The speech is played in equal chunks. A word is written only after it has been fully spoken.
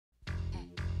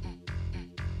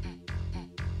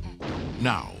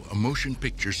Now, a motion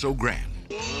picture so grand,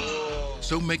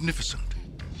 so magnificent,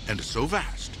 and so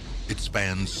vast, it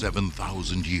spans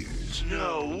 7,000 years.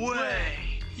 No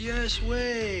way! Yes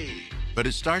way! But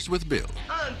it starts with Bill.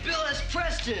 I'm Bill S.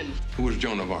 Preston! Who was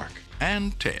Joan of Arc?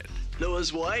 And Ted.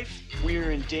 Noah's wife?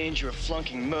 We're in danger of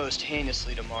flunking most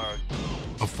heinously tomorrow.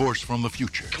 A force from the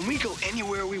future. Can we go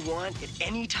anywhere we want at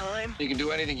any time? You can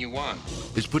do anything you want.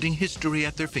 Is putting history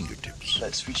at their fingertips.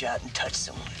 Let's reach out and touch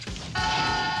someone.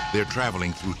 They're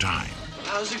traveling through time.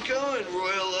 How's it going,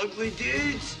 Royal Ugly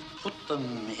Dudes? Put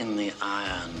them in the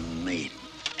Iron Maiden.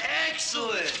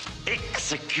 Excellent!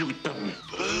 Execute them.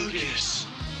 Bogus.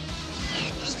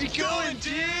 How's it going,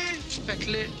 dude?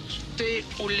 Specklé, stay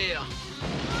au l'air.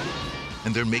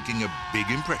 And they're making a big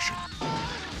impression.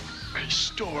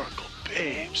 Historical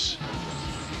babes.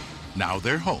 Now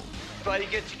they're home. Everybody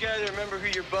get together, remember who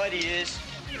your buddy is.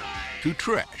 To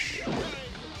trash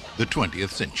the 20th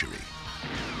century.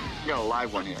 We got a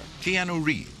live one here. Keanu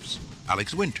Reeves,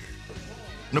 Alex Winter,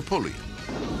 Napoleon,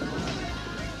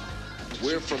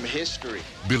 We're from history.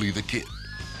 Billy the Kid.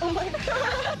 Oh my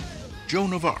God!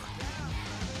 Joan of Arc,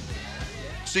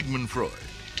 Sigmund Freud,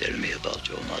 Tell me about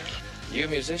your mother. You a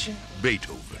musician?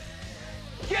 Beethoven,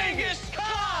 Genghis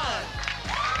Khan!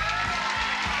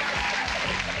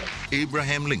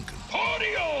 Abraham Lincoln,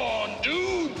 Party on,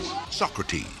 dudes!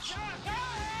 Socrates,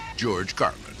 George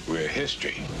Carlin, We're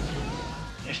history.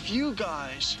 If you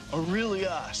guys are really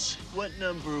us, what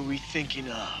number are we thinking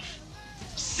of?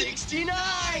 69,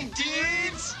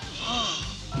 dudes!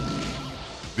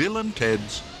 Bill and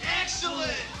Ted's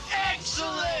Excellent!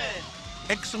 Excellent!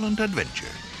 Excellent Adventure.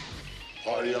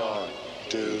 Party on,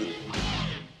 dude.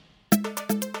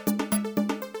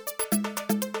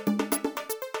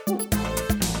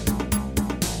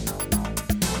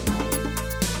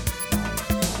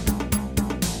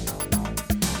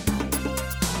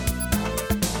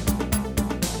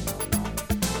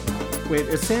 Wait,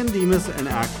 is San Dimas an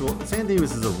actual... San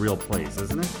Dimas is a real place,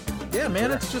 isn't it? Yeah,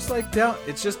 man, it's just like down.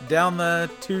 It's just down the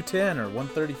 210 or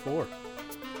 134.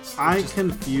 I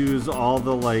confuse all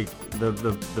the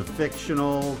the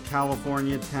fictional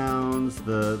California towns,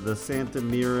 the Santa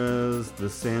Miras, the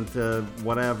Santa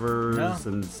whatevers,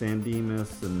 and San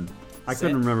Dimas, and I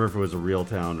couldn't remember if it was a real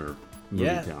town or movie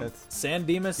town. San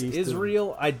Dimas East is of-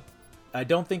 real. I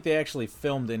don't think they actually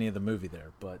filmed any of the movie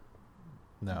there, but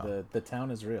the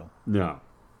town is real. No.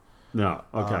 Okay.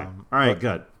 All right.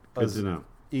 Good to know.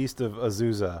 East of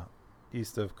Azusa,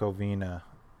 east of Covina.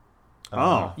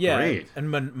 Oh, Yeah, great.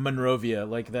 and Monrovia,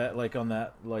 like that, like on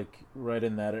that, like right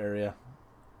in that area.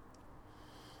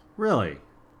 Really?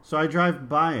 So I drive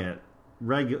by it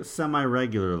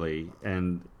semi-regularly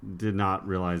and did not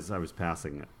realize I was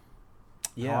passing it.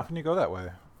 How often do you go that way?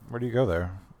 Where do you go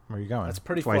there? Where are you going? That's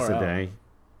pretty Twice far a out. day.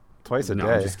 Twice a No,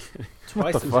 day. I'm just kidding.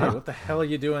 Twice a day. What the hell are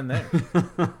you doing there?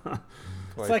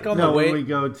 It's like on No, the way. when we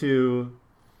go to...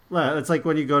 Well, it's like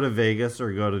when you go to Vegas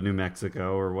or go to New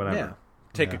Mexico or whatever. Yeah.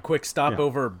 Take a quick stop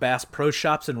over Bass Pro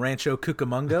Shops in Rancho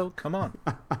Cucamonga. Come on.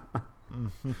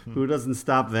 Who doesn't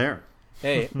stop there?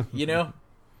 Hey,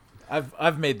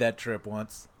 I've made that trip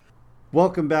once.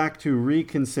 Welcome back to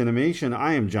Reconcinimation.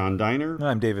 I am John Diner.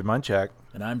 I'm David Munchak.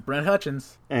 And I'm Brent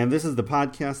Hutchins. And this is the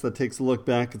podcast that takes a look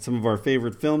back at some of our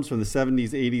favorite films from the 70s,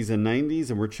 80s, and 90s.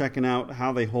 And we're checking out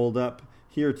how they hold up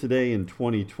here today in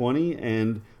 2020.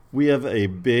 And we have a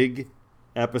big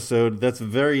episode that's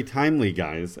very timely,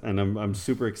 guys. And I'm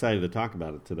super excited to talk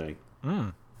about it today.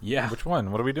 Yeah. Which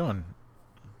one? What are we doing?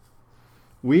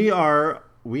 We are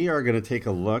going to take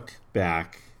a look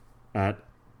back at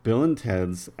Bill and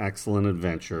Ted's Excellent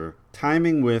Adventure,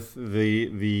 timing with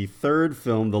the third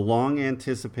film, the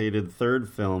long-anticipated third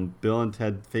film, Bill and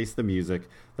Ted Face the Music,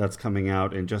 that's coming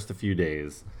out in just a few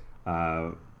days.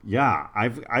 I've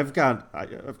got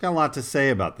a lot to say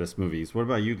about this movie. What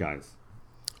about you guys?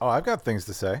 Oh, I've got things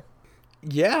to say.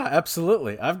 Yeah,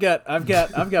 absolutely. I've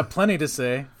got plenty to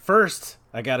say. First,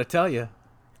 I got to tell you,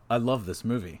 I love this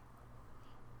movie.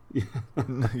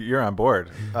 You're on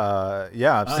board.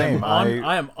 Yeah, same.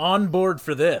 I am on board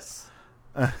for this.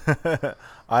 I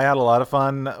had a lot of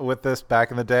fun with this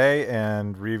back in the day,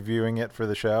 and reviewing it for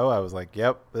the show, I was like,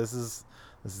 "Yep, this is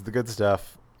the good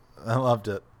stuff." I loved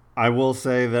it. I will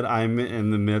say that I'm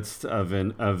in the midst of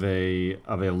a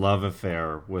love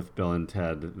affair with Bill and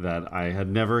Ted that I had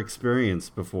never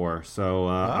experienced before. So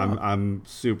I'm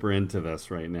super into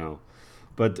this right now.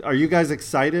 But are you guys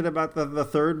excited about the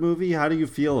third movie? How do you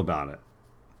feel about it?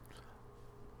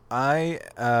 I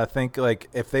think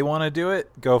if they want to do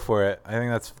it, go for it. I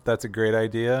think that's a great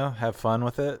idea. Have fun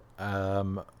with it.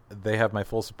 They have my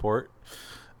full support.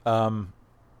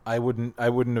 I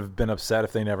wouldn't have been upset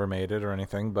if they never made it or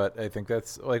anything, but I think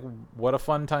that's like what a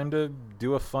fun time to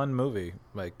do a fun movie.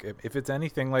 Like if it's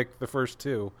anything like the first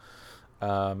two,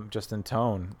 just in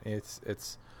tone,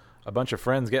 it's a bunch of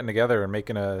friends getting together and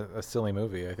making a silly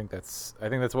movie. I think that's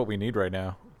what we need right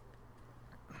now.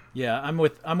 Yeah, I'm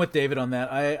with David on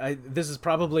that. I this is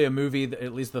probably a movie that,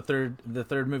 at least the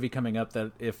third movie coming up,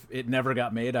 that if it never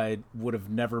got made, I would have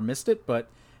never missed it. But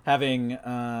having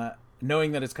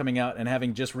knowing that it's coming out and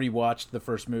having just rewatched the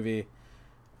first movie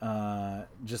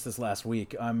just this last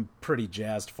week, I'm pretty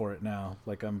jazzed for it now.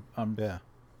 Like I'm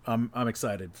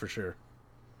excited for sure.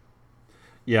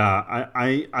 Yeah,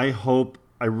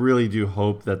 I really do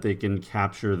hope that they can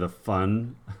capture the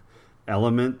fun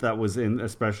element that was in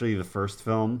especially the first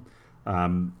film.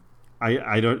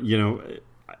 I don't,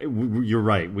 you're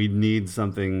right. We need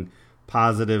something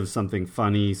positive, something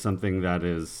funny, something that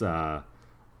is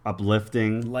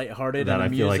uplifting, lighthearted, that and I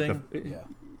feel amusing.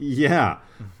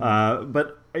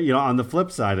 But on the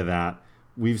flip side of that,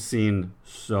 we've seen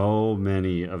so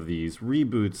many of these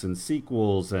reboots and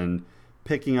sequels and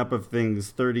picking up of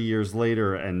things 30 years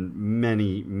later, and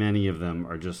many of them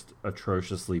are just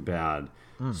atrociously bad.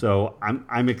 So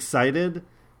I'm excited.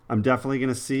 I'm definitely going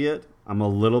to see it. I'm a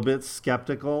little bit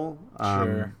skeptical.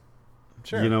 Sure.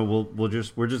 We're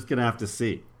just going to have to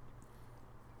see.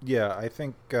 Yeah, I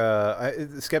think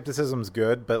skepticism's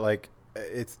good, but like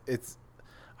it's.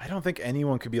 I don't think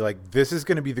anyone could be like, this is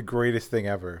going to be the greatest thing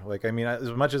ever. Like, I mean,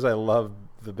 as much as I love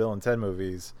the Bill and Ted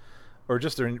movies, or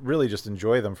just really just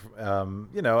enjoy them,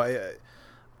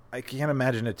 I can't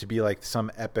imagine it to be like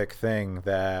some epic thing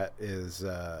that is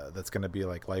that's going to be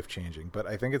like life changing. But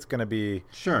I think it's going to be.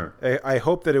 Sure. I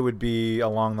hope that it would be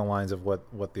along the lines of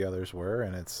what the others were,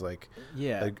 and it's like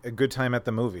a good time at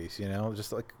the movies.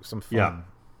 Just like some fun.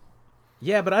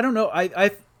 Yeah, but I don't know.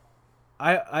 I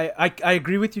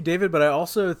agree with you, David, but I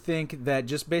also think that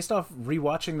just based off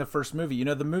rewatching the first movie,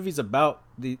 the movie's about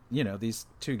these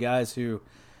two guys who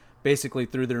basically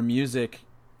through their music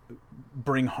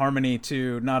bring harmony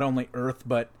to not only Earth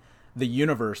but the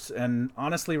universe. And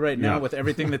honestly, right now with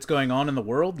everything that's going on in the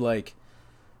world, like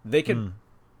they could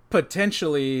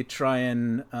potentially try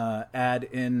and add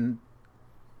in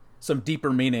some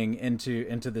deeper meaning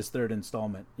into this third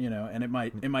installment, and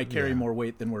it might carry more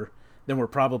weight than we're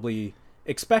probably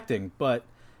expecting. But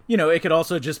it could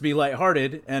also just be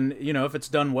lighthearted, and if it's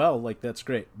done well, like that's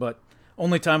great. But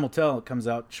only time will tell. It comes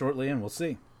out shortly, and we'll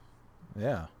see.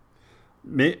 Yeah.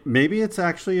 Maybe it's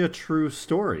actually a true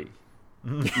story.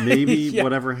 Maybe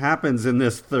whatever happens in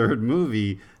this third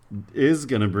movie is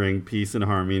going to bring peace and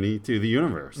harmony to the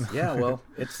universe. Yeah, well,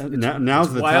 it's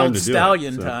now's the Wild time to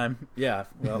Stallion do it. time. Yeah,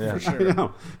 well, for sure. I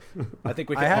know. I think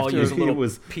we can all use a little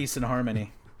peace and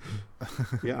harmony.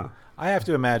 Yeah. I have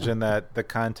to imagine that the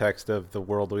context of the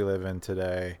world we live in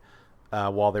today,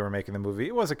 while they were making the movie,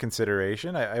 it was a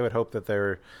consideration. I would hope that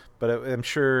but I'm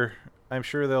sure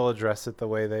they'll address it the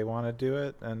way they want to do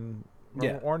it,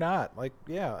 or not. Like,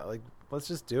 let's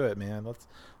just do it, man. Let's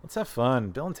have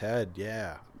fun. Bill and Ted,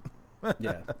 yeah.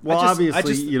 Yeah. Well,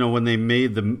 obviously, when they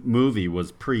made the movie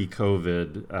was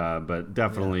pre-COVID, but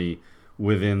definitely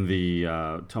within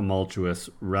the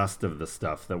tumultuous rest of the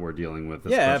stuff that we're dealing with,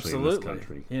 especially in this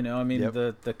country.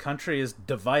 The country is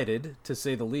divided, to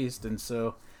say the least, and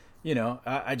so,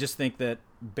 I just think that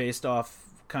based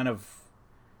off kind of,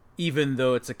 even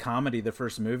though it's a comedy, the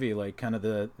first movie, like kind of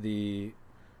the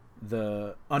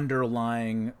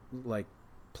underlying like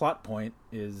plot point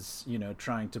is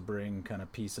trying to bring kind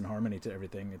of peace and harmony to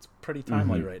everything. It's pretty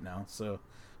timely right now, so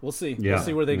we'll see. We'll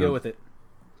see where they go with it.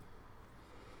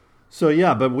 So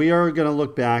but we are going to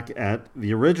look back at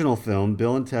the original film,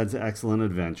 Bill and Ted's Excellent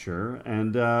Adventure,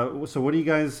 and so what do you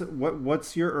guys?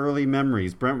 What's your early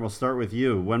memories? Brent, we'll start with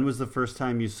you. When was the first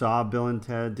time you saw Bill and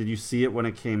Ted? Did you see it when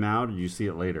it came out, or did you see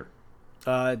it later?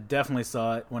 Definitely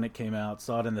saw it when it came out.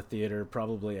 Saw it in the theater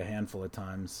probably a handful of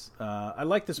times. I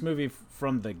liked this movie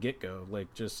from the get-go.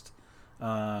 Like, just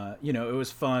it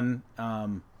was fun,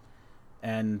 and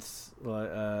at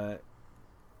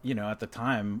the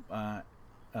time, I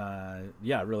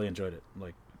really enjoyed it.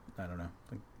 Like, I don't know,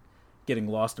 like getting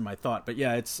lost in my thought. But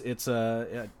yeah, it's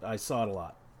I saw it a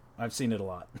lot. I've seen it a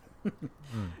lot.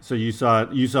 So you saw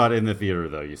it in the theater,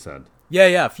 though, you said?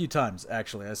 Yeah, a few times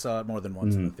actually. I saw it more than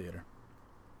once in the theater.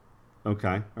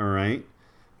 Okay, all right.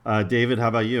 David, how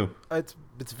about you?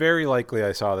 It's very likely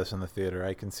I saw this in the theater.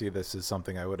 I can see this as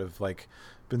something I would have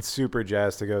been super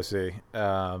jazzed to go see,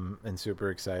 and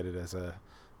super excited as a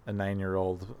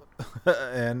 9-year-old.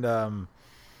 And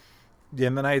Yeah,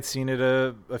 and then I had seen it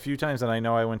a few times, and I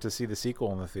know I went to see the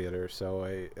sequel in the theater. So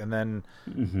and then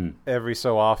every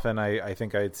so often, I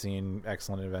think I had seen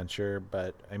Excellent Adventure,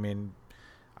 but I mean,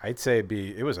 I'd say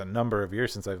it was a number of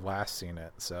years since I've last seen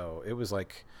it. So it was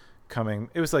like coming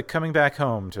back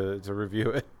home to review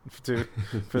it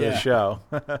for the show,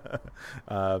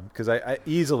 because I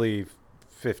easily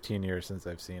 15 years since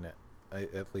I've seen it,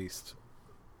 at least.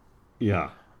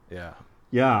 Yeah.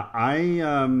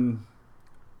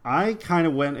 I kind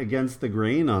of went against the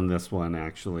grain on this one,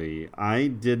 actually. I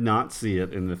did not see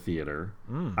it in the theater.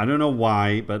 I don't know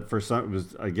why, but for some, it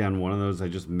was, again, one of those, I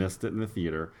just missed it in the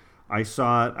theater. I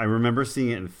remember seeing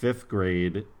it in 5th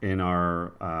grade in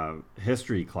our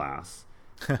history class.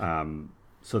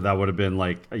 So that would have been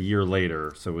like a year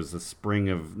later. So it was the spring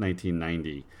of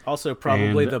 1990. Also,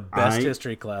 probably the best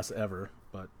history class ever.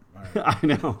 But all right. I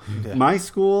know. Yeah. My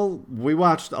school, we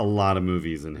watched a lot of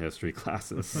movies in history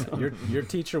classes. So. Your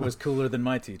teacher was cooler than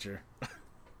my teacher.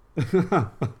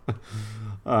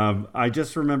 I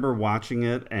just remember watching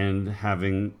it and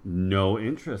having no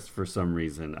interest for some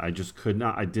reason. I just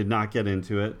I did not get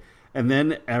into it. And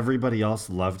then everybody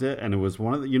else loved it. And it was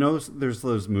one of the, there's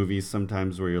those movies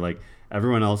sometimes where you're like,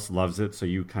 everyone else loves it, so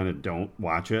you kind of don't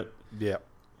watch it. Yeah.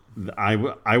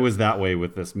 I was that way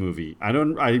with this movie. I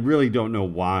really don't know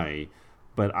why,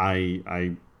 but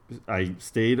I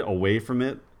stayed away from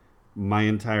it my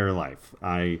entire life.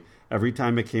 Every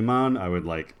time it came on, I would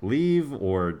like leave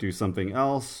or do something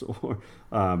else, or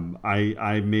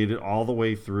I made it all the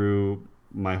way through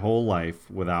my whole life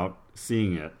without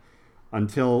seeing it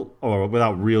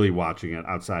without really watching it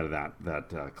outside of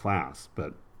that class.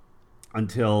 But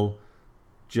until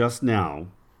just now,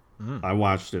 I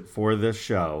watched it for this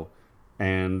show,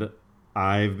 and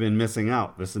I've been missing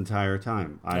out this entire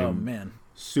time. Man.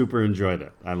 Super enjoyed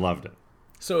it. I loved it.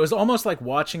 So it was almost like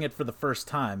watching it for the first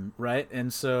time, right?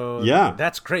 And so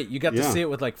that's great. You got to see it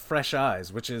with like fresh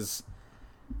eyes, which is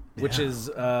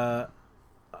a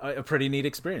pretty neat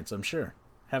experience, I'm sure.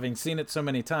 Having seen it so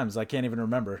many times, I can't even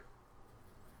remember.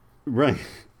 Right.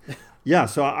 Yeah,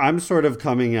 so I'm sort of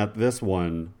coming at this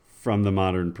one from the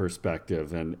modern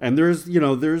perspective, and there's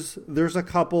a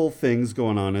couple things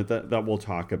going on that we'll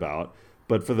talk about,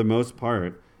 but for the most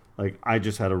part, like, I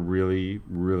just had a really,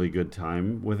 really good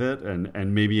time with it,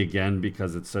 and maybe again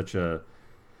because it's such a,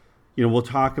 we'll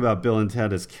talk about Bill and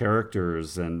Ted as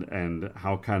characters and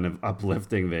how kind of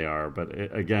uplifting they are, but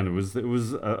it was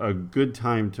a good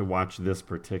time to watch this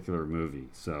particular movie.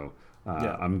 So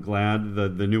I'm glad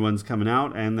the new one's coming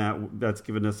out, and that's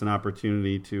given us an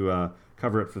opportunity to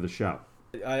cover it for the show.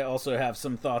 I also have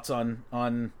some thoughts on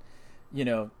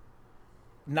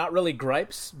not really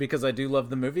gripes, because I do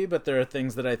love the movie, but there are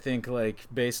things that I think, like,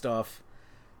 based off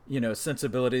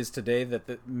sensibilities today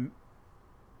that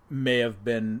may have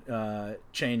been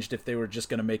changed if they were just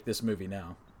going to make this movie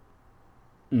now.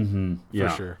 Yeah,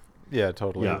 for sure. Yeah,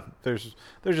 totally. Yeah. There's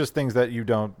just things that you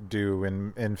don't do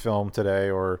in film today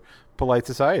or polite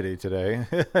society today,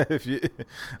 if you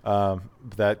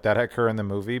that occur in the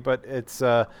movie. But it's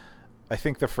I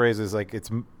think the phrase is like, it's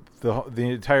the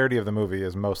entirety of the movie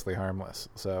is mostly harmless.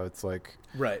 So it's like,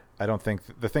 right. I don't think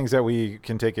the things that we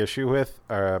can take issue with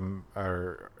are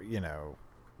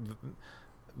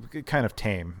kind of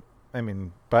tame. I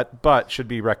mean, but should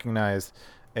be recognized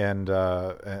and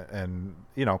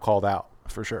called out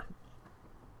for sure.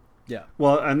 Yeah.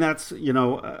 Well, and that's,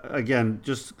 again,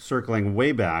 just circling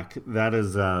way back, that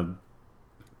is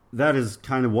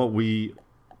kind of what we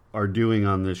are doing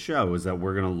on this show, is that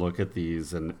we're going to look at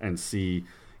these and see,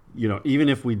 even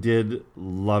if we did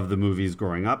love the movies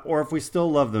growing up, or if we still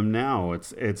love them now,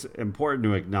 it's important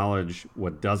to acknowledge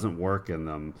what doesn't work in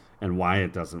them and why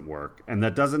it doesn't work. And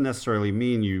that doesn't necessarily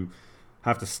mean you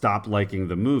have to stop liking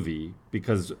the movie,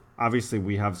 because obviously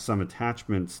we have some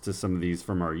attachments to some of these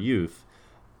from our youth.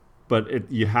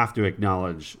 But you have to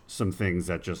acknowledge some things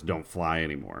that just don't fly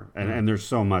anymore. And there's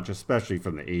so much, especially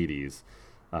from the 80s.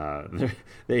 The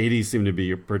 80s seem to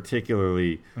be a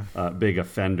particularly big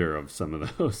offender of some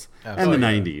of those. And the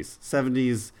 90s.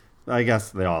 70s, I guess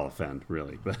they all offend,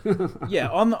 really. But yeah,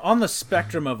 on the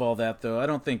spectrum of all that, though, I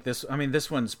don't think this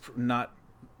one's not,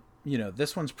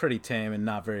 this one's pretty tame and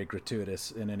not very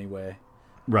gratuitous in any way.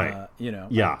 Right.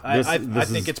 Yeah. I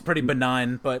think it's pretty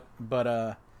benign, but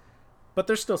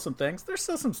there's still some things. There's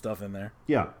still some stuff in there.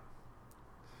 Yeah.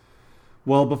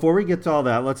 Well, before we get to all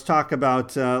that, let's talk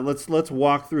about let's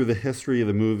walk through the history of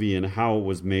the movie and how it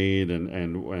was made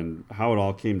and how it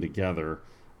all came together.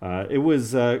 It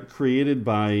was created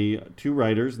by two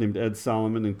writers named Ed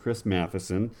Solomon and Chris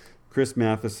Matheson. Chris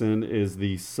Matheson is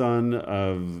the son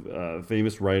of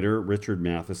famous writer Richard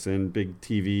Matheson, big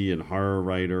TV and horror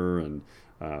writer, and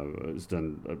Has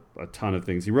done a ton of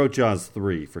things. He wrote Jaws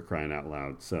 3, for crying out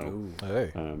loud. So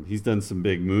Hey. he's done some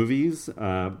big movies.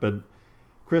 But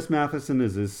Chris Matheson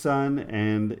is his son,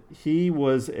 and he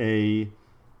was a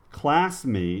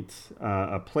classmate,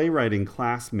 a playwriting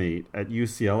classmate at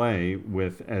UCLA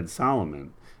with Ed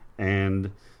Solomon.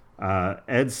 And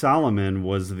Ed Solomon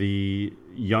was the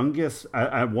youngest,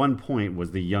 at one point,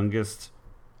 was the youngest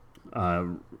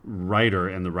writer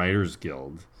in the Writers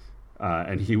Guild.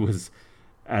 And he was,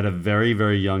 at a very,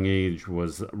 very young age,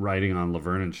 was writing on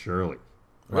Laverne and Shirley.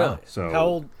 Really? So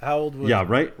How old was yeah,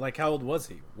 right. Like how old was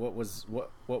he? What was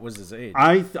his age?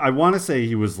 I want to say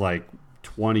he was like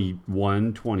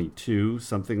 21, 22,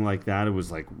 something like that. It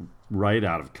was like right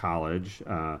out of college.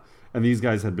 And these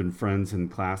guys had been friends and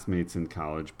classmates in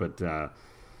college. But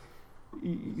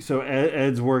so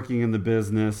Ed's working in the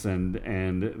business, and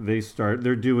they start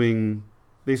doing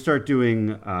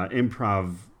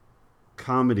improv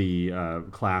comedy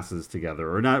classes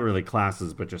together, or not really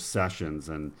classes, but just sessions,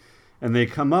 and they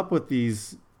come up with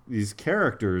these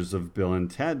characters of Bill and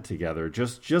Ted together,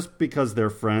 just because they're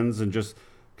friends, and just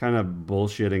kind of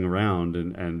bullshitting around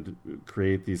and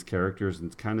create these characters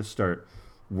and kind of start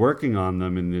working on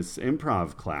them in this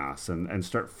improv class and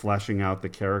start fleshing out the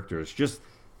characters, just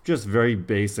very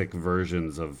basic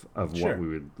versions of Sure. what we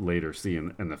would later see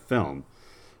in the film,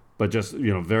 but just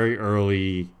very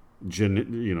early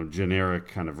generic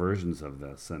kind of versions of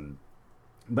this.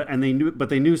 But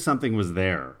they knew something was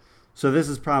there. So this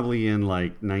is probably in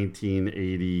like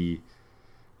 1980,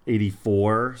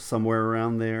 84, somewhere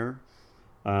around there.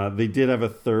 They did have a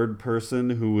third person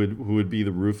who would be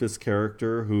the Rufus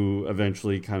character, who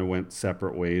eventually kind of went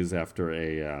separate ways after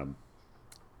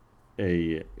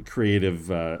a creative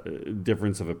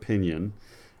difference of opinion.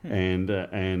 And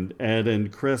Ed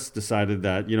and Chris decided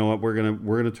that, you know what, we're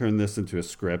gonna turn this into a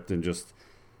script and just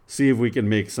see if we can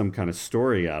make some kind of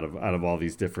story out of all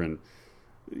these different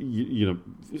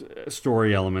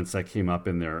story elements that came up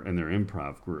in their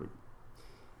improv group.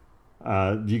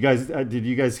 Did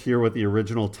you guys hear what the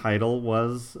original title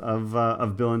was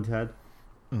of Bill and Ted?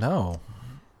 No.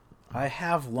 I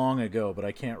have long ago, but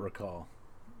I can't recall.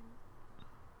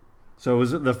 So it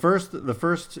was the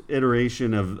first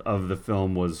iteration of the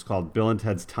film was called Bill and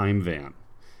Ted's Time Van,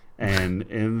 and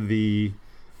in the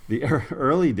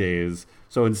early days,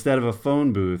 so instead of a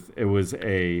phone booth, it was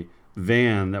a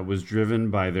van that was driven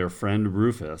by their friend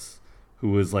Rufus, who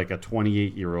was like a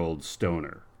 28-year-old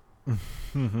stoner.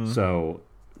 So,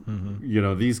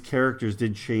 these characters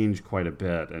did change quite a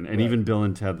bit, and Right. even Bill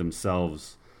and Ted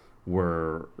themselves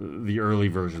the early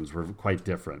versions were quite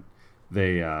different.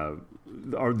 The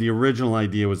original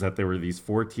idea was that they were these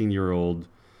 14-year-old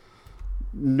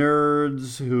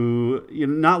nerds who,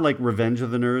 not like Revenge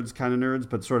of the Nerds kind of nerds,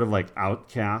 but sort of like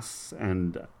outcasts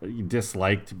and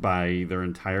disliked by their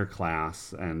entire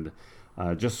class, and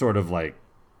just sort of like,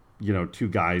 two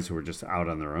guys who were just out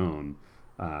on their own.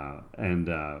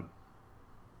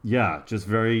 Just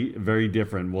very, very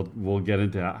different. We'll get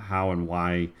into how and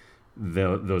why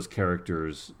those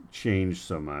characters changed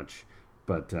so much.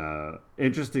 But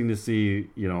interesting to see,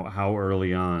 how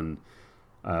early on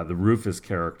the Rufus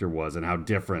character was, and how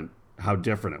different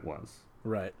it was.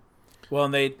 Right. Well,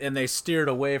 and they steered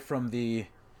away from the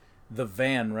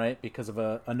van, right, because of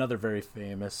another very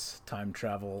famous time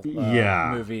travel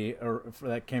movie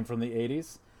that came from the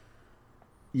 80s.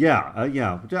 Yeah.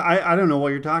 I don't know what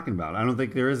you're talking about. I don't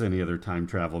think there is any other time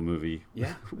travel movie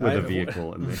with a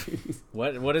vehicle in the 80s.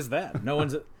 What is that? No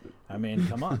one's. I mean,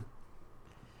 come on.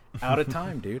 Out of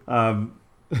time, dude.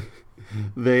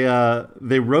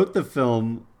 They wrote the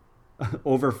film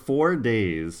over 4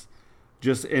 days,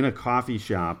 just in a coffee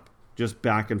shop, just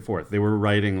back and forth. They were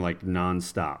writing like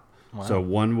nonstop. Wow. So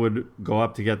one would go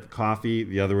up to get the coffee,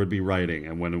 the other would be writing,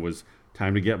 and when it was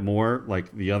time to get more,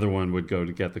 like the other one would go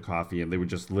to get the coffee, and they would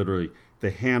just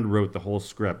they hand wrote the whole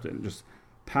script and just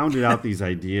pounded out these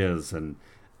ideas, and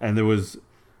there was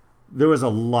a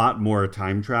lot more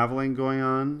time traveling going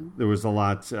on. There was a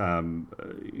lot,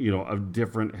 of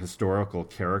different historical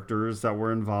characters that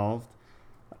were involved.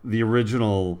 The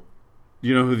original,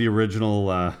 who the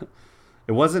original,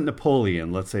 it wasn't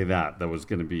Napoleon, let's say that was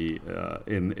going to be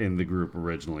in the group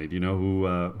originally. Do you know who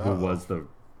was the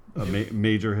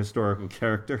major historical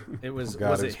character? It was,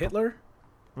 was it Hitler?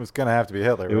 It was going to have to be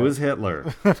Hitler. It was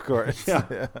Hitler. Of course.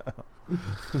 Yeah.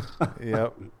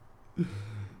 Yep.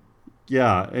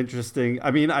 Yeah, interesting.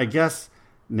 I mean, I guess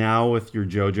now with your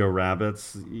Jojo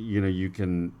Rabbits, you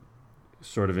can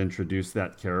sort of introduce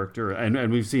that character,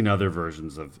 and we've seen other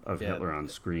versions of Yeah. Hitler on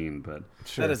screen, but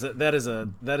Sure. That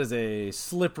is a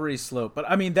slippery slope. But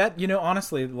I mean that, you know,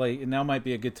 honestly, like now might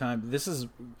be a good time. This is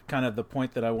kind of the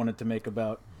point that I wanted to make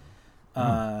about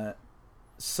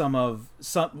some of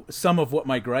what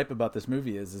my gripe about this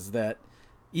movie is that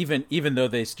even though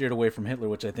they steered away from Hitler,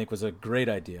 which I think was a great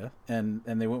idea, and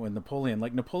they went with Napoleon,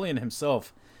 like Napoleon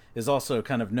himself is also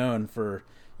kind of known for,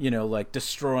 you know, like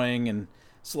destroying and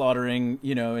slaughtering,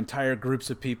 you know, entire groups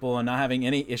of people and not having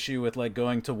any issue with like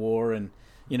going to war. And,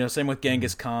 you know, same with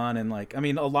Genghis Khan. And like, I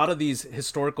mean, a lot of these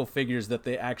historical figures that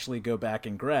they actually go back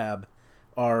and grab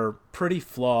are pretty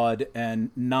flawed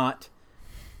and not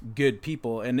good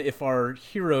people. And if our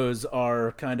heroes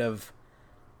are kind of,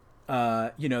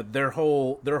 you know, their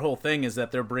whole thing is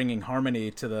that they're bringing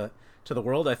harmony to the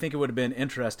world, I think it would have been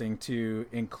interesting to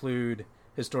include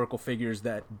historical figures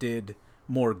that did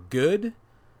more good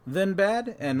than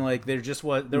bad. And like there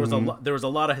was a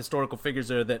lot of historical figures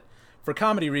there that, for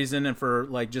comedy reason and for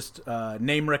like just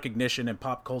name recognition and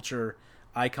pop culture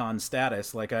icon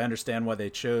status, like I understand why they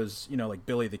chose, you know, like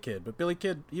Billy the Kid. But Billy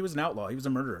Kid, he was an outlaw, he was a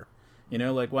murderer, you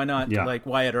know, like why not like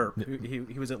Wyatt Earp,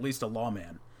 he was at least a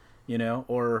lawman, you know,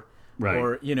 or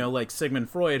you know, like Sigmund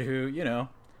Freud, who, you know,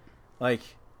 like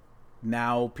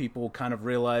now people kind of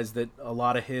realize that a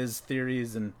lot of his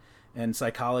theories and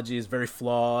psychology is very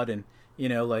flawed, and you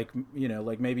know, like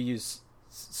maybe use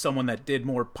someone that did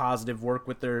more positive work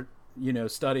with their, you know,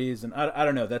 studies. And I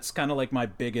don't know, that's kind of like my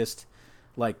biggest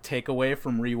like takeaway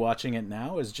from rewatching it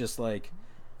now is just like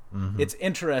it's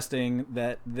interesting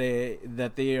that they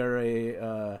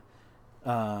are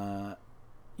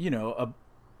you know,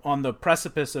 on the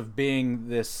precipice of being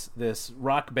this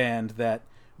rock band that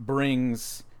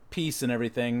brings peace and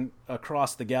everything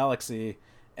across the galaxy,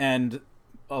 and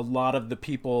a lot of the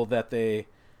people that they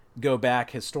go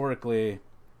back historically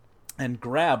and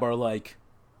grab are like,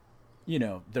 you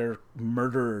know, they're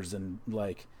murderers, and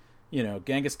like, you know,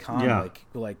 Genghis Khan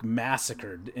like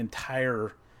massacred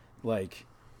entire like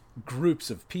groups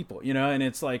of people, you know, and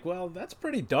it's like, well, that's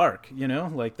pretty dark, you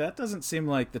know, like that doesn't seem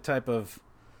like the type of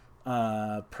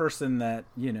person that,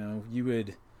 you know, you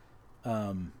would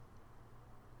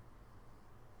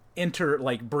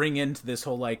bring into this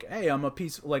whole like, hey, I'm a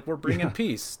peace, like we're bringing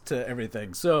peace to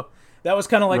everything. So that was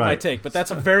kind of like my take, but that's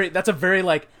a very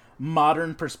like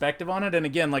modern perspective on it. And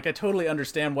again, like I totally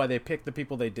understand why they picked the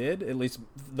people they did, at least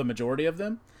the majority of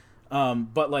them.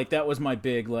 But like that was my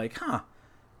big like,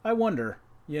 I wonder,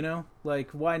 you know, like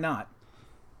why not?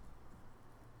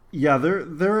 Yeah,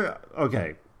 they're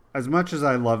okay. As much as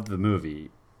I loved the movie,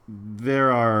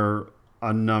 there are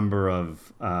a number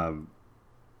of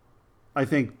I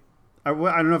think I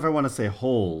don't know if I want to say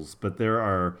holes, but there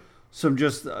are some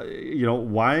just you know,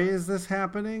 why is this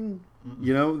happening?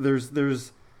 You know,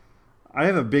 there's I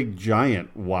have a big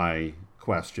giant why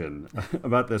question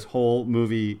about this whole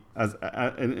movie as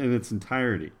in its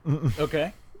entirety.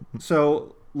 Okay.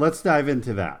 So let's dive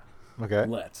into that. Okay.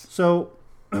 Let's. So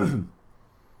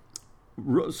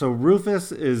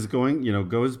Rufus is going, you know,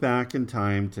 goes back in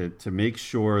time to make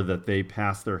sure that they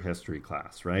pass their history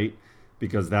class, right?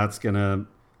 Because that's going to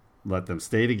let them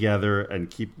stay together and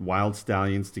keep Wild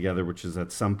Stallions together, which is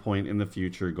at some point in the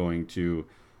future going to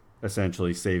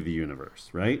essentially save the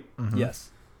universe, right? Mm-hmm. Yes.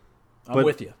 I'm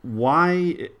with you.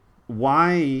 Why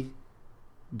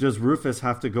does Rufus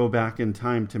have to go back in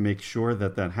time to make sure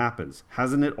that happens?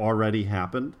 Hasn't it already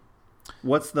happened?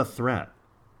 What's the threat?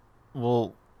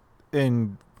 Well,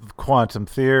 in quantum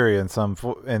theory, in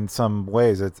some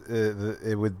ways,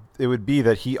 it would be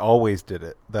that he always did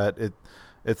it. That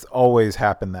it's always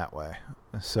happened that way.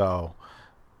 So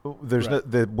there's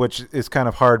which is kind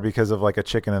of hard because of like a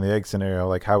chicken and the egg scenario.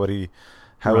 Like how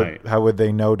would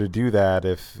they know to do that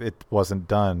if it wasn't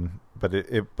done? But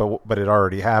it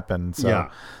already happened. So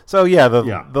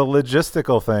the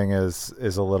logistical thing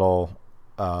is a little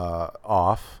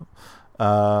off.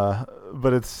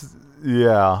 But it's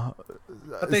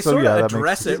But they sort of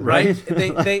address it, right?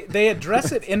 they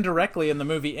address it indirectly in the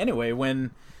movie anyway.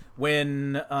 When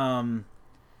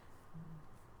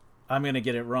I'm gonna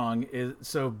get it wrong.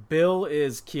 So Bill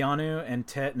is Keanu and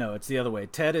Ted. No, it's the other way.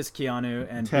 Ted is Keanu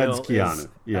and Ted's Bill Keanu.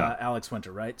 is Alex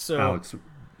Winter, right? So Alex,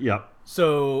 yeah.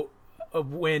 So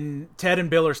when Ted and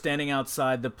Bill are standing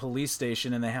outside the police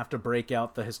station and they have to break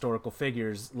out the historical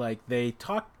figures, like they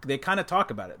kind of talk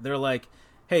about it. They're like,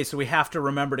 hey, so we have to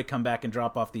remember to come back and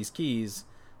drop off these keys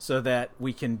so that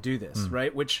we can do this,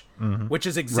 right? Which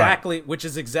is exactly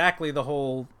the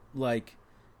whole like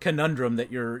conundrum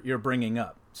that you're bringing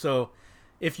up. So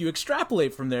if you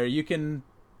extrapolate from there, you can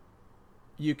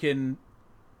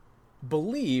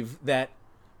believe that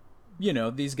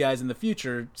these guys in the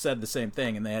future said the same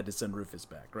thing, and they had to send Rufus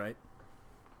back, right?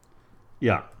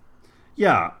 Yeah.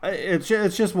 Yeah, it's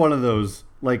just one of those,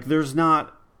 like, there's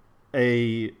not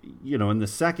in the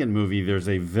second movie, there's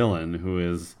a villain who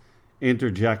is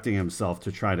interjecting himself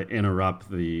to try to interrupt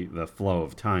the flow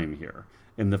of time here.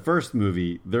 In the first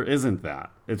movie, there isn't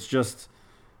that. It's just,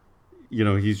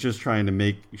 he's just trying to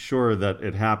make sure that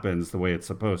it happens the way it's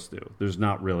supposed to. There's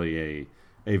not really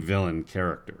a villain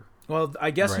character. Well,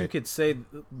 I guess Right. you could say,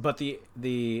 but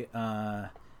the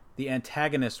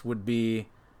antagonist would be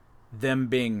them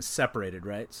being separated,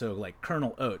 right? So like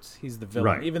Colonel Oates, he's the villain,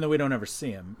 Right. even though we don't ever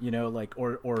see him, like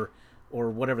or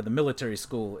whatever, the military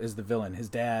school is the villain. His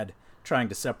dad trying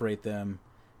to separate them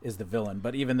is the villain.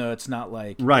 But even though it's not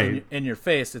like Right. in your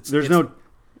face, it's There's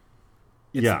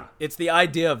it's the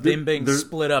idea of them being there's-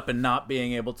 split up and not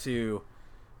being able to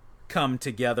come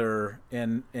together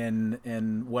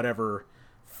in whatever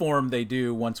form they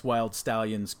do once Wild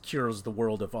Stallions cures the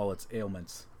world of all its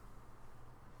ailments.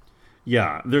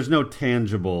 Yeah, there's no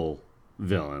tangible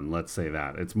villain, let's say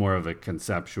that. It's more of a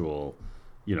conceptual,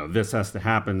 this has to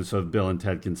happen so Bill and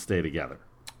Ted can stay together.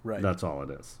 Right. That's all it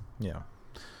is. Yeah.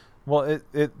 Well,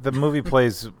 the movie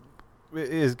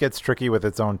gets tricky with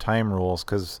its own time rules,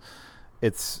 because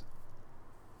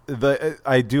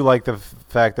I do like the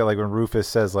fact that, like, when Rufus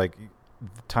says, like,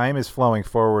 time is flowing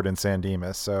forward in San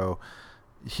Dimas, so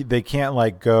they can't,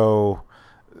 like, go.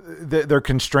 They're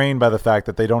constrained by the fact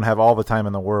that they don't have all the time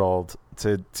in the world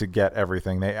to get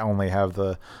everything. They only have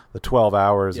the 12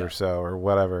 hours or so or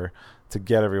whatever to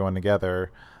get everyone together,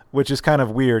 which is kind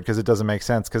of weird because it doesn't make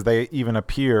sense, because they even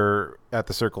appear at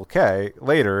the Circle K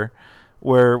later,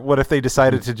 where what if they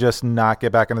decided to just not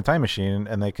get back in the time machine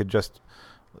and they could just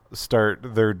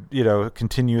start their,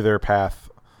 continue their path,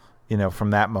 from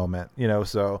that moment,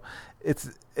 so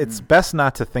it's best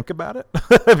not to think about it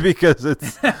because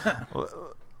it's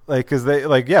like, because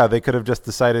they could have just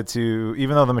decided to,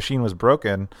 even though the machine was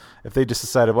broken, if they just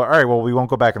decided, well, all right, well, we won't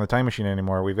go back in the time machine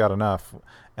anymore, we've got enough,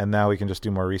 and now we can just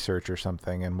do more research or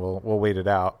something, and we'll wait it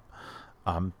out.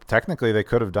 Technically, they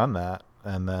could have done that,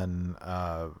 and then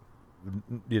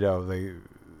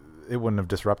it wouldn't have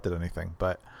disrupted anything,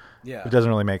 but Yeah. it doesn't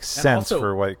really make sense also,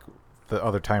 for like the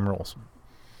other time rules.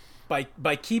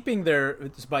 By keeping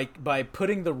by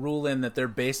putting the rule in that their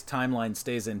base timeline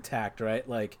stays intact, right?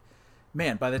 Like,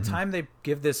 man, by the time they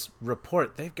give this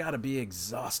report, they've got to be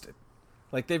exhausted.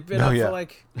 Like, they've been up for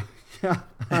like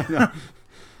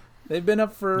they've been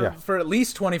up for at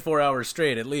least 24 hours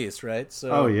straight, at least, right?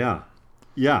 So Oh yeah,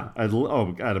 at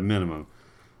a minimum.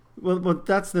 Well, but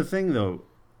that's the thing, though.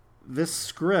 This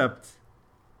script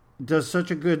does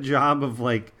such a good job of,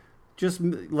 like, just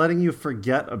letting you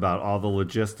forget about all the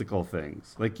logistical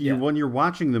things. Like, when you're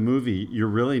watching the movie, you're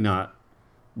really not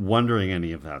wondering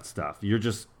any of that stuff.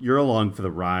 You're along for the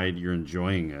ride. You're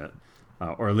enjoying it,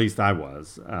 or at least I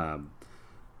was.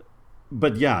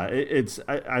 But yeah,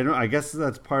 I guess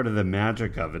that's part of the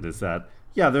magic of it, is that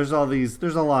there's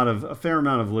a fair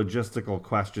amount of logistical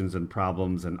questions and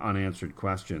problems and unanswered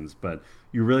questions, but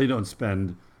you really don't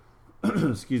spend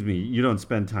you don't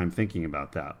spend time thinking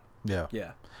about that. Yeah.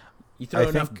 You throw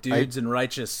enough dudes and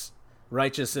righteous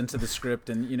into the script,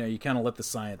 and you kind of let the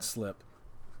science slip.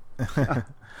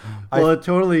 Well, it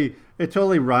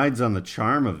totally rides on the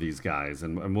charm of these guys,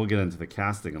 and we'll get into the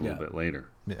casting a little bit later.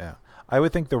 Yeah. I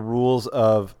would think the rules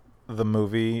of the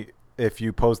movie, if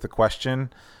you pose the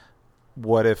question,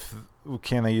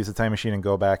 can they use the time machine and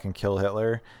go back and kill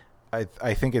Hitler?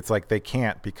 I think it's like they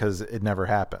can't, because it never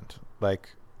happened. Like,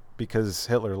 because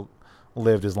Hitler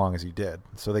lived as long as he did.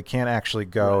 So they can't actually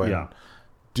go and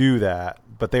do that.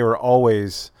 But they were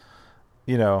always,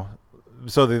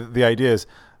 so the idea is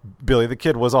Billy the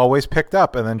Kid was always picked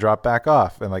up and then dropped back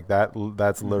off. And like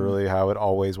that's literally how it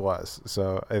always was.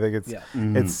 So I think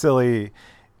it's silly.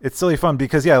 It's silly fun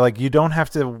because like, you don't have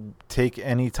to take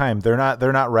any time. They're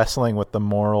not wrestling with the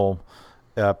moral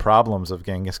problems of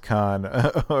Genghis Khan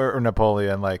or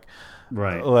Napoleon. Like,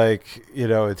 right. Like,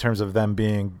 in terms of them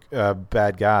being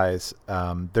bad guys,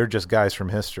 they're just guys from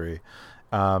history.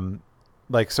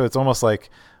 Like, so it's almost like,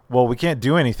 well, we can't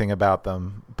do anything about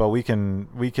them, but we can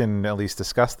at least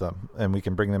discuss them, and we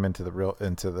can bring them into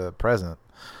the present.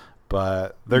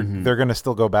 But they're going to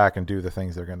still go back and do the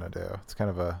things they're going to do. It's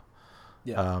kind of a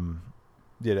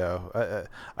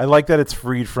I like that it's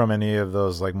freed from any of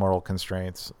those like moral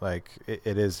constraints. Like,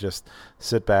 it is just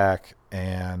sit back,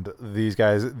 and these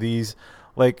guys, these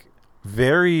like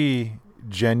very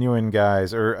genuine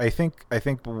guys, or I think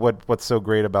what's so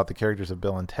great about the characters of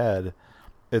Bill and Ted,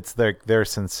 it's their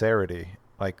sincerity.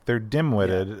 Like, they're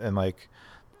dim-witted and like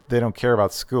they don't care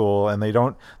about school, and they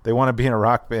want to be in a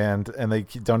rock band, and they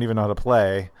don't even know how to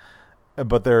play,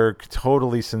 but they're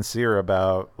totally sincere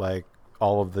about like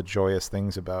all of the joyous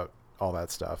things about all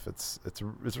that stuff. It's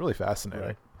really fascinating.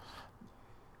 Right.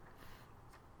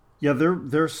 Yeah,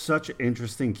 they're such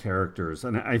interesting characters,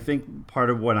 and I think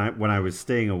part of when I was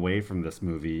staying away from this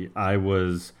movie, I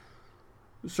was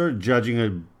sort of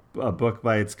judging a book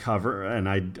by its cover, and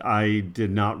I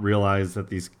did not realize that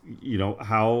these,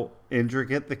 how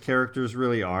intricate the characters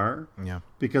really are. Yeah.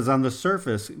 Because on the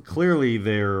surface, clearly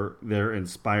they're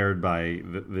inspired by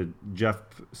the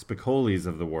Jeff Spicolis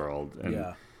of the world,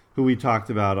 and who we talked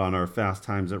about on our Fast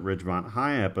Times at Ridgemont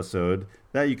High episode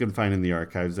that you can find in the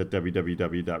archives at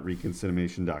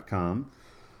www.reconcinimation.com.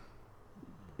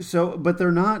 So, but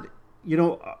they're not,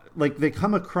 like they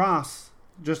come across,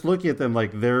 just looking at them,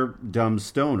 like they're dumb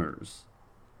stoners,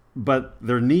 but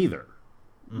they're neither,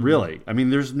 really. I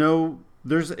mean, I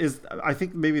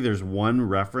think maybe there's one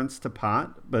reference to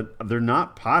pot, but they're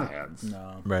not potheads.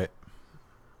 No. Right.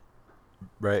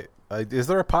 Is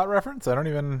there a pot reference? I don't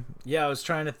even... Yeah, I was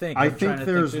trying to think. I think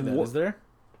there's... Is there?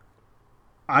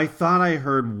 I thought I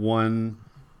heard one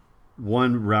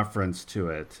reference to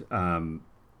it. There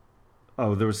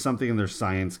was something in their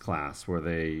science class where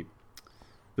there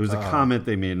was a comment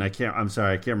they made, and I'm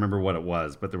sorry, I can't remember what it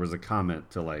was, but there was a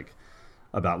comment to like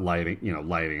about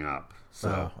lighting up.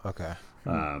 So okay.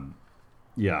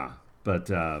 Yeah, but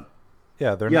but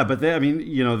they, I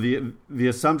mean, the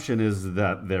assumption is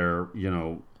that they're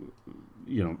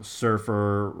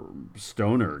surfer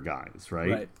stoner guys,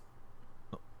 right? Right.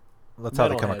 That's how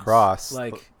they come across.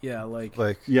 Yeah.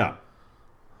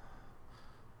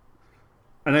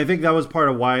 And I think that was part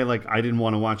of why, like, I didn't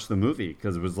want to watch the movie,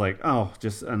 because it was like,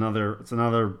 it's another,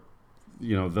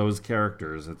 those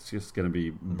characters. It's just going to be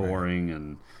boring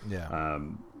and,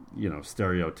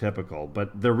 stereotypical.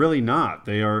 But they're really not.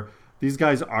 These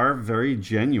guys are very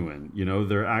genuine.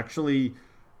 They're actually,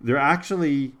 the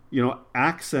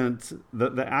accent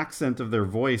of their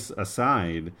voice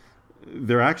aside,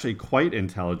 they're actually quite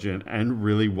intelligent and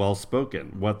really well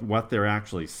spoken. What they're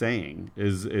actually saying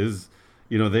is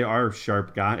they are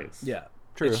sharp guys. Yeah,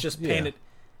 true. It's just painted. Yeah.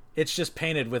 It's just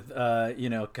painted with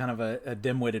kind of a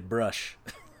dim-witted brush.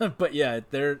 But yeah,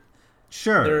 they're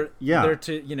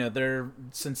they're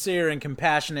sincere and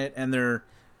compassionate, and they're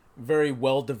very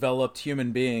well-developed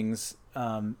human beings.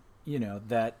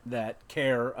 That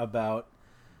care about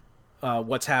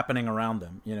what's happening around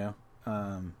them.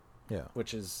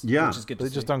 Which is good to see. They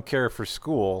just don't care for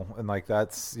school, and like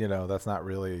that's not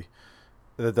really,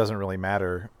 that doesn't really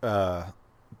matter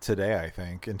today, I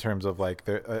think, in terms of like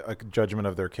a judgment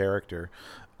of their character.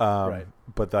 Right.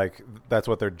 But like that's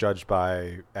what they're judged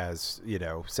by as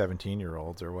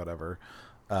 17-year-olds or whatever,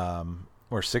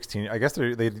 or 16. I guess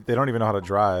they don't even know how to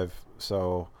drive.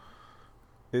 So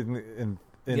in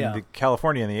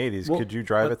California in the 80s, could you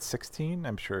drive at 16?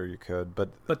 I'm sure you could,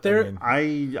 but they're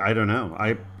I don't know.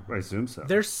 I assume so.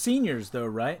 They're seniors though,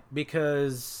 right?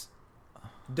 Because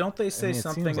don't they say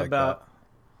something like about that.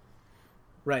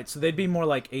 Right, so they'd be more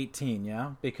like 18,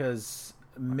 yeah? Because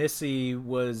Missy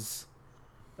was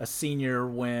a senior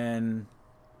when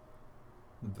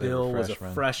Bill was a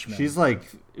freshman. She's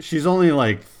only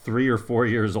like 3 or 4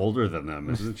 years older than them,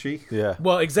 isn't she? Yeah.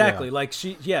 Well, exactly. Yeah. Like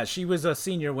she was a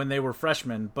senior when they were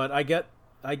freshmen, but I get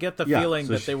the feeling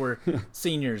that they were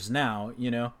seniors now,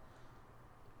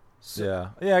 So,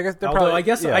 yeah. I guess they're I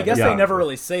guess they never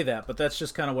really say that, but that's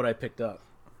just kind of what I picked up.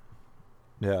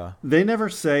 Yeah. They never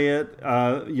say it.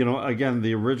 Again,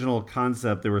 the original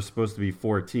concept, they were supposed to be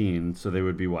 14, so they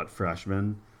would be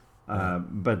freshmen.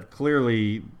 But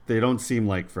clearly, they don't seem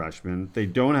like freshmen. They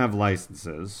don't have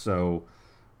licenses, so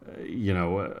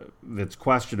it's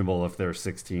questionable if they're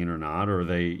 16 or not. Or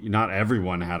not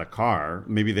everyone had a car.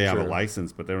 Maybe they have a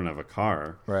license, but they don't have a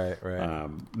car. Right.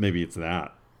 Maybe it's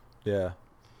that. Yeah.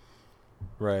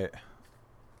 Right.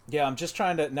 Yeah, I'm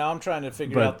trying to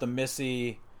figure out the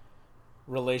Missy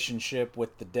relationship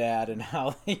with the dad and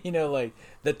how like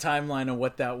the timeline of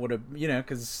what that would have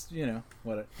because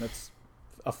that's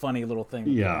a funny little thing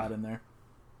to add in there.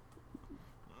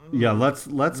 Yeah, let's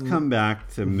come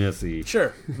back to Missy.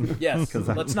 Sure. Yes.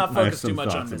 Let's not focus too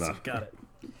much on Missy. Got it.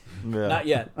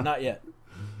 Yeah. Not yet.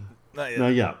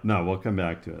 No, we'll come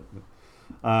back to it.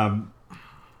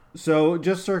 So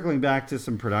just circling back to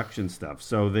some production stuff.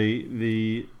 So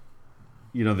they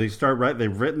start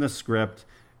they've written the script.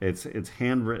 It's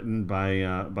handwritten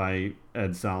by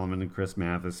Ed Solomon and Chris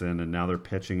Matheson, and now they're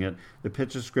pitching it. They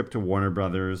pitch a script to Warner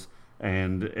Brothers,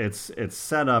 and it's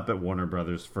set up at Warner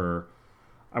Brothers for,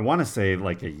 I want to say,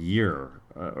 like a year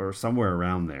or somewhere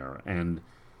around there. And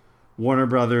Warner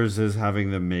Brothers is having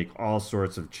them make all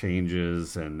sorts of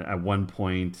changes, and at one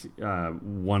point,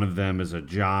 one of them is a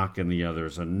jock and the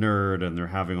other's a nerd, and they're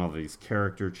having all these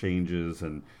character changes,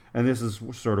 and this is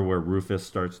sort of where Rufus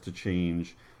starts to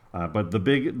change. But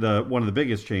one of the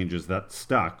biggest changes that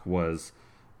stuck was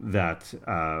that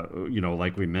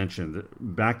like we mentioned,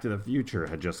 Back to the Future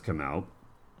had just come out,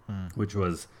 which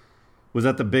was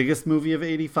that the biggest movie of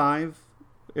 '85,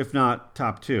 if not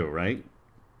top two, right?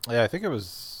 Yeah, I think it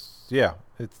was. Yeah,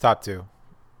 it's top two,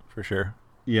 for sure.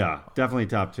 Yeah, definitely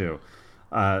top two.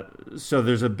 So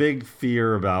there's a big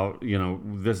fear about,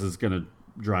 this is going to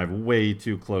drive way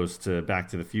too close to Back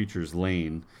to the Future's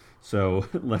lane. So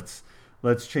let's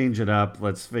change it up.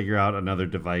 Let's figure out another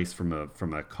device from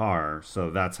a car. So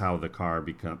that's how the car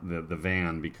the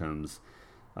van becomes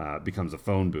a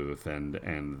phone booth, and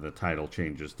the title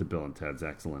changes to Bill and Ted's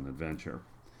Excellent Adventure.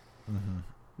 Mm-hmm.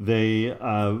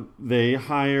 They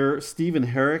hire Stephen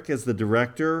Herrick as the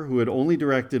director, who had only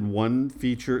directed one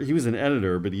feature. He was an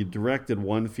editor, but he directed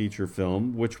one feature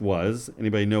film, which was,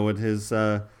 anybody know what his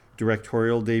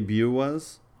directorial debut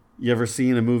was? You ever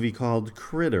seen a movie called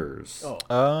Critters?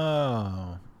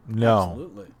 Oh, no.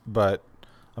 Absolutely. But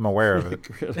I'm aware of it.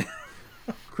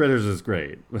 Critters is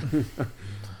great.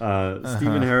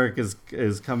 Stephen Herrick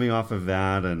is coming off of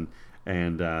that, and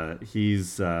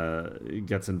he's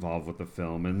gets involved with the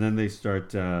film, and then they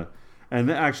start and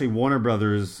actually Warner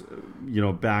Brothers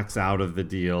backs out of the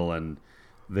deal, and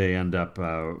they end up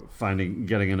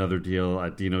getting another deal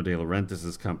at Dino De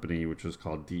Laurentiis' company, which was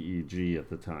called DEG at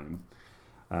the time,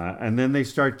 and then they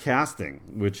start casting,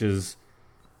 which is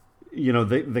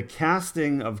the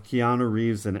casting of Keanu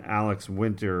Reeves and Alex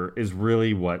Winter is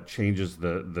really what changes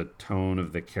the tone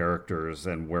of the characters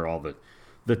and where all the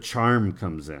charm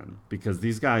comes in, because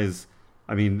these guys,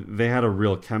 I mean, they had a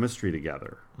real chemistry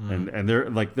together, and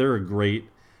they're a great,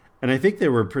 and I think they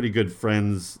were pretty good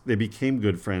friends. They became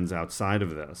good friends outside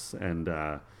of this, and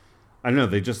I don't know,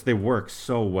 they work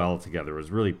so well together. It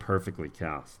was really perfectly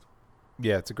cast.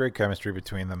 Yeah, it's a great chemistry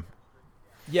between them.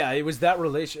 Yeah, it was that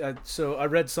relation. So I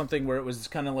read something where it was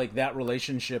kind of like that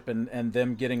relationship and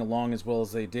them getting along as well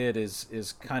as they did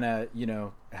is kind of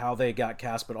how they got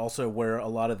cast, but also where a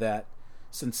lot of that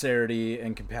sincerity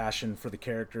and compassion for the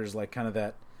characters, like kind of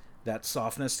that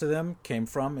softness to them, came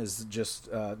from, is just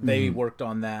they worked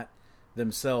on that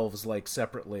themselves, like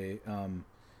separately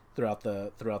throughout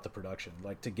the production,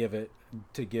 like to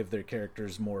give their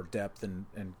characters more depth and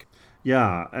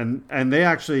yeah, and they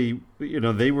actually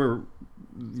they were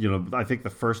I think the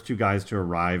first two guys to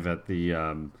arrive at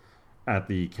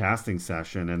the casting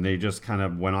session, and they just kind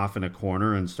of went off in a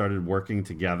corner and started working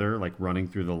together, like running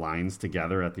through the lines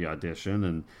together at the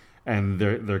audition, and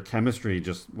their chemistry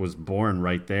just was born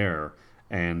right there.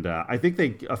 And I think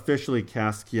they officially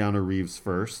cast Keanu Reeves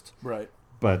first, right?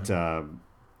 But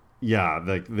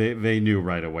they knew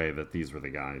right away that these were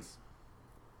the guys.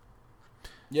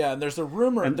 Yeah, and there's a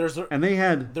rumor, there was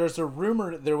a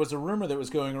rumor that was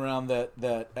going around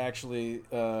that actually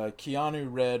Keanu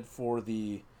read for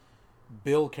the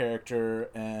Bill character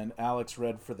and Alex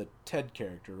read for the Ted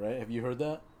character, right? Have you heard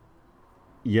that?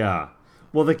 Yeah.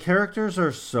 Well, the characters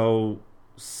are so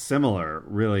similar,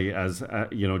 really, as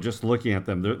just looking at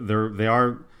them,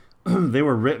 they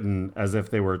were written as if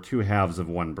they were two halves of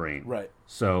one brain. Right.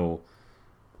 So,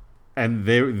 and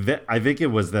I think it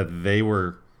was that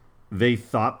they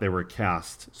thought they were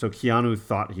cast. So Keanu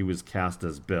thought he was cast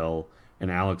as Bill,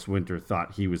 and Alex Winter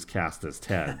thought he was cast as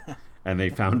Ted. And they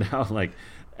found out, like,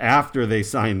 after they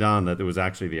signed on, that it was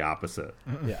actually the opposite.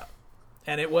 Yeah.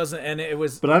 And it wasn't, and it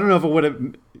was... But I don't know if it would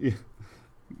have...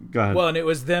 Go ahead. Well, and it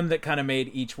was them that kind of made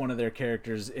each one of their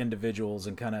characters individuals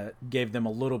and kind of gave them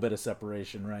a little bit of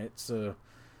separation, right? So,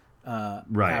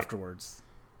 right. Afterwards.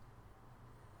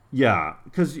 Yeah,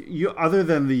 because other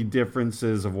than the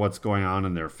differences of what's going on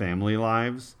in their family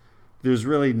lives, there's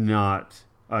really not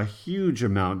a huge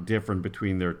amount different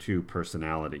between their two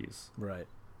personalities. Right.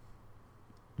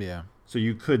 Yeah. So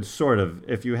you could sort of,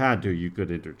 if you had to, you could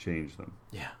interchange them.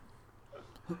 Yeah.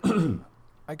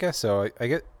 I guess so.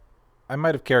 I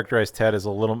might have characterized Ted as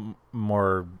a little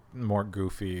more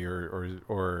goofy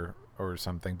or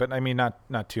something, but I mean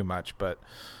not too much. But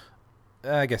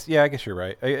I guess you're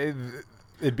right.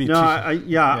 It'd be I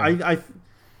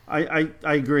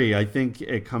agree. I think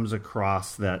it comes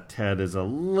across that Ted is a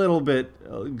little bit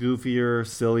goofier,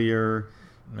 sillier,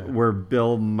 where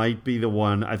Bill might be the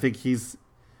one. I think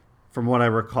from what I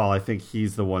recall, I think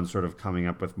he's the one sort of coming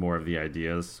up with more of the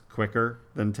ideas quicker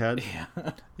than Ted.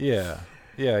 Yeah.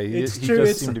 He It's true.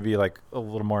 does seem to be like a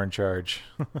little more in charge.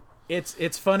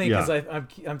 It's funny because Yeah.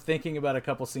 I'm thinking about a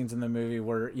couple scenes in the movie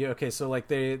where so like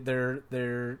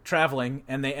they're traveling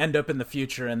and they end up in the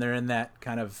future and they're in that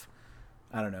kind of,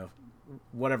 I don't know,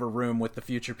 whatever room with the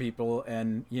future people,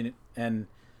 and and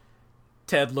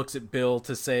Ted looks at Bill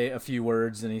to say a few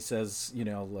words and he says,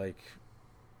 like,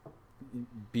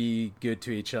 be good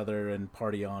to each other and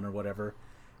party on or whatever,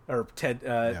 or Ted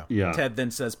Ted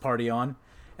then says party on.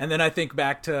 And then I think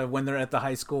back to when they're at the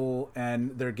high school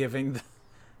and they're giving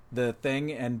the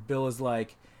thing, and Bill is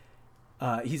like,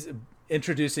 he's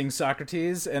introducing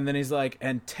Socrates, and then he's like,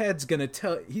 and Ted's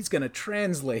he's gonna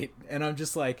translate, and I'm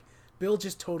just like, Bill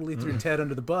just totally threw Ted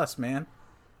under the bus, man.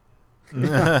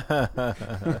 Yeah,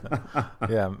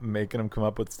 making him come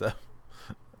up with stuff.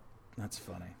 That's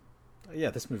funny. Yeah,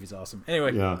 this movie's awesome.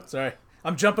 Anyway, Yeah. sorry,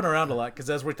 I'm jumping around a lot because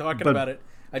as we're talking But- about it,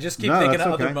 I just keep No, thinking that's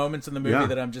of other okay. moments in the movie Yeah.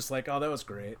 that I'm just like, oh, that was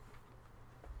great.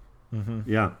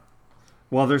 Yeah.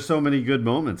 Well, there's so many good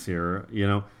moments here,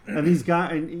 and these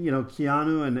guys, and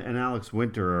Keanu and Alex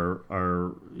Winter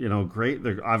are great.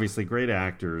 They're obviously great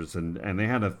actors, and they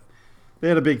had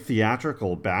a big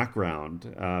theatrical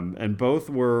background, and both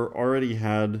already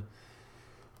had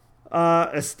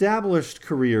established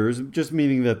careers, just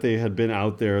meaning that they had been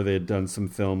out there, they had done some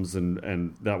films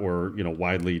and that were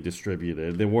widely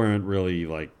distributed. They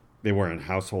weren't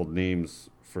household names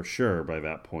for sure by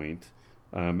that point.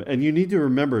 And you need to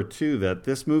remember too that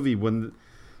this movie,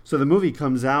 the movie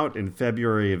comes out in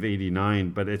February of '89,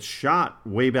 but it's shot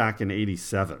way back in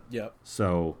 '87. Yep.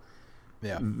 So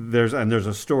Yeah. there's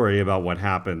a story about what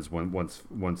happens once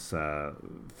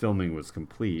filming was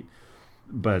complete.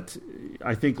 But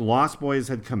I think Lost Boys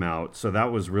had come out, so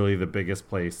that was really the biggest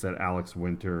place that Alex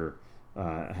Winter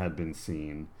had been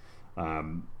seen.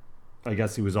 I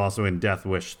guess he was also in Death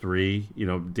Wish 3.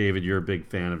 David, you're a big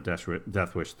fan of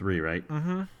Death Wish 3, right?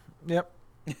 Mm-hmm. Yep.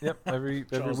 Every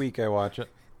week I watch it.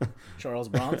 Charles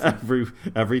Bronson.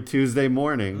 every Tuesday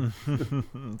morning.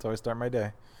 That's how I start my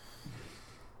day.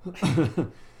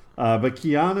 But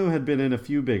Keanu had been in a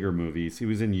few bigger movies. He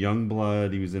was in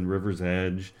Youngblood. He was in River's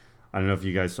Edge. I don't know if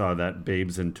you guys saw that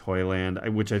Babes in Toyland,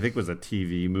 which I think was a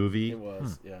TV movie. It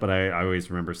was, yeah. But I always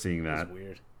remember seeing that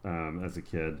weird. As a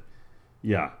kid.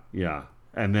 Yeah.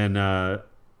 And then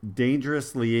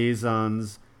Dangerous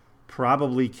Liaisons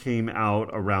probably came out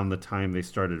around the time they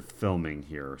started filming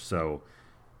here. So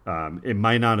it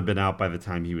might not have been out by the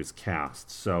time he was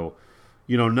cast. So,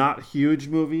 not huge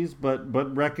movies,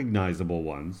 but recognizable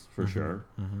ones for sure.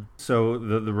 Mm-hmm. So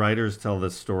the writers tell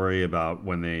this story about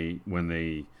when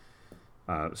they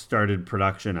started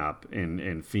production up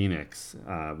in Phoenix,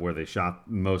 where they shot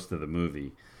most of the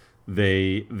movie.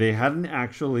 They hadn't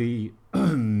actually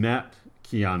met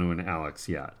Keanu and Alex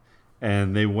yet,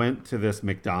 and they went to this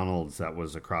McDonald's that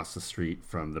was across the street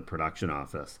from the production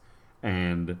office,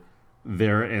 and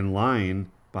they're in line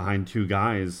behind two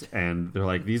guys, and they're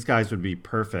like, these guys would be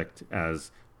perfect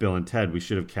as Bill and Ted. We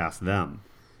should have cast them.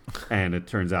 And it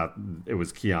turns out it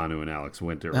was Keanu and Alex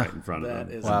Winter right in front of them.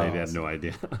 Is They had no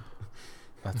idea.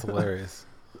 That's hilarious.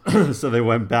 So they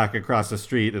went back across the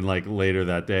street, and later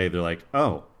that day, they're like,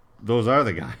 oh, those are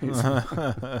the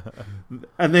guys.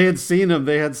 And they had seen them.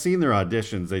 They had seen their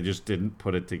auditions. They just didn't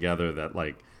put it together that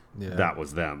that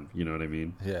was them. You know what I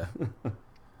mean? Yeah.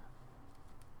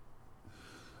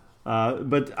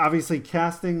 But obviously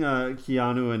casting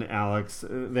Keanu and Alex,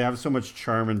 they have so much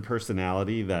charm and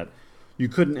personality that you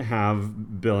couldn't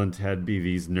have Bill and Ted be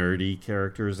these nerdy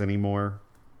characters anymore,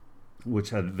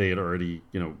 which they had already,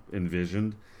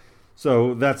 envisioned.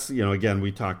 So that's, again,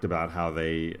 we talked about how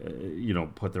they,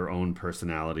 put their own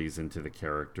personalities into the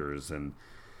characters, and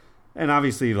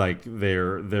obviously, I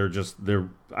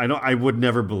would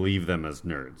never believe them as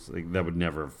nerds. That would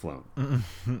never have flown.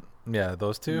 Yeah,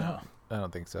 those two? No. I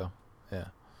don't think so. Yeah.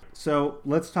 So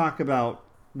let's talk about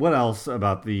what else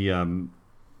about the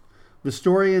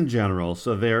story in general.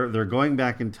 So they're going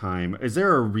back in time. Is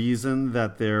there a reason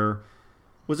that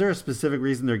was there a specific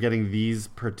reason they're getting these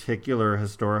particular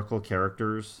historical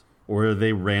characters, or are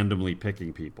they randomly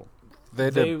picking people? They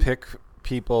had to pick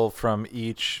people from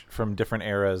different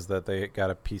eras that they got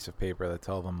a piece of paper that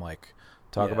tell them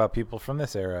talk about people from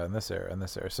this era and this era and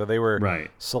this era. So they were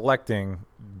selecting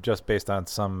just based on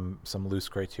some loose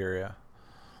criteria.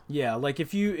 Yeah,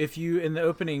 if you in the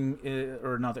opening,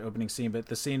 or not the opening scene, but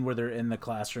the scene where they're in the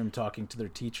classroom talking to their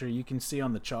teacher, you can see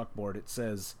on the chalkboard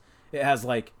it has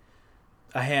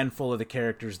a handful of the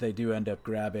characters they do end up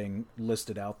grabbing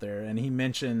listed out there, and he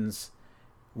mentions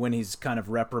when he's kind of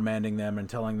reprimanding them and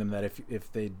telling them that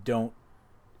if they don't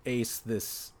ace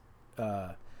this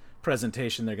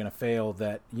presentation, they're going to fail,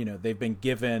 that they've been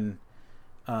given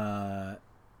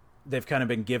they've kind of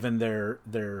been given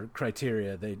their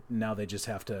criteria. They just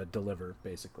have to deliver,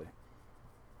 basically.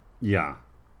 Yeah.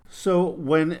 So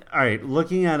all right,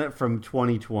 looking at it from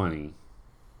 2020,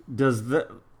 does the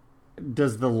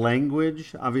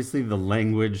language, obviously the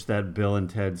language that Bill and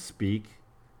Ted speak,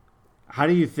 how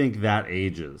do you think that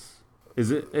ages?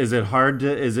 Is it hard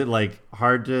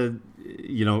to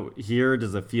hear?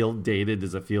 Does it feel dated?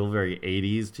 Does it feel very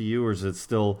 80s to you, or does it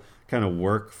still kind of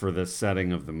work for the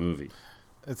setting of the movie?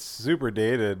 It's super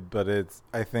dated, but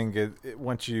I think it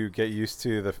once you get used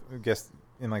to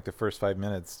in like the first 5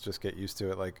 minutes, just get used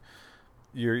to it. Like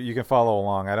you can follow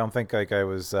along. I don't think like I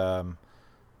was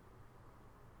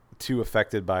too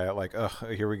affected by it. Like, oh,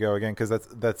 here we go again, because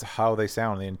that's how they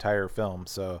sound the entire film.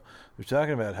 So they're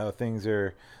talking about how things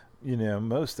are,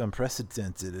 most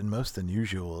unprecedented and most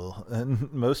unusual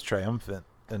and most triumphant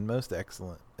and most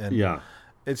excellent. And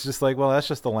it's just like, well, that's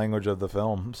just the language of the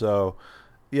film. So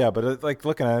yeah, but like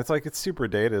looking at it, it's like it's super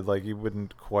dated. Like you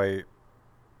wouldn't quite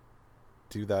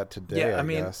do that today. Yeah, I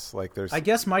mean, guess. Like there's. I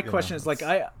guess my question is like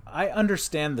I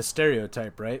understand the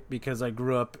stereotype, right? Because I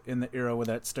grew up in the era where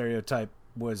that stereotype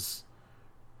was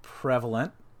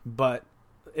prevalent. But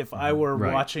if I were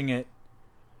watching it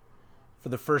for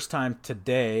the first time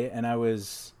today and I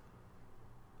was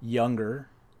younger,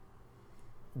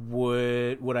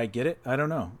 would I get it? I don't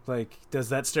know. Like, does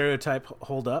that stereotype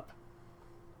hold up?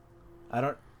 I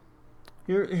don't.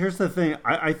 Here's the thing.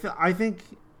 I think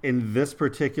in this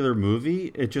particular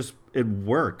movie, it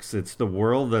works. It's the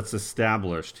world that's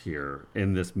established here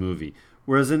in this movie.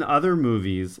 Whereas in other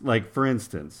movies, like for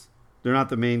instance, they're not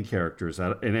the main characters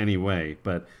in any way,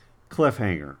 but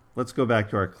Cliffhanger. Let's go back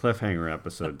to our Cliffhanger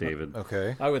episode, David.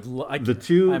 Okay. I would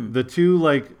the two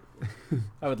like.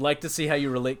 I would like to see how you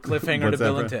relate Cliffhanger to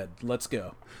Bill and Ted. Let's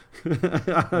go.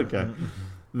 Okay.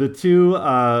 The two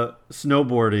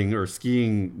snowboarding or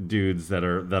skiing dudes that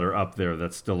are up there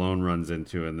that Stallone runs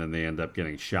into, and then they end up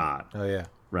getting shot. Oh yeah.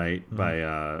 Right?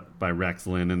 By Rex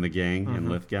Lynn and the gang in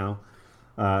Lithgow.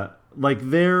 Like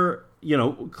they're,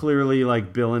 clearly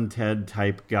like Bill and Ted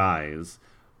type guys,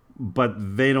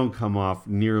 but they don't come off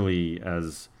nearly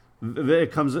as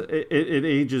it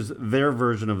ages. Their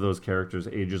version of those characters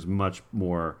ages much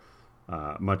more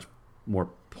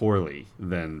poorly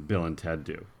than Bill and Ted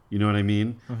do. You know what I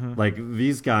mean? Mm-hmm. Like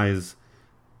these guys,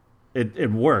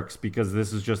 it works because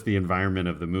this is just the environment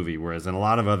of the movie. Whereas in a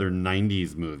lot of other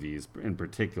 90s movies in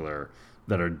particular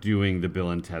that are doing the Bill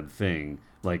and Ted thing,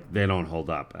 like they don't hold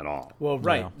up at all. Well,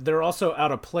 right. No. They're also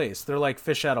out of place. They're like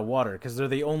fish out of water because they're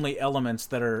the only elements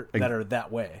that are that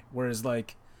way. Whereas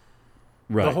like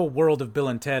the whole world of Bill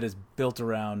and Ted is built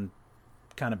around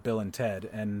kind of Bill and Ted,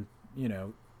 and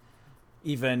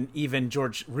even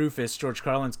George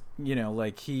Carlin's,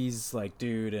 like he's like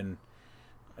dude, and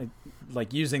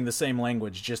like using the same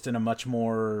language just in a much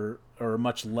more or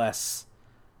much less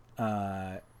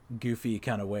goofy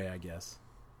kind of way, I guess.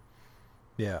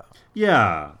 Yeah.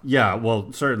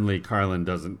 Well, certainly Carlin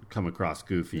doesn't come across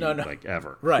goofy like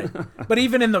ever. Right. But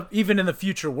even in the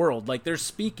future world, like they're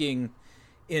speaking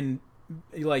in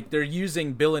like they're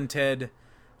using Bill and Ted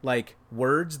like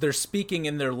words. They're speaking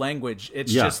in their language.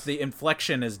 It's just the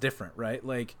inflection is different, right?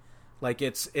 Like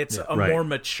it's a more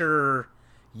mature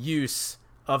use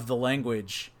of the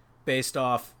language based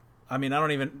off. I mean,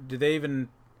 do they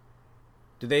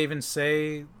even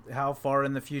say how far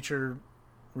in the future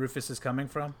Rufus is coming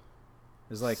from?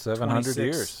 It's like 700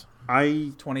 years.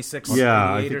 26 or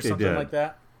 28 or something like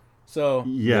that. So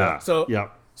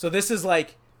So this is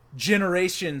like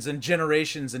generations and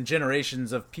generations and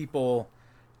generations of people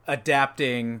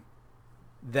adapting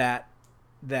that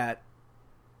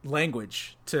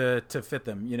language to fit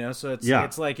them, so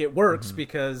it's like it works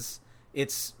because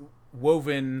it's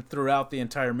woven throughout the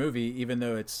entire movie, even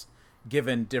though it's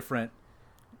given different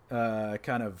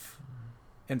kind of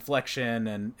inflection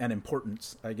and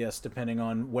importance, I guess, depending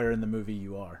on where in the movie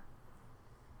you are.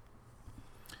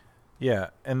 Yeah,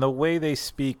 and the way they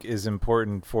speak is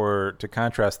important to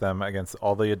contrast them against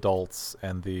all the adults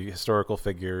and the historical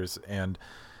figures. And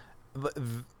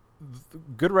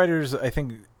good writers, I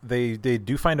think they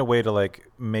do find a way to like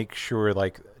make sure,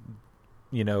 like,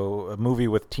 a movie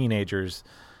with teenagers,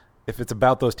 if it's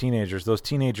about those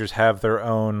teenagers have their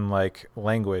own like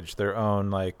language, their own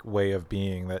like way of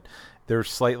being, that they're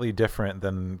slightly different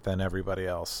than everybody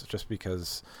else, just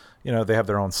because they have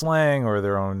their own slang or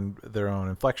their own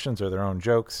inflections or their own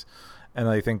jokes. And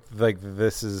I think like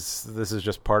this is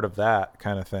just part of that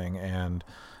kind of thing.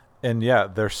 And yeah,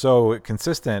 they're so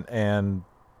consistent, and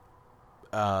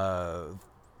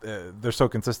they're so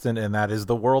consistent, and that is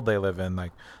the world they live in.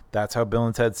 Like that's how Bill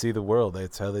and Ted see the world.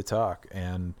 That's how they talk.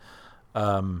 And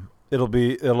it'll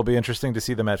be interesting to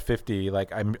see them at 50.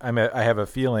 Like I have a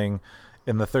feeling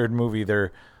in the third movie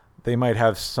they might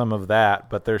have some of that,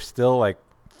 but they're still like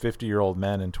 50-year-old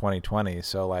men in 2020.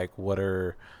 So like,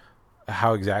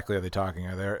 how exactly are they talking?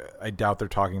 I doubt they're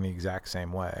talking the exact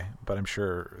same way, but I'm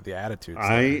sure the attitudes.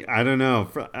 I don't know.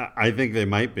 I think they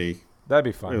might be. That'd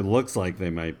be fun. It looks like they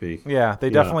might be. Yeah, they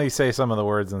definitely say some of the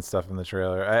words and stuff in the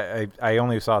trailer. I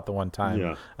only saw it the one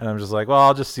time, and I'm just like, well,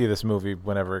 I'll just see this movie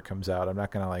whenever it comes out. I'm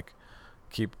not gonna like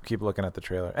keep looking at the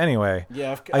trailer. Anyway,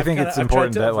 I think it's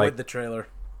important that like the trailer.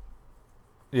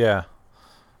 Yeah,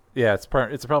 it's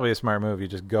probably a smart movie.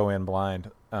 Just go in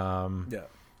blind.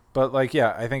 But like,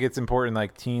 I think it's important.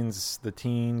 Like the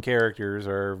teen characters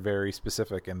are very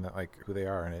specific in like who they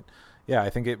are, and it. Yeah,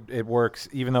 I think it works,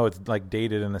 even though it's like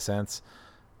dated in a sense.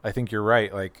 I think you're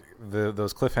right. Like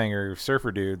those cliffhanger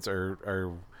surfer dudes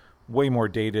are way more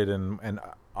dated and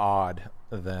odd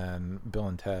than Bill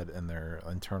and Ted in their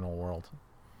internal world.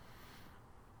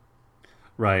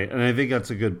 Right, and I think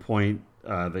that's a good point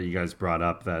that you guys brought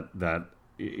up. That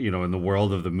in the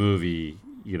world of the movie,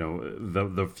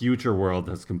 the future world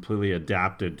has completely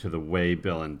adapted to the way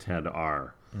Bill and Ted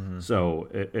are. Mm-hmm. So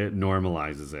it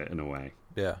normalizes it in a way.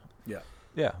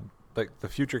 Yeah. Like the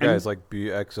future guys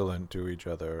be excellent to each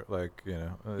other. Like,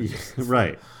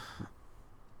 right.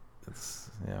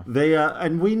 They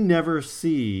and we never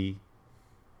see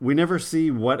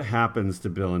what happens to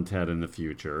Bill and Ted in the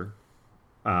future.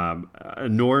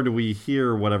 Nor do we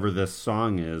hear whatever this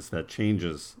song is that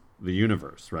changes the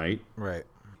universe, right? Right.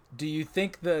 Do you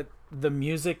think that the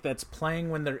music that's playing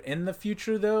when they're in the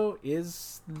future, though,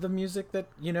 is the music that,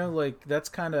 like, that's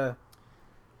kind of...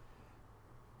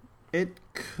 It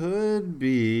could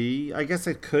be. I guess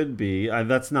it could be.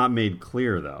 That's not made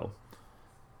clear, though.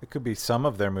 It could be some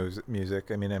of their music.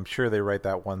 I mean, I'm sure they write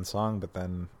that one song, but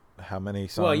then how many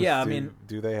songs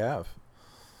do they have?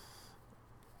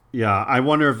 Yeah, I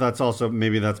wonder if that's also,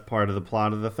 maybe that's part of the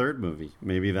plot of the third movie.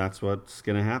 Maybe that's what's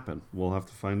going to happen. We'll have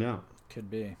to find out. Could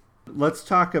be. Let's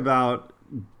talk about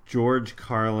George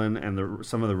Carlin and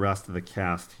some of the rest of the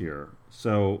cast here.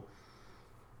 So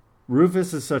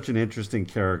Rufus is such an interesting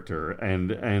character,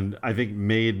 and I think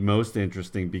made most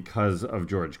interesting because of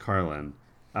George Carlin.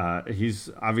 He's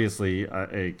obviously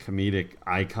a comedic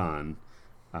icon,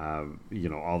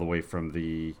 all the way from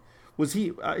the...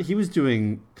 He was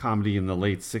doing comedy in the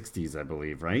late 60s, I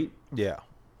believe, right? Yeah.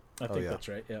 I think that's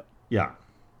right, yeah. Yeah.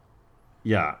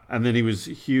 Yeah, and then he was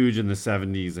huge in the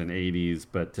 70s and 80s,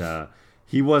 but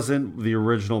he wasn't the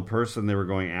original person they were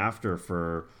going after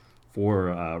for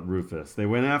Rufus. They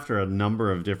went after a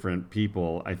number of different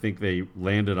people. I think they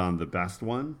landed on the best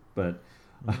one, but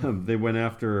they went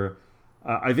after...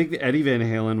 I think Eddie Van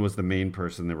Halen was the main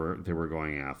person they were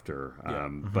going after,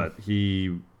 but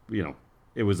he,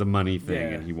 it was a money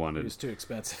thing, and he was too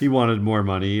expensive. He wanted more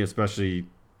money, especially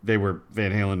Van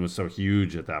Halen was so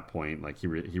huge at that point. Like he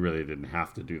really didn't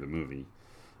have to do the movie.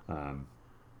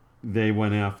 They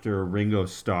went after Ringo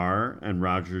Starr and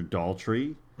Roger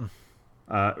Daltrey.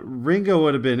 Ringo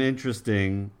would have been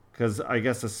interesting because I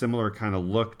guess a similar kind of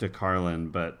look to Carlin,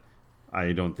 but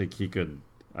I don't think he could.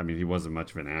 I mean, he wasn't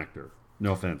much of an actor.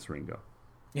 No offense, Ringo.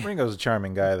 Yeah. Ringo's a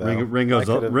charming guy, though.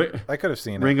 I could have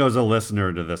seen it. Ringo's a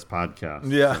listener to this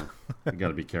podcast. Yeah, so you got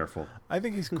to be careful. I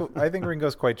think he's cool. I think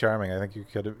Ringo's quite charming. I think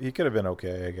he could have been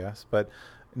okay, I guess. But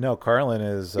no, Carlin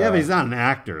is. Yeah, but he's not an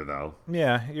actor, though.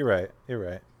 Yeah, you're right.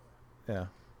 Yeah.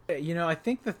 I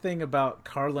think the thing about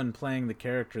Carlin playing the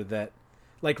character that,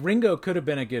 like, Ringo could have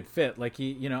been a good fit. Like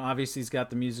he, obviously he's got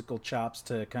the musical chops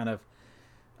to kind of,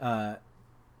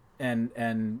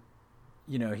 and.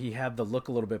 He had the look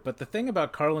a little bit. But the thing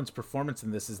about Carlin's performance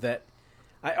in this is that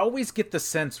I always get the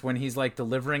sense when he's like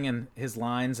delivering in his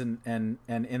lines and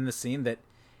in the scene that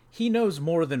he knows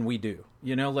more than we do.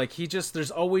 Like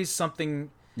there's always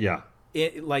something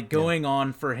going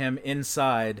on for him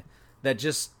inside that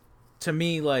just, to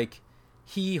me, like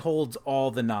he holds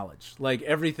all the knowledge. Like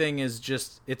everything is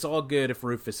just, it's all good if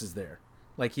Rufus is there.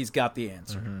 Like he's got the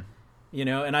answer. Mm-hmm.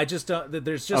 And I just don't,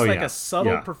 there's just a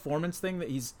subtle performance thing that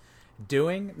he's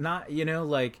doing, not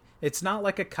like it's not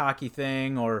like a cocky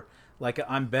thing or like a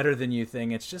I'm better than you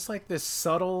thing. It's just like this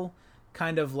subtle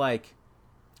kind of like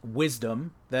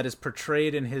wisdom that is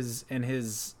portrayed in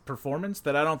his performance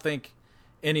that I don't think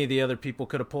any of the other people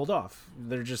could have pulled off.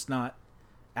 They're just not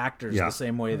actors the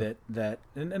same way that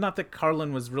and not that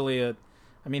Carlin was really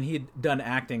he'd done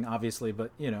acting obviously,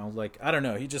 but like I don't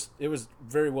know, it was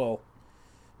very well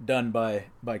done by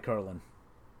Carlin.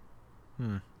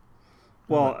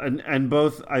 Well, and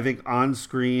both, I think, on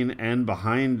screen and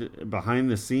behind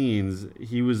the scenes,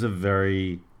 he was a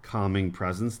very calming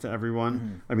presence to everyone.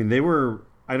 Mm-hmm. I mean,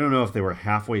 I don't know if they were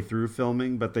halfway through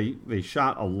filming, but they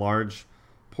shot a large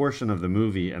portion of the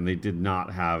movie and they did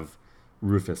not have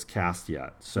Rufus cast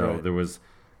yet. So Right. there was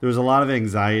a lot of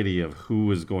anxiety of who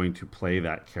was going to play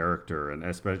that character, and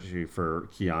especially for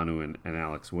Keanu and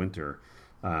Alex Winter.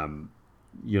 And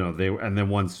then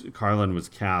once Carlin was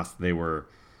cast, they were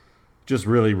just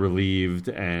really relieved,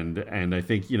 and I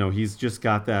think he's just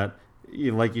got that,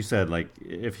 like you said, like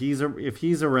if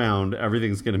he's around,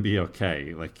 everything's going to be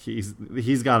okay. Like he's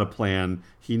got a plan.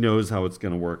 He knows how it's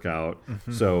going to work out.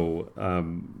 So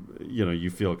you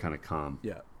feel kind of calm.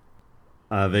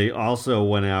 Yeah. They also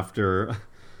went after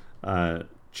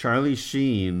Charlie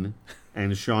Sheen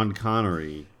and Sean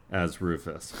Connery as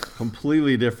Rufus.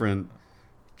 Completely different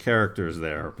characters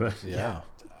there, but Yeah.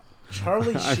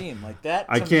 Charlie Sheen, like that.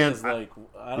 To I can't- Me is like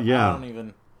I yeah. don't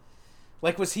even.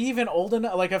 Like, was he even old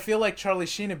enough? Like, I feel like Charlie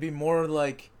Sheen would be more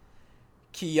like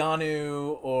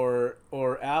Keanu or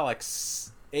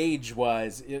Alex age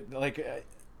wise. I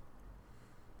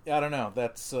don't know.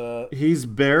 That's he's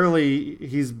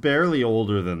barely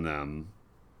older than them,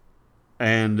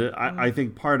 and I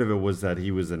think part of it was that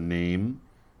he was a name,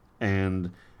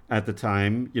 and at the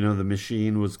time, the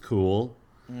Machine was cool,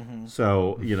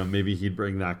 so maybe he'd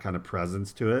bring that kind of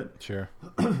presence to it. Sure.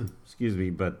 Excuse me,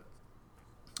 but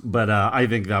I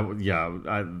think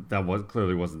that was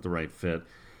clearly wasn't the right fit.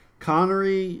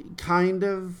 Connery kind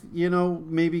of,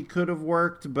 maybe could have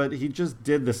worked, but he just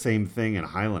did the same thing in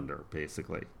Highlander,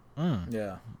 basically.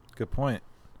 yeah. Good point.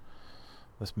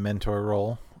 This mentor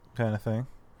role kind of thing.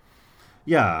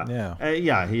 Yeah.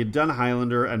 Yeah. He had done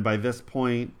Highlander, and by this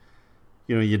point,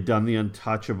 he'd done The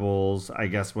Untouchables. I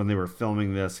guess when they were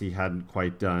filming this, he hadn't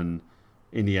quite done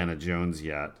Indiana Jones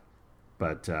yet.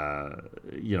 But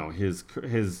his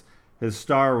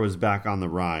star was back on the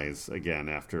rise again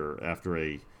after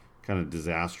a kind of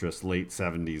disastrous late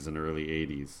 70s and early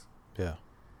 80s. Yeah.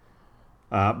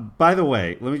 By the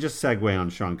way, let me just segue on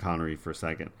Sean Connery for a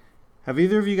second. Have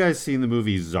either of you guys seen the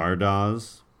movie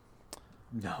Zardoz?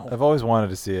 No. I've always wanted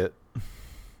to see it.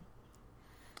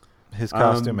 His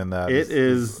costume in that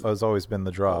has always been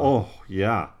the draw. Oh,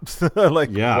 yeah.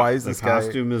 Why is the this guy?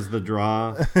 costume is the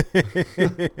draw.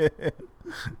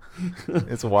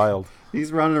 It's wild.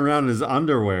 He's running around in his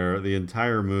underwear the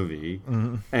entire movie,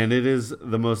 and it is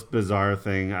the most bizarre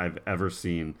thing I've ever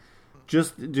seen.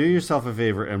 Just do yourself a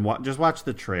favor and just watch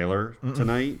the trailer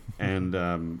tonight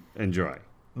and enjoy.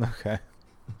 Okay.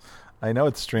 I know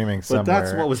it's streaming somewhere. But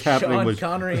that's what was happening Sean with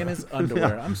Connery in his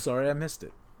underwear. I'm sorry, I missed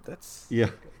it. That's Yeah.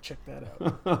 Check that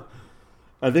out.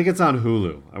 I think it's on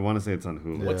Hulu. I want to say it's on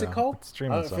Hulu. What's it called? It's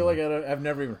streaming I feel like I've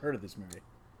never even heard of this movie.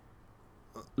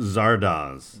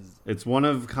 Zardoz. It's one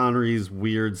of Connery's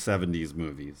weird 70s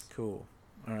movies. Cool.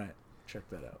 All right, check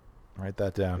that out. Write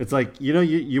that down. It's like,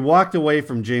 you walked away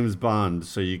from James Bond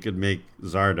so you could make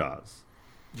Zardoz.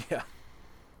 Yeah.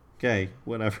 Okay,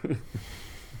 whatever.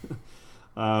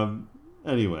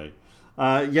 Anyway,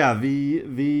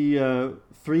 the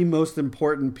three most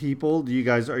important people. Are you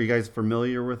guys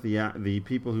familiar with the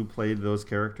people who played those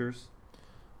characters?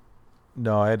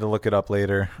 No, I had to look it up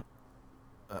later.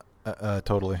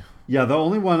 Totally. Yeah, the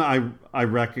only one I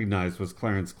recognized was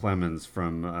Clarence Clemens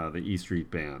from the E Street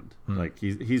Band. Like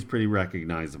he's pretty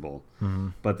recognizable.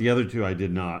 But the other two I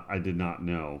did not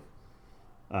know.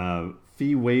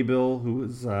 Fee Waybill, who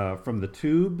was from the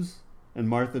Tubes, and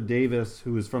Martha Davis,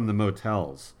 who was from the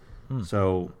Motels.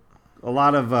 So a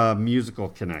lot of musical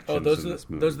connections in this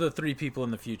movie. Those are the three people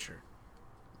in the future.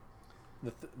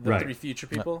 The Right. three future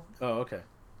people? Oh, okay.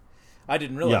 I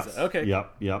didn't realize Yes. that. Okay.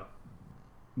 Yep.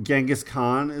 Genghis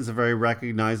Khan is a very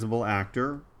recognizable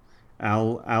actor.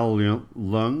 Al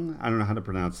Leung, I don't know how to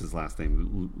pronounce his last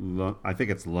name. I think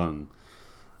it's Leung,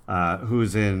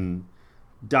 who's in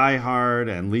Die Hard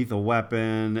and Lethal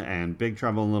Weapon and Big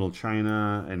Trouble in Little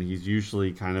China, and he's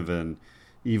usually kind of an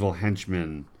evil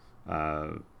henchman.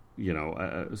 So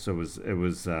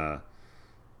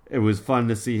it was fun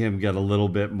to see him get a little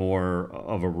bit more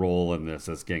of a role in this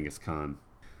as Genghis Khan.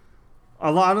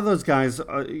 A lot of those guys,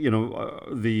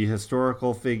 the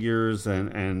historical figures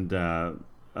and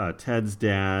Ted's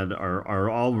dad are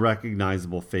all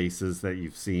recognizable faces that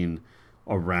you've seen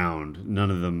around.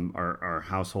 None of them are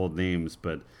household names,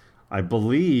 but I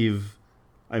believe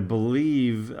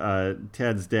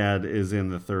Ted's dad is in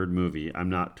the third movie. I'm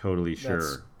not totally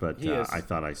sure, but I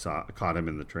thought I caught him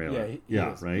in the trailer. He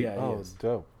is. Right? Yeah, Oh, he is.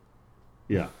 dope.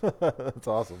 Yeah. That's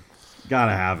awesome.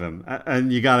 Gotta have him.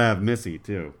 And you gotta have Missy,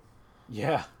 too.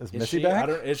 Yeah. Is Missy she, back?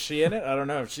 Is she in it? I don't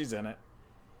know if she's in it.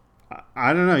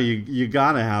 I don't know. You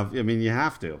gotta have... I mean, you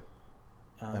have to.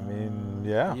 I mean,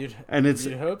 yeah. You'd And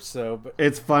hope so, but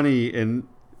It's funny, and...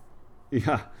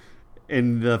 Yeah.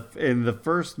 in the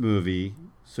first movie,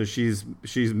 so she's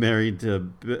married to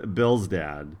Bill's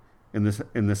dad. In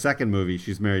the second movie,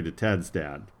 she's married to Ted's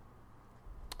dad.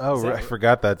 Oh, I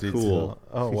forgot that detail. Cool.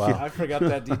 Oh, wow. I forgot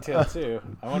that detail too.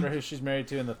 I wonder who she's married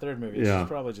to in the third movie. Yeah. She's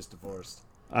probably just divorced.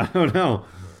 I don't know.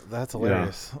 That's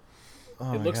hilarious. Yeah.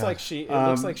 Oh, It looks like she. It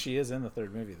looks like she is in the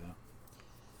third movie though.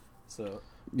 So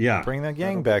Yeah. Bring that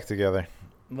gang back together.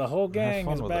 the whole gang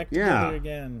fun is with back it. Yeah. together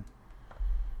again.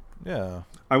 Yeah.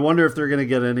 I wonder if they're going to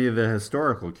get any of the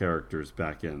historical characters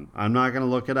back in. I'm not going to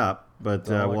look it up, but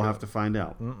we'll have to find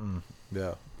out.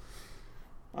 Yeah.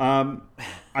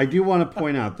 I do want to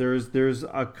point out there's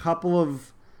a couple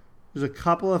of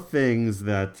things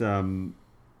that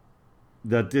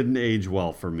that didn't age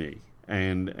well for me,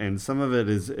 and some of it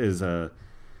is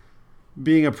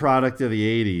being a product of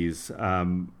the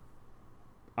 80s.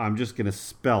 I'm just going to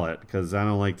spell it because I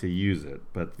don't like to use it,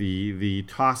 but the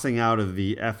tossing out of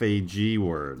the FAG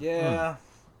word. Yeah,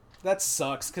 that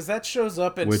sucks because that shows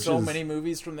up in Which so is- many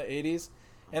movies from the 80s,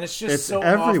 and it's just It's so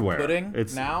everywhere. off-putting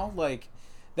It's- now. Like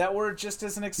that word just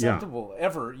isn't acceptable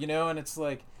ever, you know. And it's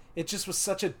like it just was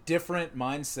such a different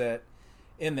mindset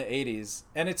in the 80s,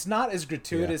 and it's not as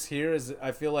gratuitous here as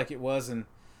I feel like it was in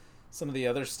some of the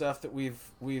other stuff that we've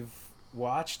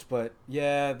watched. But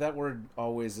yeah, that word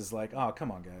always is like, oh,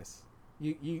 come on, guys,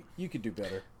 you could do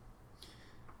better.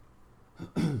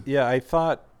 Yeah, I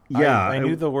thought. Yeah, I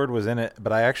knew the word was in it,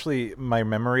 but my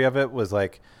memory of it was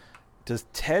like, does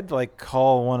Ted like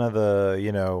call one of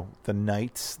the the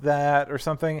knights that or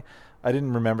something? I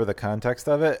didn't remember the context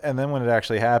of it, and then when it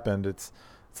actually happened, it's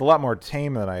a lot more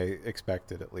tame than I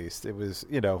expected. At least it was,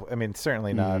 I mean,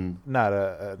 certainly not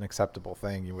an acceptable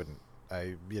thing. You wouldn't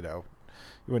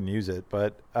use it,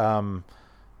 but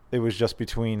it was just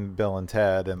between Bill and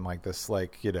Ted, and like this,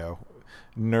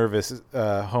 nervous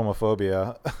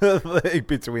homophobia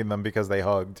between them because they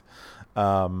hugged.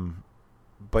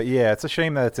 But yeah, it's a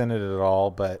shame that it's in it at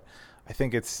all. But I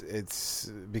think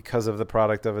it's because of the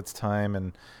product of its time,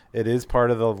 and it is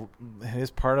part of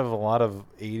a lot of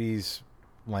 80s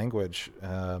language.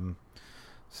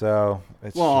 So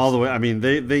it's all the way. I mean,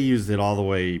 they used it all the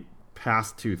way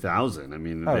past 2000. I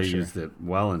mean, they used it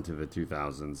well into the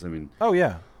 2000s. I mean, oh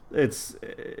yeah, it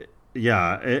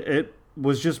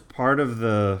was just part of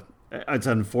the. It's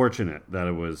unfortunate that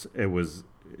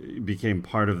it became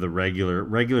part of the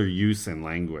regular use in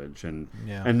language, and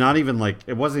not even like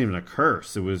it wasn't even a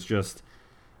curse. It was just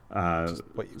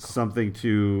something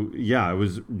to it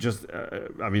was just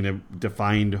it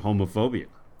defined homophobia.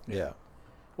 Yeah.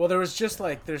 Well, there was just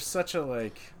there's such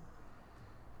a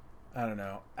I don't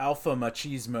know, alpha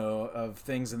machismo of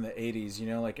things in the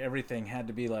 80s, everything had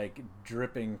to be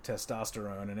dripping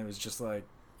testosterone, and it was just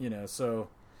so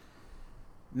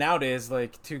nowadays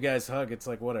two guys hug, it's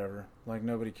whatever,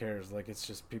 nobody cares, it's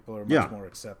just people are much more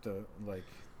accepting,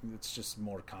 it's just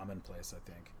more commonplace, I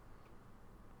think.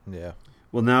 Yeah.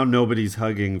 Well, now nobody's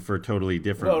hugging for totally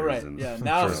different reasons. Yeah,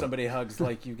 now if somebody hugs,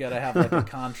 you got to have a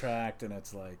contract, and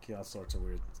it's all sorts of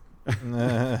weird.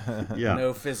 Yeah.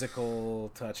 No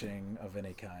physical touching of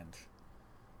any kind.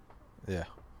 Yeah.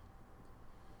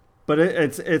 But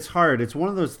it's hard. It's one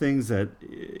of those things that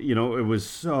it was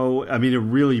so. I mean, it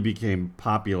really became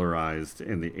popularized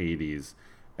in the 80s,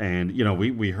 and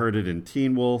we heard it in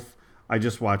Teen Wolf. I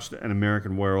just watched An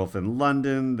American Werewolf in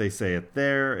London. They say it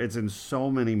there. It's in so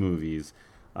many movies.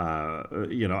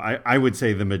 I would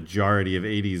say the majority of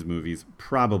 80s movies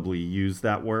probably use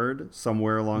that word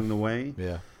somewhere along the way.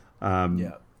 Yeah.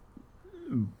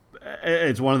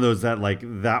 It's one of those that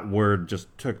that word just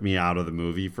took me out of the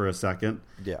movie for a second.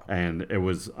 Yeah. And it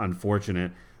was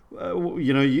unfortunate.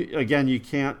 You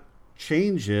can't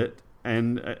change it,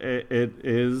 and it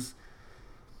is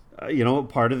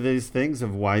part of these things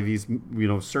of why these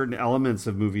certain elements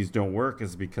of movies don't work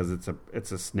is because it's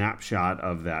a snapshot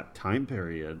of that time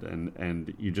period,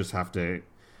 and you just have to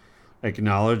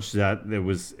acknowledge that it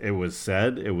was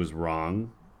said, it was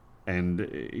wrong, and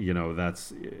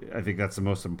I think that's the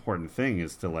most important thing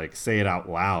is to say it out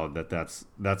loud that's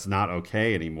not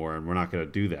okay anymore, and we're not going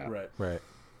to do that. Right.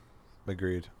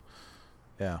 Agreed.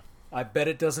 Yeah. I bet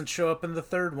it doesn't show up in the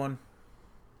third one.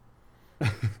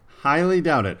 Highly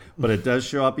doubt it, but it does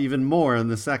show up even more in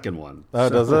the second one. Oh,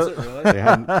 does it? Is it really? They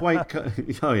haven't quite.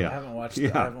 Oh yeah, I haven't watched. Yeah,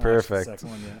 I haven't perfect. watched the second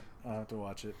one yet. I'll have to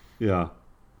watch it. Yeah,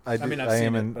 I mean, I've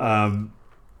seen it, but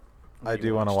I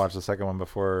do want to watch the second one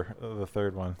before the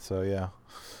third one. So yeah.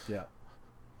 Yeah.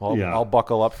 Well, Yeah. I'll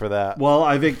buckle up for that. Well,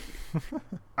 I think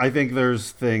there's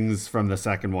things from the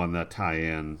second one that tie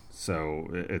in, so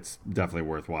it's definitely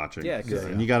worth watching. Yeah, 'cause-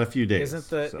 and you got a few days.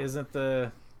 Isn't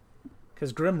the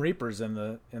because Grim Reaper's in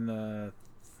the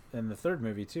third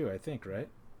movie too, I think, right?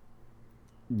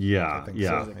 Yeah, think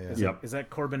yeah, so, yeah. yep. Is that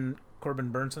Corbin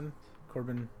Burnson?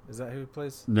 Corbin, is that who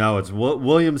plays? No, it's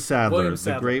William Sadler, William the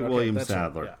Sadler. great Okay, William that's right,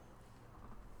 Sadler.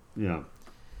 yeah.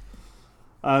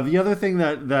 Yeah. The other thing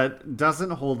that doesn't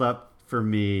hold up for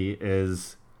me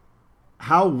is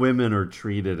how women are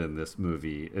treated in this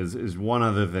movie. Is one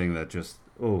other thing that just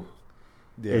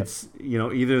it's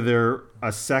either they're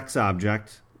a sex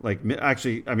object. Like,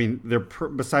 actually, I mean, they're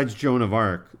besides Joan of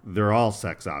Arc, they're all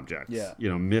sex objects. Yeah.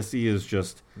 Missy is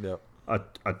just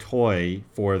a toy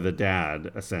for the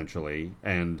dad, essentially,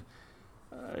 and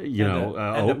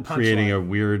creating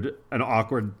an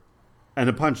awkward, and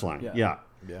a punchline. Yeah.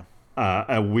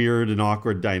 A weird and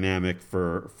awkward dynamic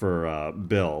for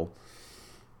Bill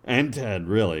and Ted,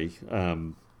 really.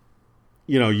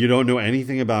 You don't know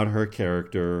anything about her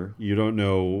character. You don't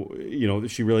know,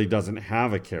 she really doesn't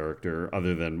have a character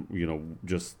other than,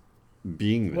 just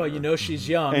being there. Well, she's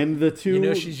young. And the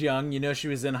two... she's young. She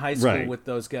was in high school Right. with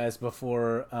those guys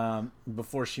before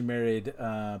she married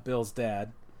Bill's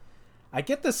dad. I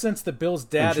get the sense that Bill's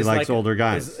dad And she is likes like older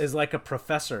guys. is like a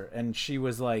professor, and she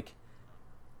was like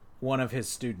one of his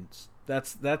students.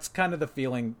 That's kind of the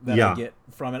feeling that I get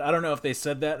from it. I don't know if they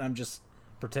said that, and I'm just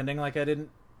pretending like I didn't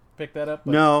pick that up.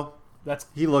 But No, that's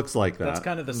he looks like that. That's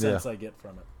kind of the sense I get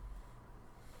from it.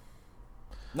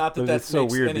 Not that But that it's so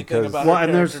makes weird anything because- about Well, her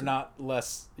and character there's- not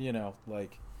less,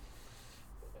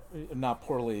 not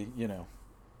poorly,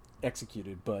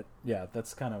 executed. But yeah,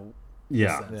 that's kind of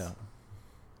Yeah. the sense. Yeah.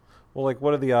 Well, like,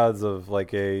 what are the odds of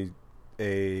like a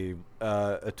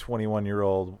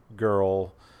 21-year-old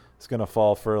girl is going to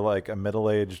fall for like a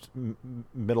middle-aged,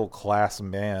 middle-class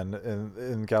man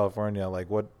in California? Like,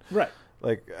 what? Right.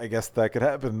 Like, I guess that could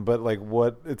happen, but like,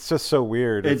 what? It's just so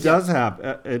weird. It does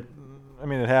happen. I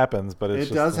mean, it happens, but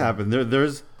It does happen.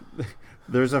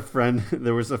 There's a friend.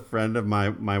 There was a friend of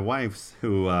my wife's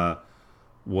who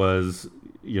was,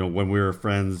 when we were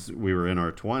friends, we were in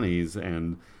our 20s,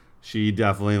 and she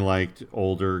definitely liked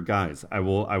older guys. I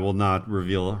will not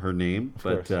reveal her name,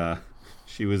 but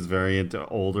she was very into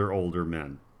older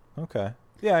men. Okay.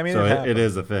 Yeah, I mean, So it it happens.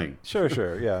 is a thing.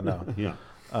 Sure. Yeah, no. Yeah.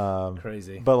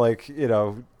 Crazy. But like,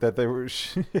 that they were,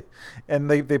 and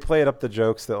they play it up the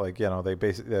jokes that like, they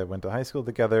basically went to high school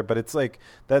together. But it's like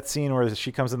that scene where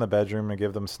she comes in the bedroom and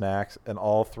give them snacks, and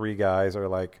all three guys are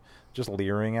like just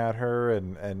leering at her,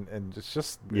 and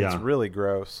it's really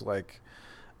gross. Like,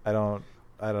 I don't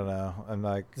know. I'm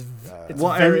like, It's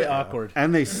very awkward.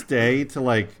 And they stay to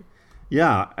like,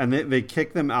 and they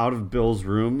kick them out of Bill's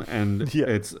room, and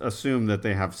it's assumed that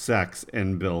they have sex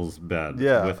in Bill's bed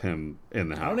with him in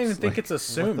the house. I don't even think it's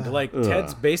assumed. Like,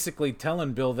 Ted's basically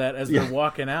telling Bill that as they're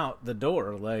walking out the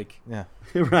door. Like,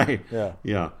 right.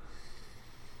 Yeah.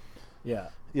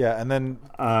 And then,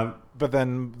 but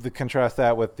then the contrast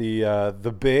that with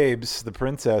the babes, the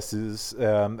princesses.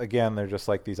 Again, they're just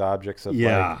like these objects of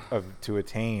to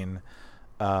attain.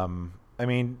 I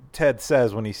mean, Ted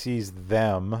says when he sees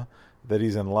them that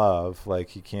he's in love. Like,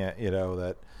 he can't,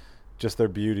 that just their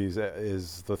beauties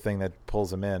is the thing that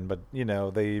pulls him in. But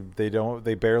they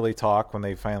barely talk when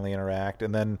they finally interact,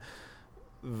 and then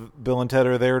Bill and Ted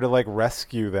are there to like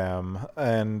rescue them,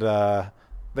 and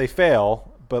they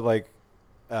fail, but like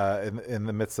in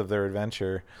the midst of their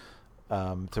adventure,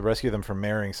 to rescue them from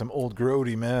marrying some old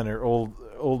grody men or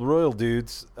old royal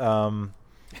dudes.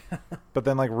 But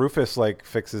then like Rufus like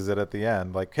fixes it at the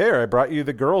end, like, here, I brought you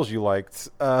the girls you liked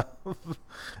at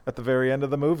the very end of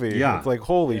the movie. It's like,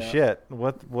 holy shit,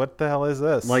 what the hell is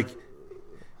this? Like,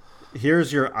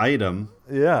 here's your item.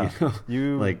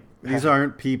 You like, these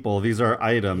aren't people, these are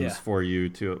items for you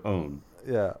to own.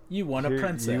 You won a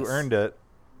princess. You earned it.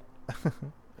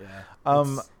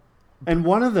 And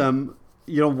one of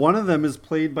them is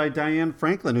played by Diane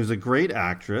Franklin, who's a great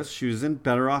actress. She was in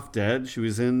Better Off Dead. She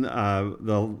was in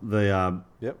the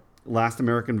Last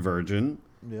American Virgin.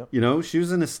 She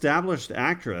was an established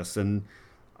actress, and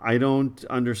I don't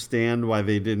understand why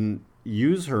they didn't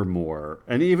use her more.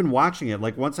 And even watching it,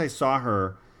 like, once I saw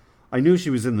her, I knew she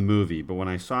was in the movie, but when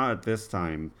I saw it this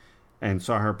time and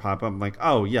saw her pop up, I'm like,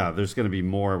 oh yeah, there's going to be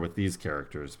more with these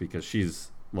characters, because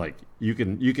she's like, you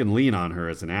can lean on her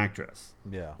as an actress.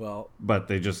 Well, but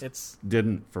they just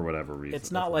didn't for whatever reason.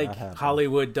 It's not like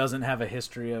Hollywood doesn't have a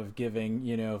history of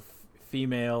giving,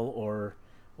 female or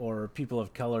people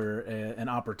of color an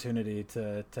opportunity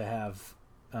to have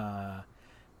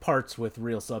parts with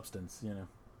real substance.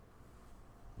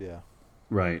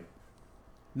 Right.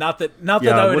 Not that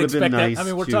I would expect nice that. I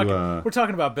mean, we're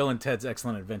talking about Bill and Ted's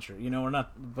Excellent Adventure. We're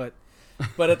not, but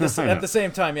at the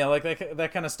same time, like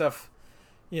that kind of stuff.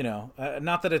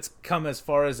 Not that it's come as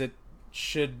far as it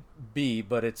should be,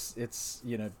 but it's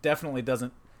definitely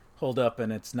doesn't hold up,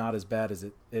 and it's not as bad as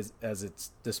it is as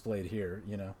it's displayed here.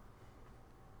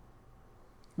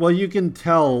 Well, you can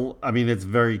tell. I mean, it's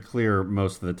very clear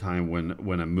most of the time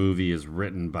when a movie is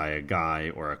written by a guy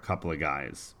or a couple of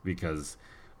guys, because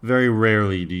very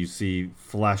rarely do you see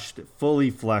fully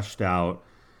fleshed out,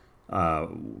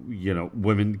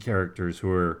 women characters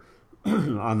who are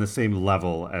on the same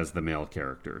level as the male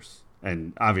characters.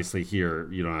 And obviously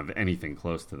here you don't have anything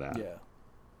close to that. Yeah.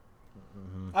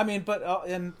 I mean, but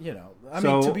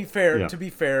to be fair,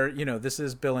 this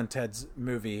is Bill and Ted's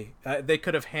movie. They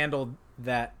could have handled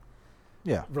that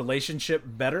relationship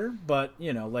better, but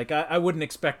I wouldn't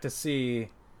expect to see,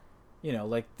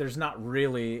 there's not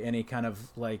really any kind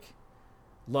of like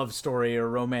love story or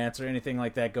romance or anything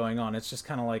like that going on. It's just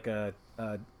kind of like a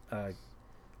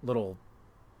little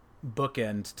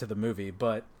bookend to the movie,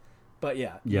 but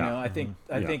I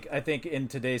think in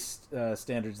today's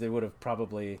standards they would have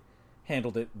probably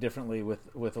handled it differently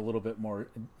with a little bit more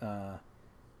they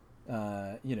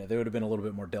would have been a little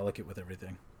bit more delicate with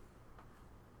everything.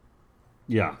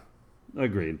 Yeah,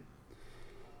 agreed.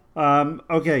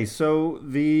 Okay, so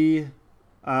they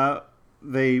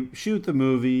shoot the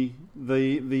movie.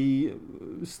 The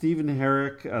Stephen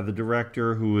Herrick, the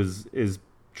director, who is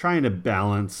trying to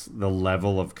balance the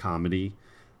level of comedy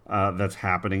that's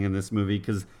happening in this movie,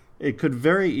 because it could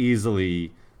very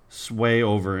easily sway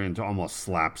over into almost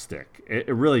slapstick.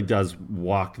 It really does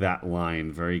walk that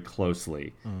line very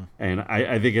closely. And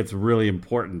I think it's really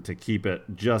important to keep it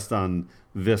just on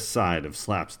this side of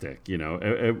slapstick.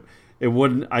 It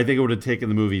wouldn't. I think it would have taken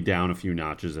the movie down a few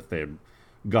notches if they had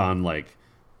gone like,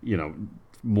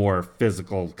 more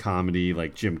physical comedy,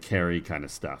 like Jim Carrey kind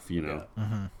of stuff. Yeah.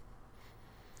 Mm-hmm.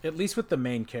 At least with the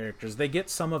main characters, they get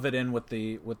some of it in with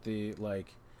the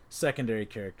like secondary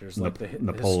characters, like the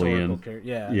Napoleon.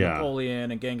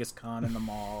 Napoleon and Genghis Khan in the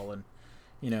mall, and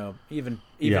even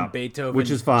Beethoven, which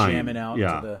is fine. Jamming out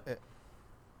to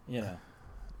the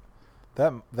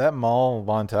that mall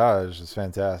montage is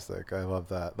fantastic. I love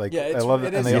that. I love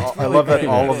that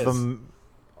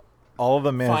all of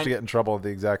them managed to get in trouble at the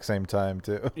exact same time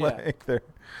too.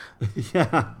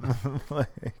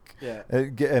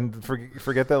 And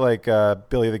forget that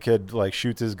Billy the Kid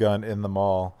shoots his gun in the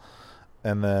mall.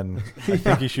 And then I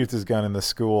think he shoots his gun in the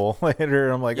school later.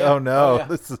 And I'm like, oh no,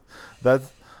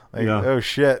 oh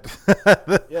shit,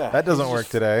 that doesn't work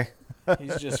today.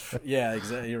 He's just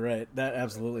exactly. You're right. That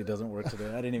absolutely doesn't work today.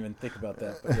 I didn't even think about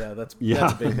that. But that's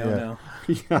a big no.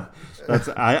 Yeah, that's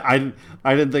I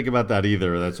didn't think about that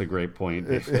either. That's a great point.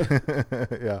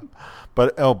 Yeah,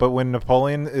 but when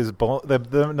Napoleon is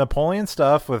the Napoleon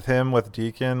stuff with him with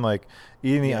Deacon, like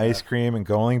eating the ice cream and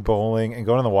going bowling and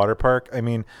going to the water park. I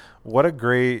mean, what a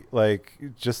great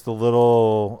just a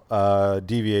little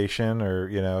deviation or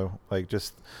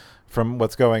just from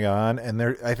what's going on. And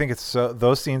I think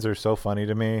those scenes are so funny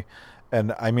to me.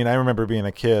 And I mean, I remember being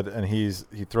a kid and he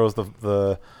throws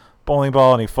the bowling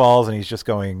ball and he falls and he's just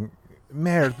going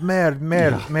merde.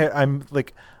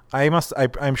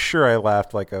 I'm sure I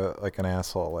laughed like an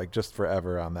asshole, just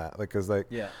forever on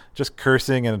that. Just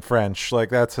cursing in French,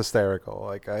 that's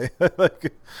hysterical.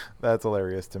 That's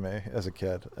hilarious to me as a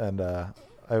kid. And I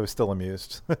was still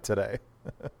amused today.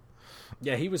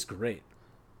 Yeah, he was great.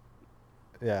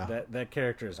 Yeah, that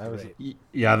character is great.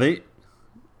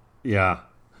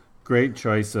 Great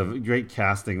choice of great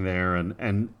casting there,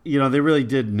 and they really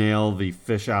did nail the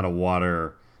fish out of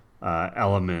water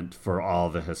element for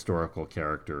all the historical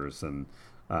characters, and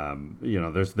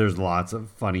there's lots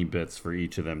of funny bits for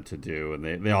each of them to do,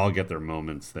 and they all get their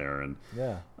moments there, and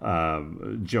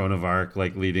Joan of Arc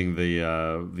leading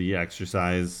the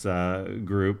exercise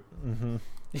group. Mm-hmm.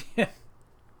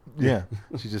 Yeah,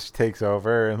 she just takes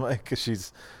over and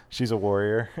she's a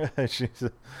warrior. She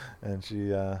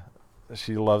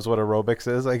loves what aerobics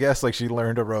is, I guess. She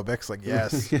learned aerobics.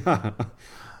 Yes. Yeah.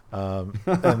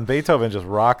 And Beethoven just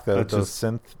rocked the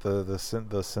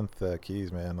synth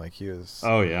keys, man. He was.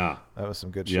 Oh yeah, that was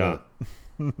some good shit.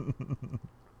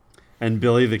 And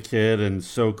Billy the Kid and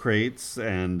Socrates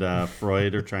and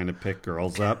Freud are trying to pick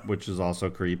girls up, which is also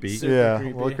creepy. Super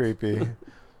creepy. A little creepy.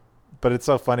 But it's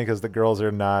so funny because the girls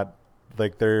are not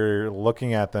they're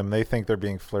looking at them. They think they're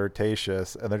being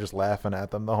flirtatious, and they're just laughing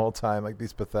at them the whole time,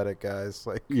 these pathetic guys.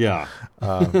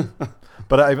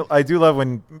 But I do love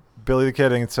when Billy the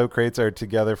Kid and Socrates are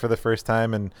together for the first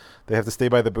time, and they have to stay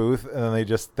by the booth, and then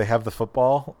they have the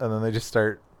football, and then they just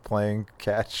start playing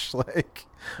catch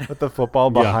with the football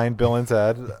behind Bill and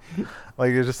Ted.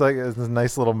 It's just it's this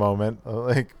nice little moment.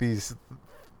 They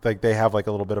have a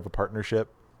little bit of a partnership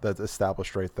that's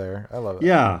established right there. I love it.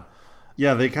 Yeah.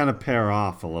 Yeah, they kind of pair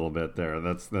off a little bit there.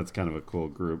 That's kind of a cool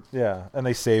group. Yeah, and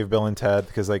they save Bill and Ted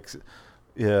because, like,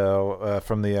 you know,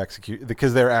 from the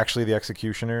because they're actually the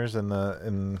executioners in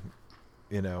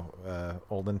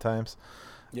olden times.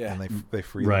 Yeah, and they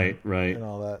free right, them right, and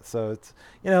all that. So it's,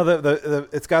 you know, the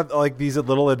it's got like these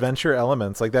little adventure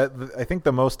elements like that. I think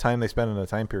the most time they spend in a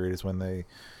time period is when they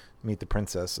meet the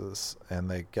princesses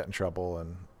and they get in trouble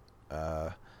and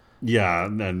yeah,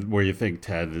 and where you think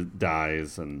Ted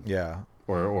dies and yeah.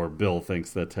 Or Bill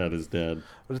thinks that Ted is dead.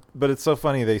 But it's so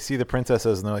funny. They see the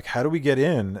princesses and they're like, "How do we get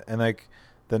in?" And like,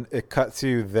 then it cuts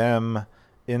to them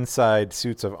inside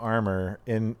suits of armor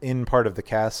in part of the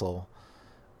castle,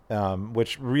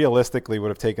 which realistically would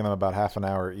have taken them about half an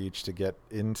hour each to get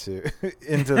into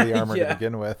the armor to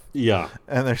begin with. Yeah,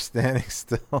 and they're standing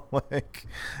still. Like,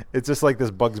 it's just like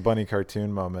this Bugs Bunny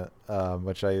cartoon moment,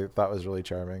 which I thought was really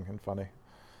charming and funny.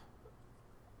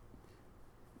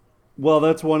 Well,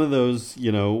 that's one of those,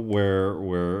 you know,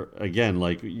 where again,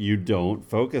 like, you don't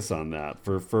focus on that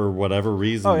for whatever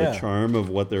reason. Oh, yeah. The charm of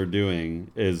what they're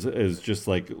doing is just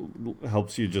like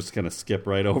helps you just kind of skip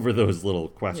right over those little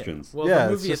questions. Yeah. Well, Yeah,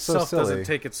 the it's movie just so itself silly. doesn't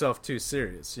take itself too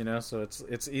serious, you know, so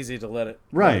it's easy to let it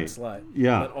slide.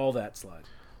 Yeah. Let all that slide.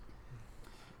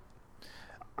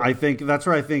 I think that's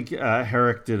where I think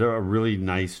Herrick did a really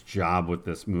nice job with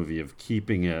this movie of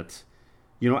keeping it,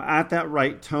 you know, at that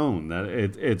right tone. That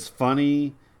it's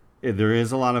funny. There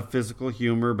is a lot of physical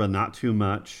humor, but not too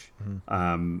much.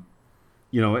 Mm-hmm.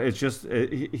 You know, it's just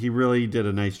he really did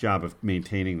a nice job of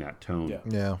maintaining that tone.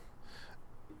 Yeah.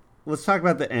 Let's talk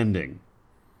about the ending.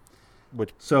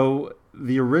 So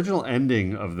the original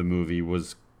ending of the movie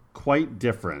was quite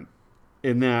different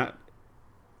in that,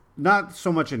 not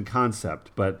so much in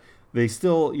concept, but they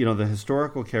still, you know, the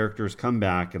historical characters come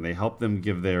back and they help them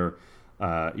give their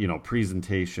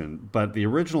presentation. But the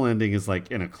original ending is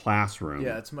like in a classroom.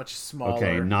 Yeah, it's much smaller.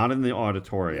 Okay, not in the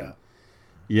auditorium.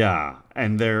 Yeah,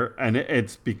 and there's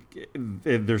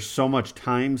so much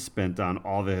time spent on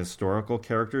all the historical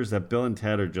characters that Bill and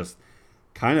Ted are just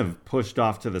kind of pushed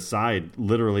off to the side,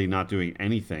 literally not doing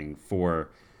anything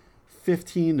for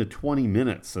 15 to 20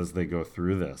 minutes as they go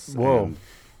through this. Whoa.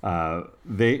 And,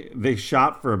 they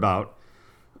shot for about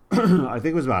I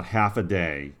think it was about half a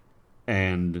day,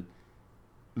 and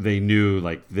they knew,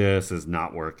 like, this is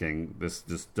not working. This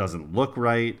just doesn't look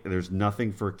right. There's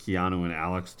nothing for Keanu and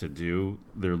Alex to do.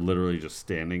 They're literally just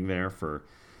standing there for,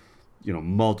 you know,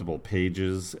 multiple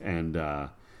pages. And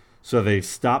so they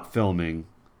stopped filming.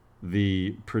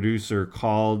 The producer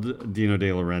called Dino De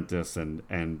Laurentiis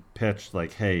and pitched,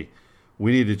 like, hey,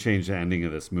 we need to change the ending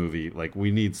of this movie. Like, we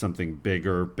need something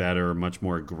bigger, better, much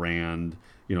more grand.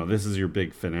 You know, this is your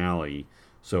big finale.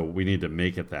 So we need to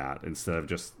make it that instead of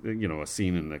just, you know, a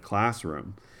scene in the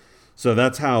classroom. So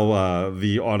that's how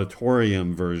the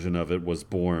auditorium version of it was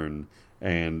born.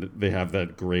 And they have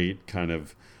that great kind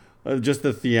of, just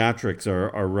the theatrics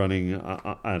are running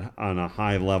on a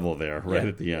high level there right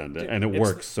at the end. And it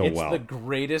works so well. It's the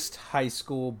greatest high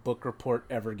school book report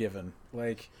ever given.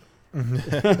 Like,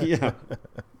 yeah.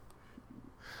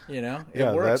 You know,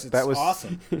 it works. That was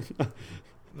awesome.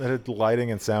 That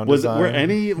lighting and sound design. Were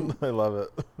any? I love it.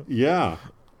 Yeah.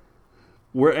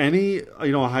 Were any,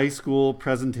 you know, high school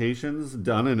presentations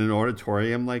done in an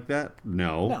auditorium like that?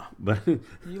 No. But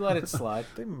you let it slide.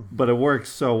 But it works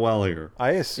so well here.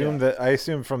 I assumed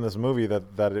from this movie that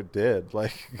it did.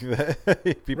 Like,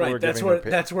 people were that's giving where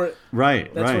their that's where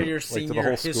right. That's right. where your Like, senior to the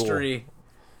whole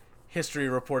history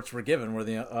reports were given. Were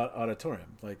the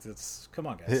auditorium. Like, it's come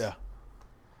on, guys. Yeah.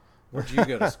 Where'd you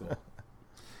go to school?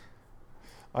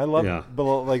 I love,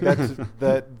 but like that's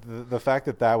the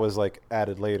fact that was like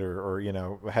added later, or, you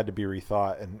know, had to be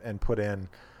rethought and put in.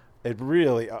 It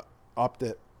really upped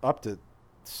it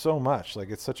so much. Like,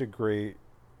 it's such a great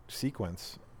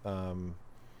sequence, and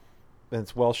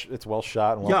it's well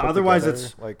shot. And well put otherwise together.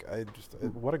 it's like,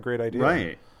 what a great idea,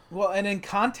 right? Well, and in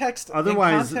context,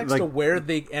 otherwise, like, of where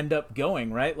they end up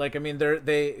going, right? Like, I mean,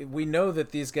 we know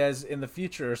that these guys in the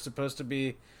future are supposed to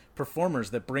be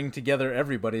performers that bring together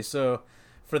everybody. So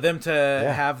for them to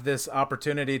have this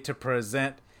opportunity to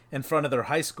present in front of their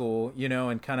high school, you know,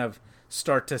 and kind of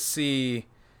start to see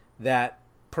that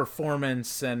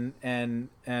performance and you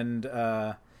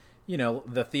know,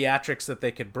 the theatrics that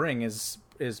they could bring is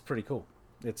pretty cool.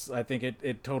 I think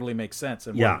it totally makes sense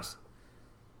and works.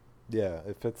 Yeah,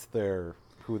 it fits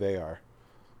who they are,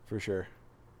 for sure.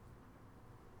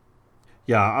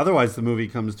 Yeah, otherwise the movie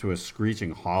comes to a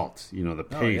screeching halt. You know, the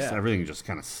pace, everything just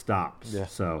kind of stops. Yeah.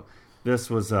 So this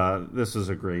was a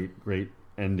great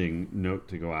ending note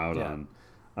to go out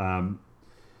on.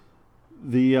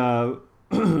 The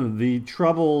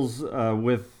troubles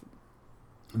with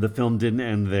The film didn't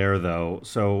end there, though.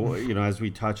 So, as we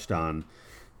touched on,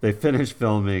 they finished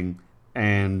filming,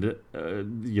 and,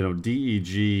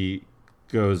 DEG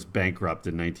goes bankrupt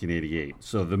in 1988.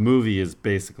 So the movie is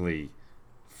basically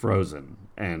frozen,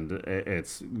 and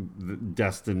it's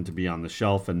destined to be on the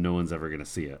shelf, and no one's ever going to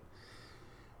see it.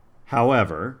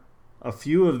 However, a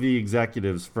few of the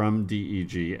executives from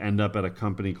DEG end up at a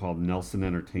company called Nelson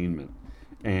Entertainment.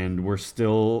 And we're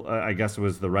still, I guess it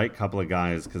was the right couple of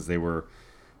guys, because they were,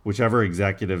 whichever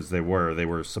executives they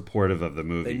were supportive of the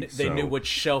movie. They knew which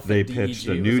shelf they DEG pitched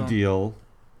a was new on. deal.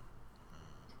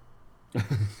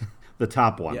 The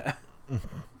top one. Yeah.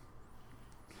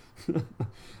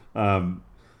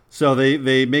 So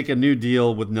they make a new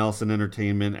deal with Nelson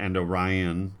Entertainment and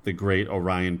Orion, the great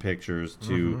Orion Pictures,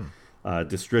 to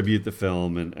distribute the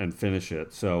film and finish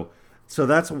it. So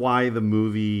that's why this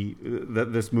movie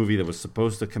that was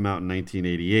supposed to come out in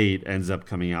 1988 ends up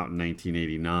coming out in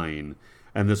 1989.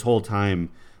 And this whole time,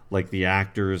 like, the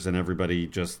actors and everybody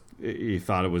you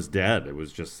thought it was dead. It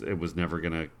was never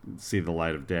going to see the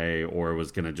light of day, or it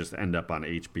was going to just end up on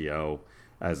HBO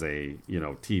as a,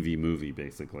 TV movie,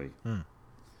 basically.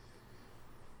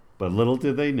 But little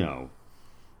did they know.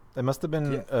 It must have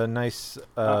been a nice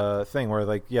thing where,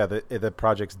 like, the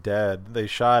project's dead. They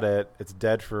shot it. It's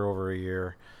dead for over a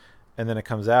year. And then it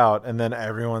comes out. And then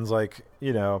everyone's, like,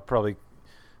 probably,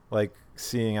 like,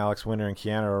 seeing Alex Winter and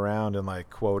Keanu around and, like,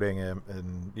 quoting him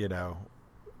and,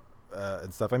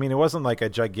 and stuff. I mean, it wasn't, like, a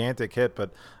gigantic hit,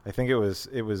 but I think it was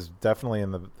definitely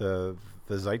in the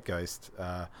zeitgeist.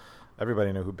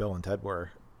 Everybody knew who Bill and Ted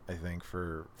were, I think,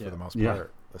 for the most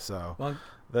part. So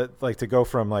that, like, to go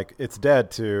from, like, it's dead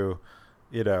to,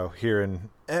 hearing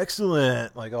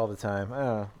excellent, like, all the time. I don't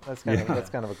know. That's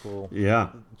kind of a cool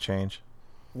change.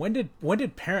 When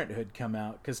did Parenthood come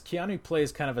out? Because Keanu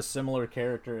plays kind of a similar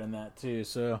character in that too.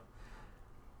 So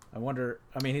I wonder.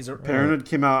 I mean, Parenthood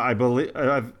came out, I believe.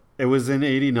 It was in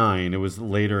 '89. It was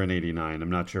later in '89. I'm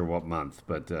not sure what month,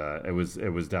 but it was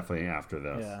definitely after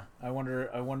this. Yeah, I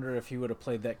wonder if he would have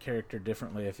played that character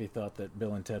differently if he thought that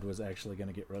Bill and Ted was actually going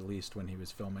to get released when he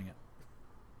was filming it.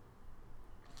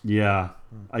 Yeah,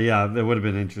 that would have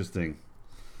been interesting.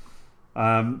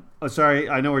 Sorry,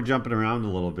 I know we're jumping around a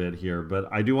little bit here,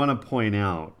 but I do want to point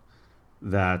out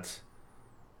that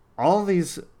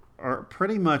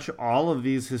pretty much all of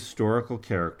these historical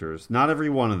characters, not every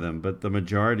one of them, but the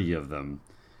majority of them,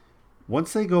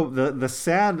 once they go, the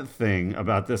sad thing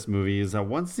about this movie is that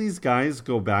once these guys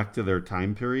go back to their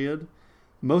time period,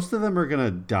 most of them are going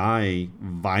to die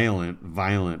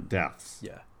violent deaths.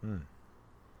 Yeah.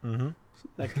 Mm-hmm.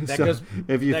 That So goes.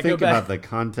 if you that think go back- about the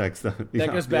context, That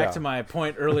goes back to my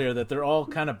point earlier that they're all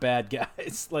kind of bad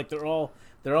guys. Like they're all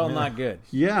not good.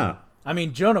 Yeah. I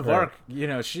mean, Joan of Arc,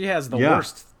 she has the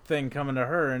worst thing coming to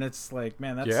her, and it's like,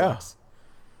 man, that sucks.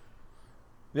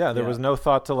 Yeah, there was no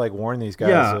thought to, like, warn these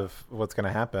guys of what's going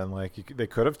to happen. Like, they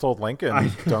could have told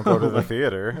Lincoln, don't go to the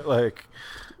theater. Like,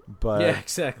 but yeah,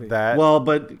 exactly. That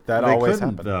they always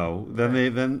couldn't, happened.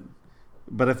 though.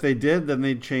 But if they did, then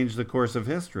they'd change the course of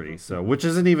history. So, which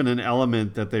isn't even an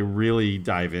element that they really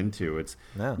dive into. It's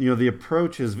the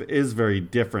approach is very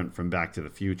different from Back to the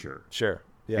Future. Sure.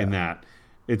 Yeah. In that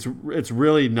it's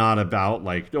really not about,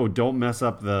 like, don't mess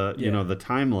up the the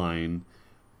timeline.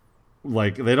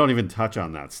 Like, they don't even touch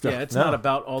on that stuff. Yeah, it's not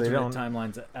about alternate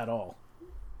timelines at all.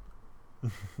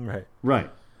 Right.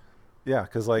 Yeah,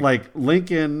 because like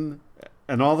Lincoln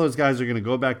and all those guys are going to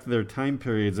go back to their time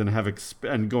periods and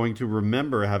and going to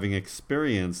remember having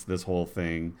experienced this whole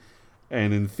thing,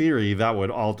 and in theory that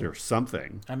would alter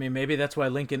something. I mean, maybe that's why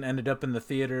Lincoln ended up in the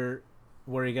theater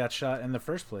where he got shot in the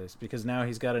first place, because now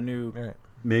he's got a new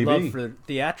love for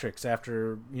theatrics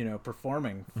after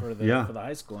performing for the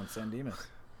high school in San Dimas.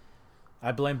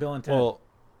 I blame Bill and Ted.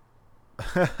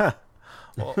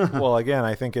 Well, again,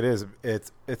 I think it is.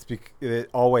 It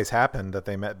always happened that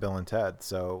they met Bill and Ted.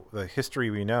 So the history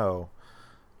we know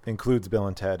includes Bill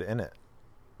and Ted in it.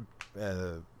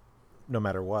 No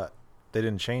matter what, they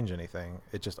didn't change anything.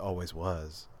 It just always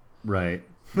was. Right.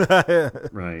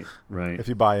 Right. If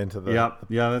you buy into the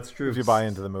that's true. If you buy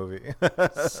into the movie,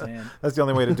 that's the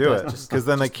only way to do it. Because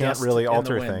then they can't really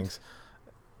alter things.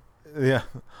 Yeah.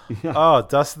 Oh,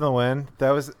 Dust in the Wind.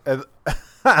 That was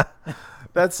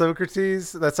that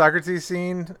Socrates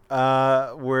scene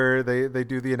where they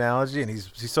do the analogy, and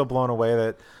he's so blown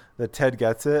away that Ted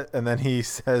gets it, and then he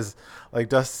says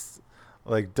dust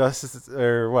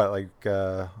or what, like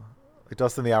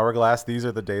dust in the hourglass. These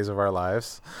are the days of our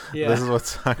lives. Yeah. This is what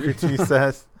Socrates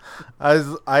says.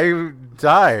 I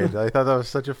died. I thought that was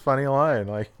such a funny line.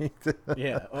 Like,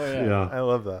 yeah. Oh yeah. I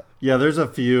love that. Yeah, there's a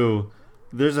few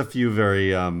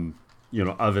very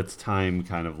of its time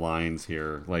kind of lines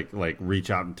here, like reach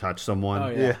out and touch someone. Oh,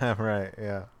 yeah. Yeah, right.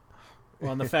 Yeah.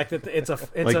 Well, and the fact that it's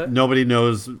Like a nobody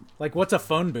knows. like what's a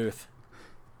phone booth?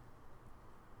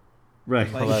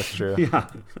 Right. Well, that's true. Yeah.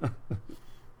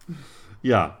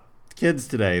 Yeah. Kids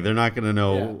today, they're not going to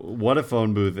know Yeah. what a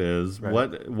phone booth is,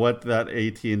 Right. what that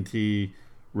AT&T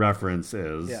reference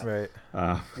is. Yeah.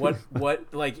 Right.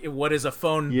 What is a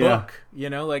phone Yeah. book?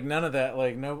 Like none of that.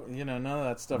 Like none of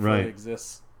that stuff Right. really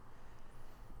exists.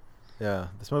 Yeah.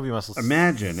 This movie must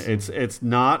Imagine it's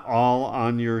not all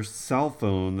on your cell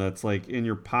phone that's like in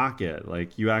your pocket.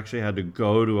 Like you actually had to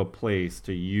go to a place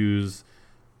to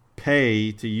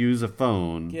pay to use a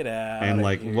phone. Get out and of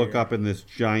like here. look up in this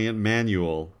giant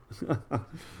manual.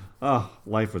 Oh,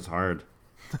 life was hard.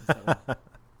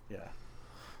 Yeah.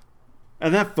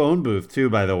 And that phone booth too,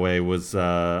 by the way, was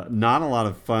not a lot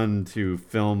of fun to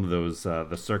film those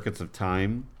the circuits of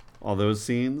time, all those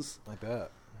scenes. I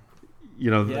bet.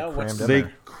 Yeah, what's They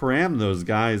there. crammed those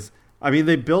guys. I mean,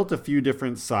 they built a few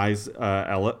different size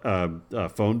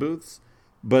phone booths,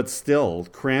 but still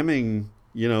cramming.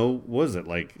 What was it,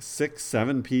 like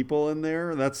 6-7 people in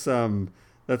there? That's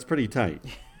pretty tight.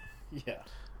 Yeah.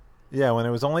 Yeah, when it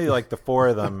was only like the four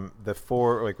of them, it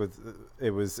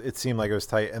seemed like it was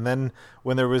tight. And then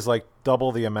when there was like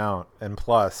double the amount and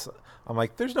plus, I'm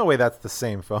like, there's no way that's the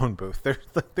same phone booth. There's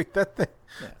like that thing.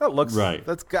 That looks Right.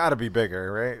 That's got to be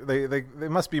bigger, right? They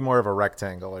must be more of a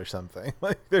rectangle or something.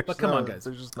 Like, there's But come on, guys.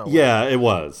 There's just no way. Yeah, it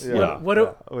was. Yeah,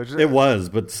 Which- it was,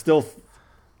 but still.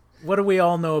 What do we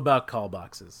all know about call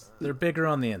boxes? They're bigger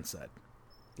on the inside.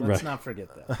 Let's Right. not forget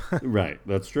that. Right,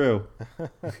 that's true.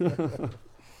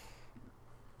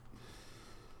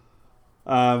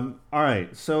 All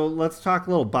right, so let's talk a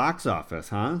little box office,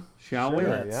 huh? Shall we?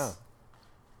 Sure, yeah.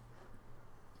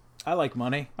 I like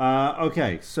money.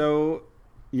 Okay, so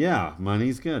yeah,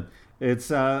 money's good. It's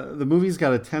the movie's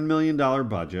got a $10 million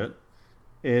budget.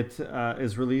 It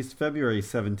is released February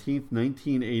 17th,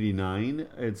 1989.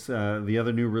 It's the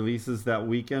other new releases that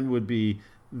weekend would be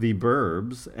The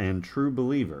Burbs and True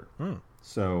Believer.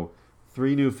 So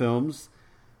 3 new films.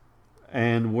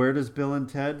 And where does Bill and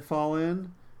Ted fall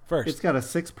in? First. It's got a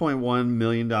 $6.1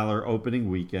 million opening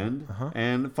weekend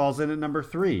and falls in at number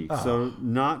 3. So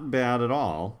not bad at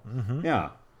all. Yeah.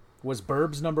 Was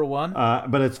Burbs number 1?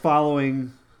 But it's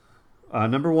following.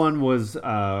 Number 1 was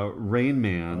Rain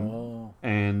Man,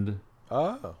 and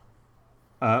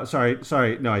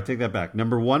sorry, no, I take that back.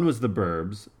 Number 1 was The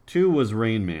Burbs, 2 was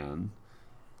Rain Man,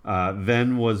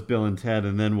 then was Bill and Ted,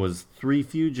 and then was Three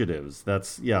Fugitives.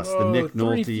 That's the Nick Three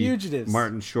Nolte, Fugitives.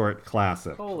 Martin Short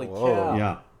classic. Holy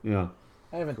cow. Yeah.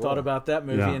 I haven't thought about that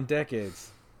movie Yeah. in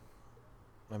decades.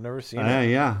 I've never seen it.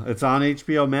 Yeah, it's on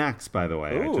HBO Max, by the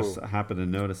way. Ooh. I just happened to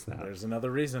notice that. There's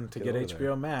another reason to get over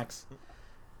HBO Max.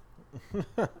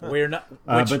 We're not,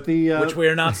 But the which we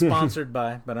are not sponsored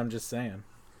by, but I'm just saying.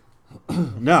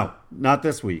 no, not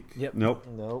this week. Yep. Nope.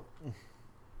 Nope.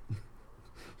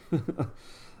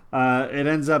 It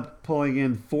ends up pulling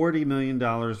in $40 million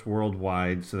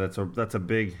worldwide, so that's a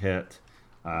big hit.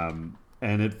 And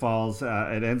it falls.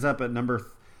 It ends up at number.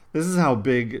 This is how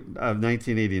big of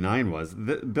 1989 was.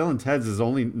 Bill and Ted's is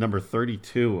only number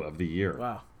 32 of the year.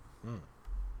 Wow.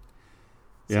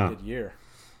 It's Yeah. a good year.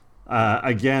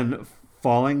 Again,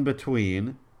 falling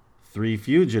between Three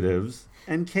Fugitives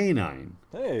and K-9.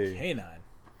 Hey. K9.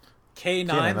 K9,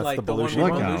 that's like the the one Belushi from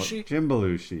Look one? out, Belushi? Jim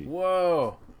Belushi.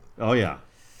 Whoa. Oh yeah,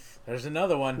 There's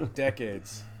another one.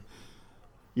 Decades.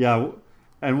 yeah.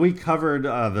 And we covered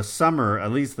the summer,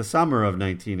 at least the summer of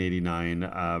 1989,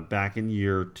 back in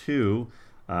year 2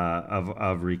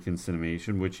 of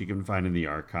Reconcinimation, which you can find in the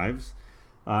archives.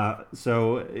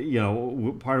 So,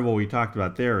 part of what we talked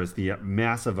about there is the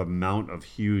massive amount of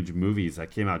huge movies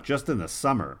that came out just in the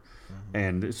summer.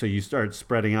 And so you start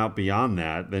spreading out beyond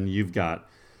that, then you've got,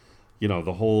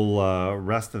 the whole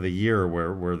rest of the year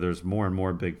where there's more and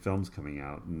more big films coming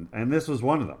out. And this was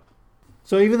one of them.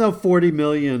 So even though 40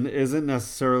 million isn't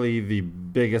necessarily the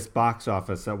biggest box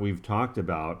office that we've talked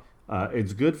about,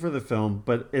 it's good for the film,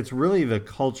 but it's really the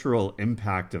cultural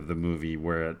impact of the movie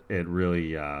where it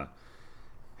really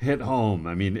hit home.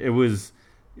 I mean,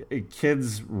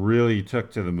 kids really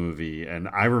took to the movie, and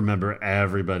I remember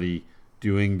everybody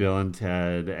doing Bill and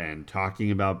Ted and talking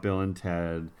about Bill and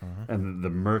Ted, and the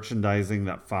merchandising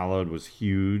that followed was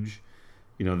huge.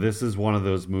 This is one of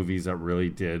those movies that really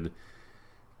did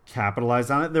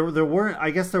capitalize on it. There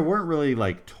weren't really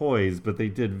like toys, but they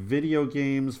did video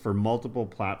games for multiple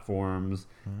platforms.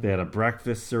 They had a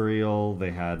breakfast cereal.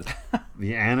 They had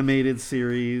the animated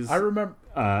series. I remember.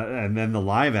 And then the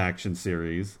live action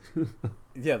series.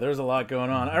 Yeah, there's a lot going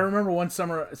on. I remember one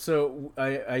summer, so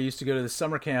I used to go to the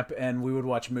summer camp, and we would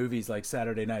watch movies like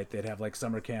Saturday night. They'd have like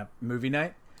summer camp movie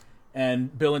night,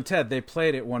 and Bill and Ted, they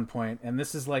played at one point, and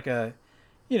this is like a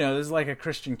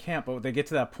Christian camp, but they get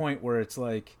to that point where it's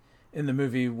like in the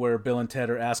movie where Bill and Ted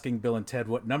are asking Bill and Ted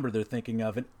what number they're thinking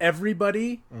of, and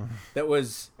everybody that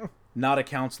was not a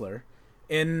counselor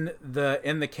in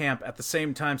the camp at the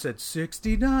same time said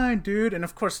 69, dude. And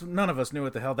of course none of us knew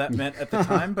what the hell that meant at the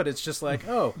time, but it's just like,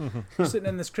 oh, we're sitting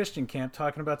in this Christian camp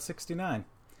talking about 69.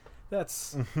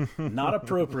 That's not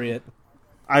appropriate.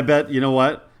 I bet, you know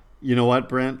what,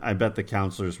 Brent, I bet the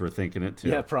counselors were thinking it too.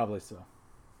 Yeah, probably so.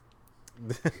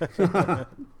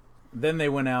 Then they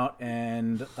went out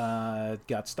and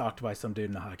got stalked by some dude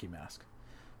in a hockey mask,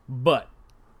 but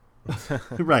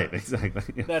Right,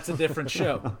 exactly. that's a different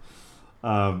show.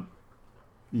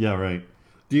 Yeah, right.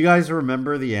 Do you guys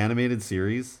remember the animated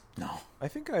series? No. I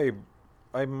think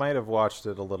I might have watched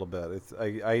it a little bit.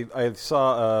 I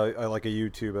saw like a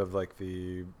YouTube of like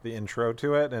the intro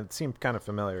to it, and it seemed kind of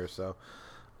familiar. So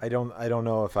I don't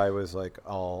know if I was like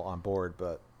all on board,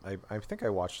 but I think I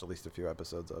watched at least a few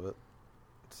episodes of it.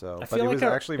 So, but feel it like was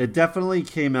actually It definitely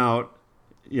came out.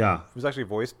 Yeah, it was actually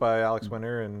voiced by Alex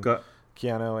Winter and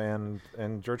Keanu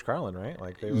and George Carlin, right?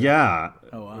 Like they were, yeah.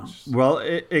 Oh wow. Well,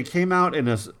 it came out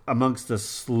amongst a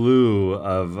slew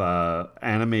of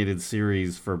animated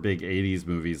series for big '80s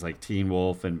movies like Teen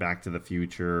Wolf and Back to the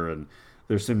Future, and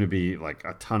there seem to be like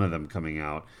a ton of them coming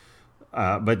out.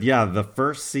 But yeah, the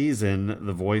first season,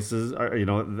 the voices are,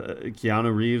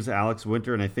 Keanu Reeves, Alex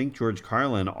Winter, and I think George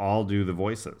Carlin all do the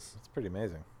voices. It's pretty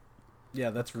amazing. Yeah,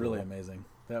 that's really amazing.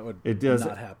 That would It does-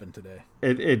 not happen today.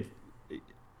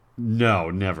 No,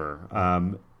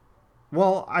 never.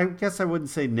 Well, I guess I wouldn't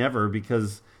say never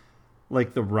because,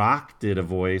 like, The Rock did a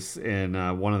voice in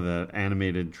one of the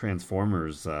animated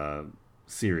Transformers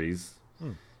series.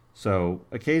 So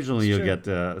occasionally you'll get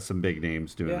some big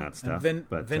names doing that stuff. And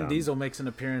Vin Diesel makes an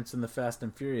appearance in the Fast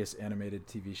and Furious animated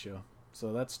TV show,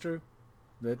 so that's true.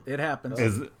 It happens.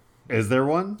 Is there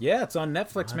one? Yeah, it's on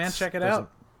Netflix, man. Check it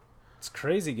out. It's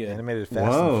crazy good. Animated Fast and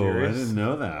Whoa, Furious. I didn't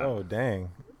know that. Oh, dang.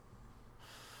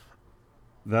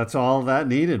 That's all that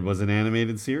needed was an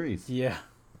animated series. Yeah.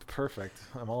 Perfect.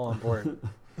 I'm all on board.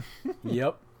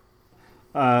 Yep.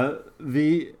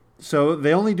 So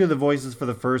they only do the voices for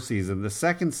the first season. The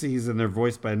second season, they're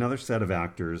voiced by another set of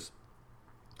actors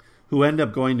who end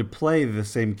up going to play the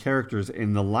same characters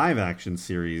in the live-action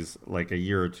series like a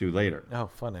year or two later. Oh,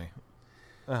 funny.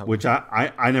 Which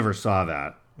I never saw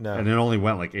that. No. And it only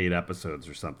went like 8 episodes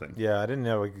or something. Yeah, I didn't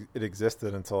know it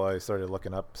existed until I started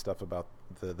looking up stuff about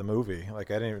the movie.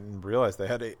 Like, I didn't even realize they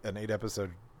had an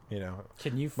 8-episode,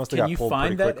 Can you must have got pulled find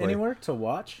pretty that quickly. anywhere to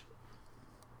watch?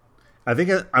 I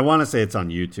think I want to say it's on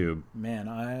YouTube. Man,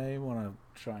 I want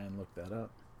to try and look that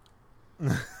up.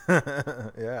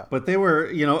 Yeah. But they were,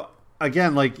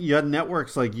 again, like you had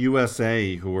networks like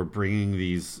USA who were bringing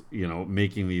these,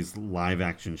 making these live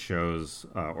action shows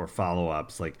or follow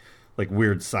ups. Like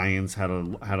Weird Science had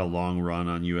a long run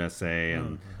on USA,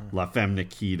 and La Femme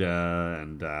Nikita,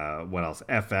 and what else?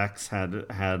 FX had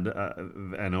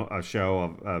a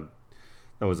show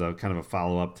that was a kind of a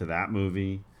follow up to that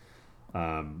movie.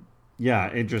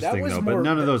 Yeah, interesting was though. But more-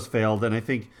 none of those failed, and I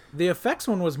think The effects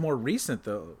one was more recent,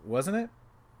 though, wasn't it?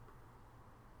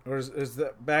 Or is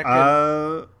that back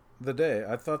in the day?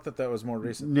 I thought that was more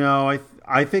recent. no,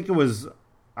 I think it was.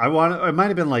 It might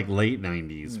have been like late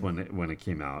 '90s when it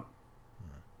came out.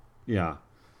 Yeah,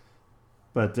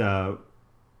 but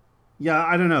yeah,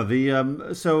 I don't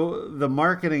know. So the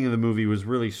marketing of the movie was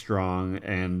really strong,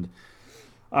 and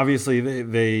obviously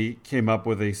they came up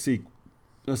with a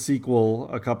sequel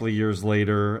a couple of years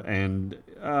later, and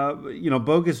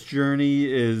Bogus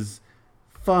Journey is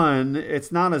fun.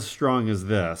 It's not as strong as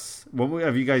this.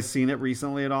 Have you guys seen it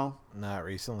recently at all? Not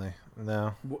recently.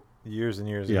 No. Years and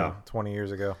years Yeah. ago. 20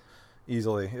 years ago.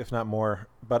 Easily, if not more.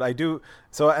 But I do.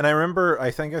 So, and I remember,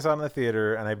 I think I saw it in the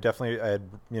theater, and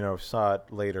I saw it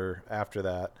later after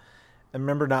that. I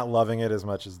remember not loving it as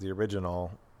much as the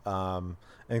original. And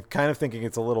kind of thinking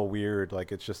it's a little weird.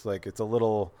 Like, it's just like, it's a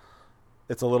little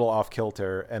off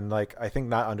kilter. And like, I think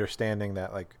not understanding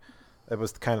that, like, that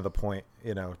was kind of the point,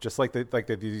 just like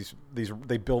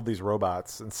they build these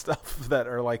robots and stuff that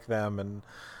are like them. And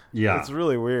Yeah, it's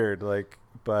really weird. Like,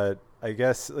 but I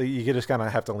guess you just kind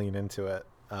of have to lean into it.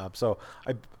 So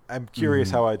I'm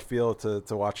curious how I'd feel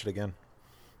to watch it again,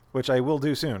 which I will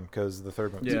do soon because the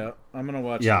third one. Yeah, I'm gonna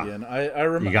watch Yeah. it again. I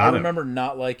You got it. remember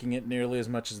not liking it nearly as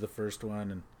much as the first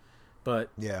one, but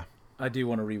Yeah. I do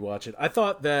want to rewatch it. I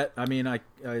thought that. I mean,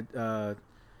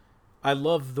 I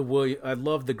love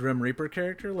the Grim Reaper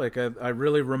character. Like I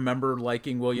really remember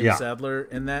liking William Sadler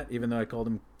in that, even though I called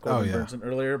him Corbin Burnson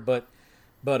earlier. But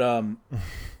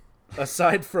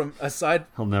aside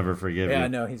he'll never forgive you. Yeah, I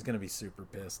know he's gonna be super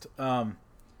pissed.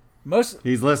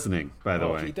 He's listening, by the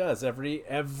way. He does he's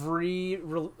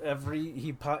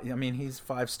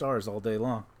 5 stars all day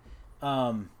long.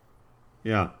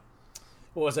 Yeah.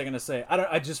 What was I gonna say?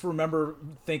 I just remember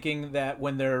thinking that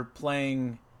when they're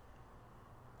playing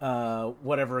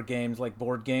whatever games, like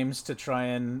board games, to try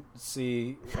and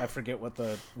see, I forget what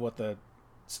was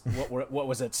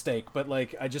at stake, but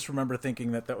like I just remember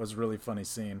thinking that was a really funny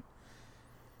scene.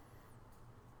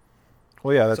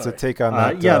 Well, yeah, that's a take on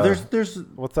that. There's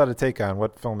what's that a take on?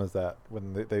 What film is that?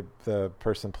 When the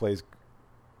person plays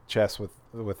chess with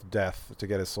death to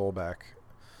get his soul back.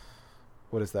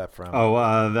 What is that from? Oh,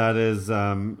 that is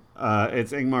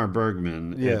it's Ingmar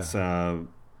Bergman. Yeah. It's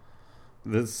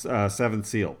this Seventh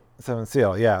Seal. Seventh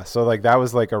Seal, yeah. So like that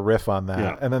was like a riff on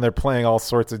that, and then they're playing all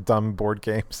sorts of dumb board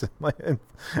games,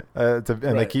 and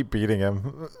they keep beating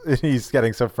him. He's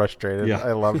getting so frustrated. Yeah.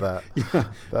 I love that.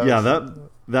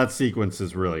 That sequence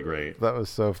is really great. That was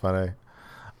so funny.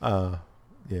 It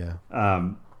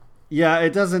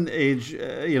doesn't age.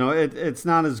 It's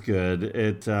not as good.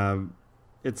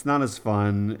 It's not as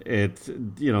fun.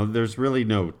 There's really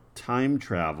no time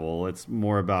travel. It's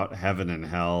more about heaven and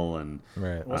hell, and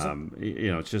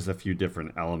it's just a few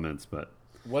different elements. But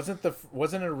wasn't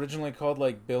it originally called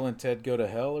like Bill and Ted Go to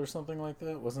Hell or something like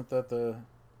that? Wasn't that the?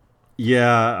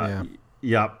 Yeah.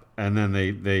 Yep. And then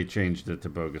they changed it to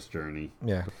Bogus Journey.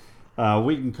 Yeah.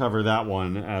 We can cover that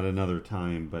one at another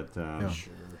time, but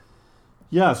Sure.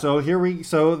 Yeah, so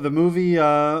the movie,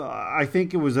 I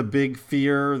think it was a big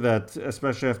fear that,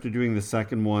 especially after doing the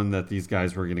second one, that these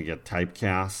guys were going to get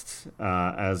typecast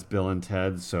as Bill and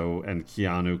Ted. And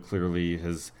Keanu clearly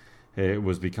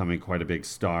was becoming quite a big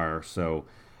star. So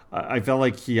I felt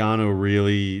like Keanu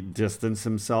really distanced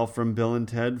himself from Bill and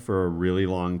Ted for a really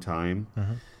long time.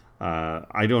 Mm-hmm.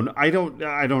 I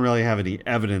don't really have any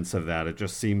evidence of that. It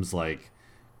just seems like,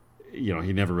 he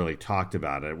never really talked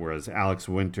about it. Whereas Alex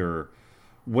Winter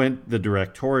went the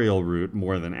directorial route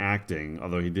more than acting,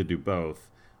 although he did do both.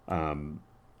 And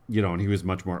he was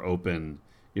much more open.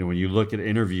 When you look at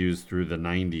interviews through the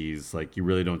 90s, like you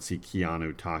really don't see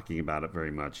Keanu talking about it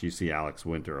very much. You see Alex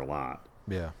Winter a lot.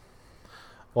 Yeah.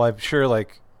 Well, I'm sure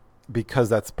because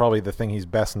that's probably the thing he's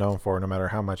best known for, no matter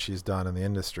how much he's done in the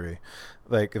industry.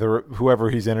 Like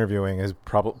whoever he's interviewing is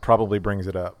probably brings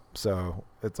it up. So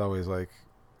it's always like,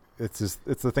 it's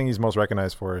the thing he's most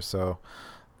recognized for. So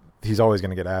he's always going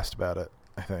to get asked about it,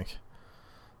 I think.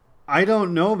 I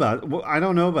don't know about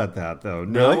that though.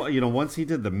 Really? No, once he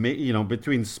did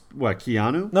between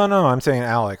Keanu? No, I'm saying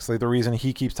Alex. Like the reason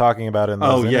he keeps talking about it in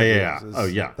those interviews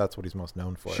is that's what he's most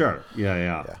known for. Sure.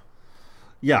 Yeah.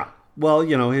 Well,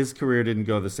 his career didn't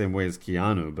go the same way as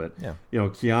Keanu, but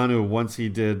Keanu, once he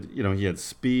did, he had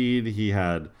Speed, he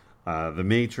had The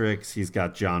Matrix, he's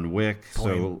got John Wick,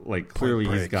 clearly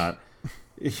he's got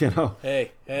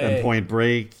Hey. And Point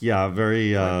Break,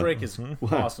 very. Point Break is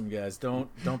awesome, guys. Don't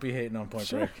be hating on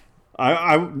Point Break.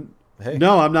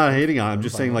 No, I'm not hating on it. I'm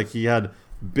just saying, he had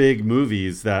big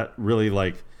movies that really,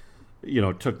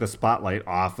 took the spotlight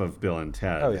off of Bill and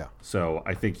Ted. Oh yeah. So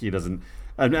I think he doesn't,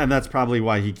 and that's probably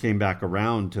why he came back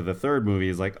around to the third movie.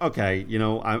 He's like, okay,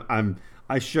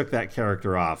 I shook that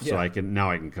character off, so I can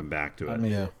come back to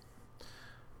it.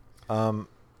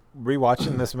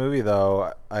 Rewatching this movie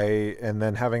though, and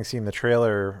then having seen the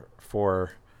trailer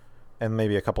for, and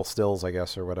maybe a couple stills, I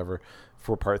guess, or whatever,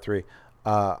 for part 3,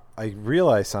 I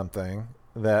realized something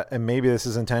and maybe this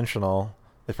is intentional.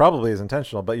 It probably is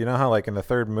intentional, but you know how in the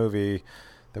third movie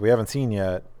that we haven't seen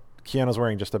yet, Keanu's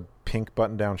wearing just a pink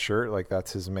button-down shirt, like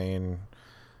that's his main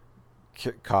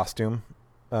costume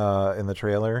in the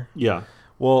trailer. Yeah.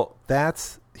 Well,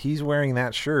 he's wearing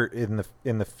that shirt in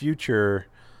the future,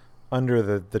 under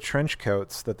the trench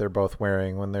coats that they're both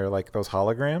wearing when they're those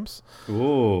holograms.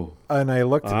 Ooh. And I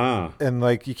looked and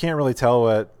you can't really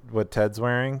tell what Ted's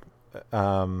wearing,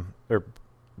 or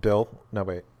Bill. No,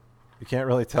 wait. You can't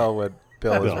really tell what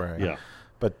Bill is wearing. Yeah.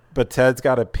 But Ted's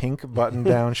got a pink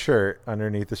button-down shirt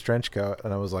underneath his trench coat,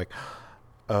 and I was like,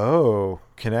 oh,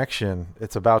 connection.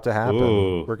 It's about to happen.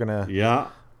 Ooh. We're going to... Yeah.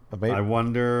 I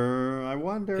wonder.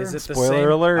 Is it the Spoiler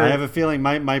same? alert. I have a feeling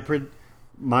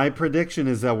my prediction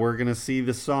is that we're going to see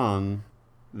the song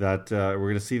that we're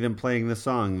going to see them playing the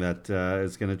song that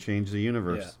is going to change the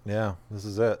universe. Yeah, this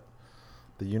is it.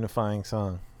 The unifying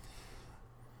song.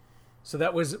 So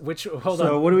that was which? Hold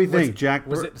So on. what do we think, Jack?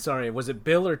 Was it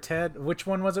Bill or Ted? Which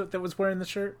one was it that was wearing the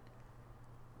shirt?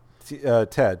 Ted,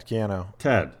 Keanu.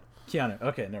 Ted. Keanu.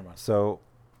 Okay, never mind. So,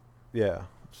 yeah.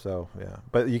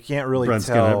 But you can't really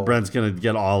tell. Brent's gonna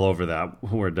get all over that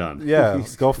when we're done. Yeah,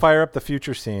 go fire up the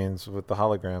future scenes with the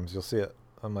holograms. You'll see it.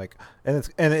 I'm like, and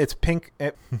it's pink.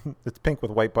 It's pink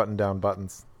with white button-down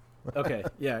buttons. Okay,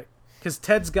 yeah, because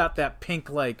Ted's got that pink,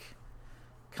 like,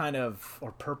 kind of,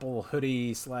 or purple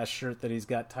hoodie / shirt that he's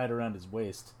got tied around his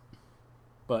waist.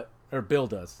 Or Bill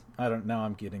does. I don't know.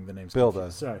 I'm getting the names. Bill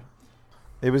confused. does. Sorry.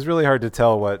 It was really hard to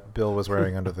tell what Bill was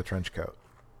wearing under the trench coat.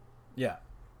 Yeah.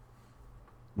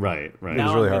 Right. It Now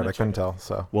was really I'm hard. gonna I couldn't check it. tell.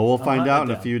 So, Well, we'll find out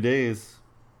in a down. few days.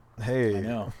 hey, I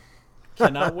know.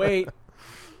 Cannot wait.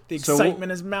 The So-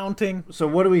 excitement is mounting. So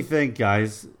what do we think,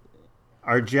 guys?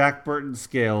 Our Jack Burton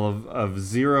scale of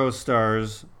 0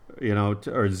 stars,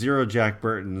 or 0 Jack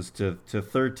Burtons to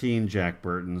 13 Jack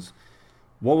Burtons.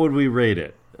 What would we rate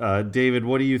it? David,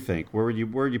 what do you think? Where would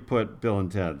you put Bill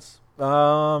and Ted's?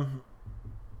 Bill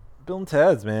and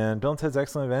Ted's, man. Bill and Ted's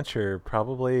Excellent Adventure,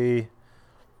 probably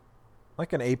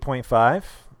like an 8.5.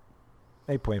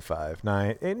 8.5,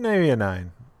 9, maybe a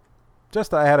 9.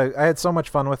 Just I had so much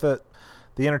fun with it.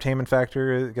 The entertainment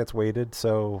factor gets weighted,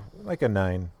 so like a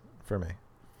 9 for me.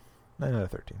 9 out of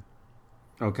 13.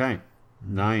 Okay,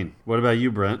 9. What about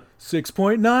you, Brent?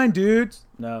 6.9, dudes.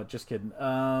 No, just kidding.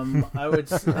 I would.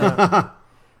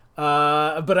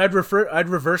 But I'd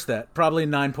reverse that. Probably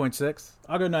 9.6.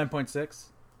 I'll go 9.6.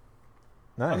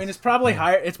 Nice. I mean, it's probably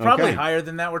higher. It's probably Okay. higher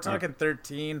than that. We're talking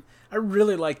 13. I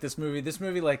really like this movie. This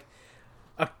movie, like,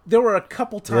 there were a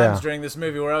couple times during this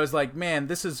movie where I was like, man,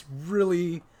 this is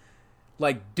really,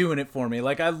 like, doing it for me.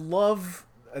 Like, I love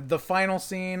the final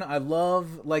scene. I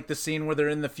love, like, the scene where they're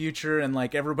in the future and,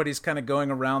 like, everybody's kind of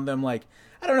going around them. Like,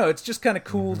 I don't know. It's just kind of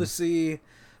cool to see,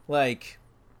 like,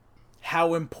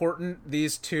 how important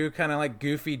these two kind of, like,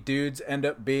 goofy dudes end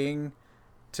up being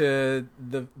to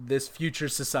this future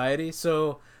society.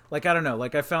 So, like, I don't know,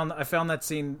 like, I found that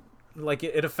scene, like,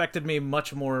 it affected me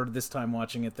much more this time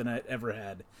watching it than I ever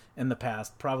had in the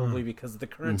past, probably because of the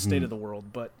current state of the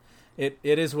world. But it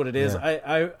is what it is.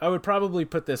 Yeah. I would probably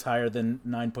put this higher than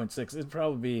 9.6. It'd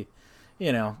probably be,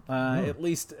 at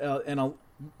least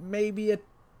maybe a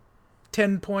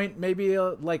 10 point, maybe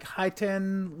a, like, high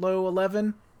 10, low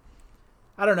 11.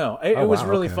 I don't know. It was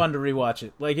really fun to rewatch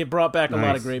it. Like, it brought back a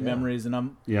lot of great memories, and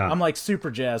I'm like super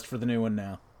jazzed for the new one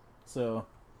now. So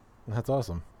That's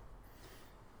awesome.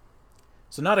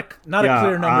 So not a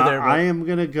clear number there. But I am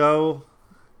gonna go.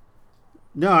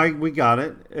 No, we got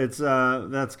it. It's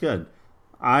that's good.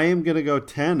 I am gonna go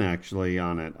 10 actually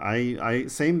on it. I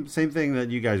same thing that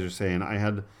you guys are saying. I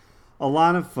had a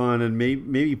lot of fun, and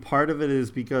maybe part of it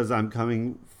is because I'm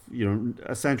coming,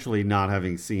 essentially not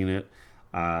having seen it.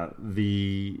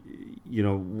 The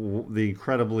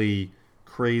incredibly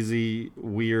crazy,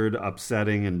 weird,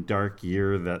 upsetting, and dark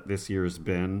year that this year has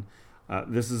been.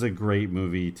 This is a great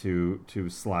movie to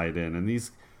slide in, and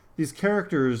these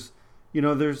characters,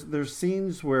 there's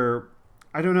scenes where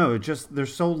I don't know, they're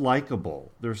so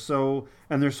likable, they're so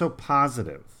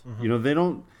positive. Mm-hmm. They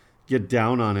don't get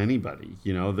down on anybody.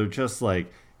 They're just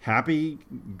like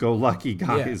happy-go-lucky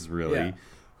guys, really,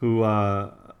 who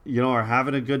are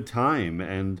having a good time,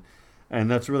 and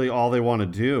that's really all they want to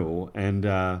do. And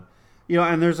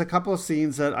and there's a couple of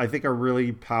scenes that I think are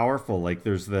really powerful. Like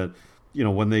there's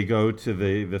when they go to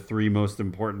the three most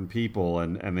important people,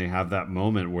 and they have that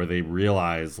moment where they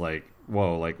realize, like,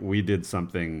 whoa, like we did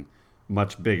something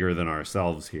much bigger than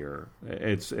ourselves here.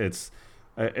 It's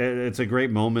a great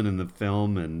moment in the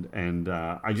film, and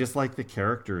I just like the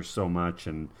characters so much,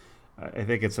 and I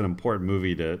think it's an important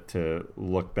movie to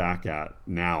look back at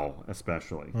now,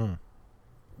 especially.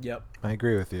 Yep, I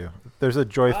agree with you. There's a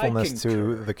joyfulness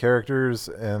to the characters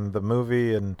and the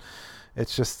movie, and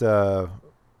it's just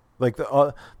like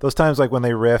those times, like when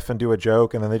they riff and do a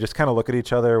joke, and then they just kind of look at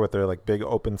each other with their like big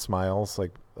open smiles,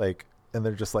 like, and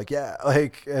they're just like, yeah,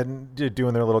 like, and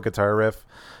doing their little guitar riff.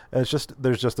 And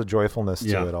there's just a joyfulness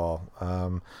to it all.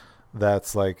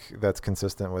 That's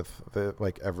consistent with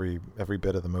every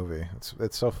bit of the movie.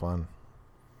 It's so fun.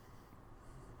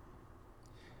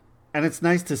 And it's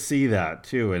nice to see that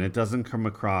too, and it doesn't come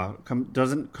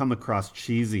across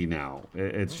cheesy now.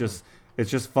 It's just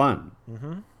fun.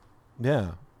 Mm-hmm.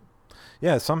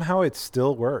 Yeah. Somehow it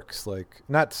still works. Like,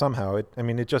 not somehow.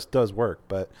 It just does work.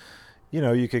 But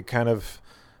you could kind of,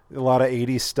 a lot of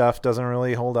 80s stuff doesn't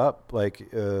really hold up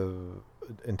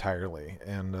entirely,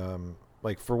 and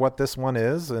like for what this one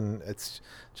is, and it's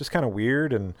just kind of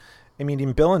weird. And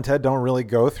even Bill and Ted don't really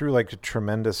go through like a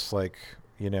tremendous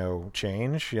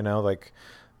change. Like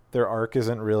their arc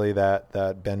isn't really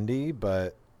that bendy,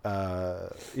 but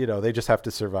they just have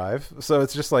to survive. So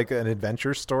it's just like an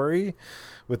adventure story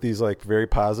with these like very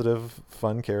positive,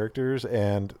 fun characters,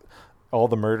 and all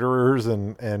the murderers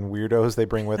and weirdos they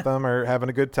bring with them are having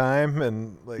a good time,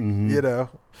 and like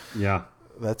Yeah.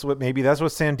 that's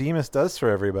what San Dimas does for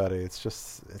everybody. It's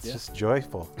just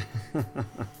joyful.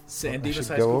 San Dimas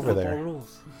High go School over football there.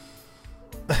 rules.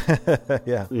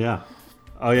 Yeah. Yeah.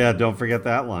 Oh yeah, don't forget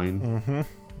that line.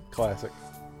 Classic.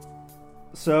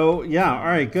 So yeah, all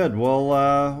right, good.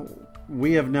 Well,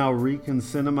 we have now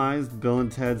reconcinimized Bill and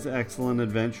Ted's Excellent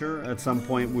Adventure. At some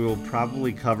point, we will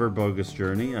probably cover Bogus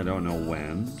Journey. I don't know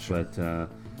when, but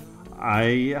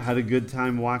I had a good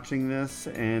time watching this,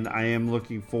 and I am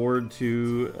looking forward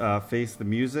to Face the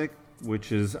Music,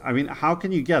 which is, I mean, how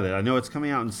can you get it? I know it's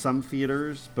coming out in some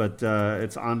theaters, but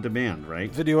it's on demand, right?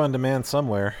 Video on demand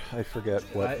somewhere. I forget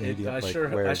what medium.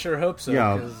 I sure hope so.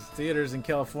 Yeah. Because theaters in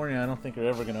California, I don't think are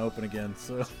ever going to open again.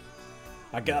 So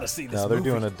I gotta see this. No, they're movie.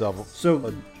 doing a double.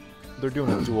 So They're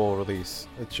doing a dual release.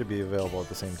 It should be available at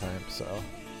the same time. So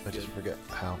I just forget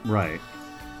how. right.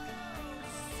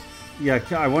 Yeah,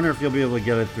 I wonder if you'll be able to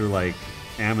get it through like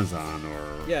Amazon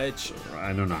or Yeah, it's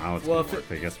I don't know how it's Well, going to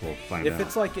work. I guess we'll find if out.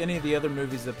 it's like any of the other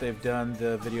movies that they've done,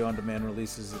 the video on demand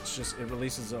releases. It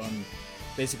releases on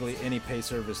basically any pay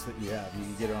service that you have. You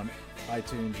can get it on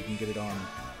iTunes. You can get it on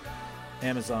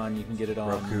Amazon. You can get it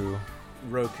on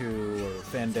Roku or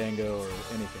Fandango or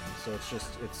anything. So it's just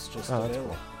Oh, that's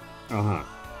available. cool. Uh-huh.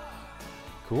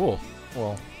 Cool.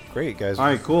 Well, great guys. All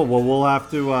right, cool. Well, we'll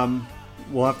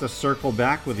have to circle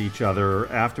back with each other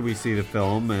after we see the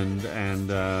film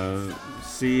and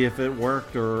see if it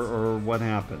worked or what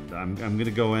happened. I'm going to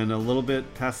go in a little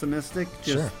bit pessimistic,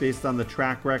 just based on the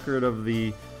track record of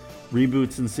the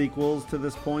reboots and sequels to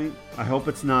this point. I hope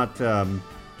it's not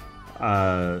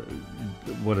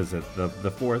what is it?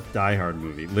 The fourth Die Hard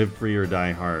movie, Live Free or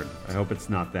Die Hard. I hope it's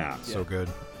not that. So good.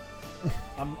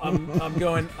 I'm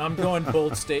going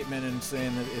bold statement and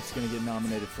saying that it's going to get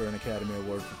nominated for an Academy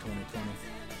Award for 2020.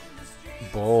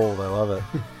 Bold. I love it.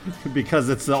 because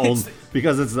it's the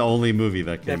only movie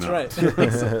that came out. That's right.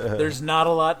 There's not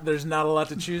a lot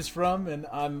to choose from, and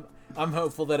I'm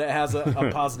hopeful that it has a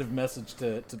positive message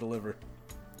to deliver.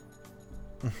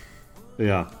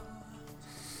 Yeah.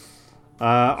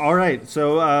 All right.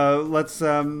 So let's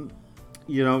give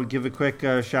a quick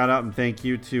shout out and thank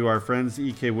you to our friends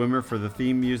E.K. Wimmer for the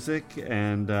theme music,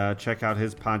 and check out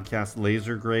his podcast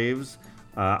Laser Graves.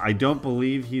 I don't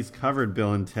believe he's covered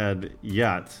Bill and Ted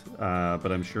yet,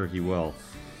 but I'm sure he will.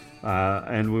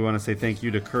 And we want to say thank you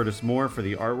to Curtis Moore for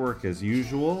the artwork as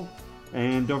usual.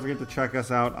 And don't forget to check us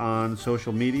out on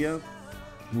social media.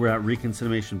 We're at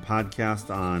Reconcinimation Podcast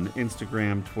on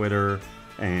Instagram, Twitter,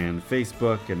 and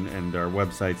Facebook, and our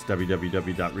website's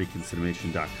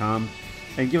www.reconcinimation.com.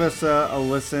 And give us a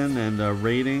listen and a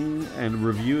rating and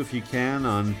review if you can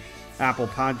on Apple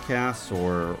Podcasts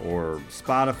or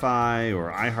Spotify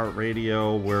or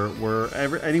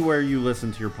iHeartRadio, anywhere you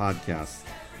listen to your podcasts.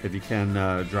 If you can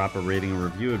drop a rating and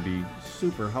review, it'd be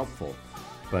super helpful.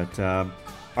 But all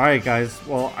right, guys.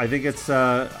 Well, I think is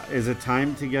it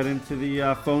time to get into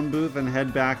the phone booth and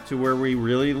head back to where we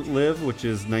really live, which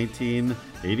is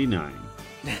 1989.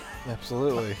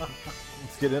 Absolutely.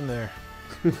 Let's get in there.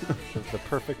 The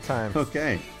perfect time.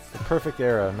 Okay. The perfect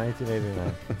era,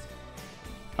 1989.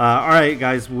 All right,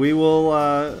 guys. We will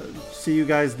see you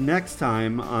guys next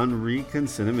time on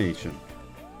Reconcinimation.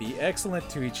 Be excellent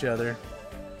to each other.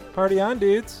 Party on,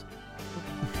 dudes.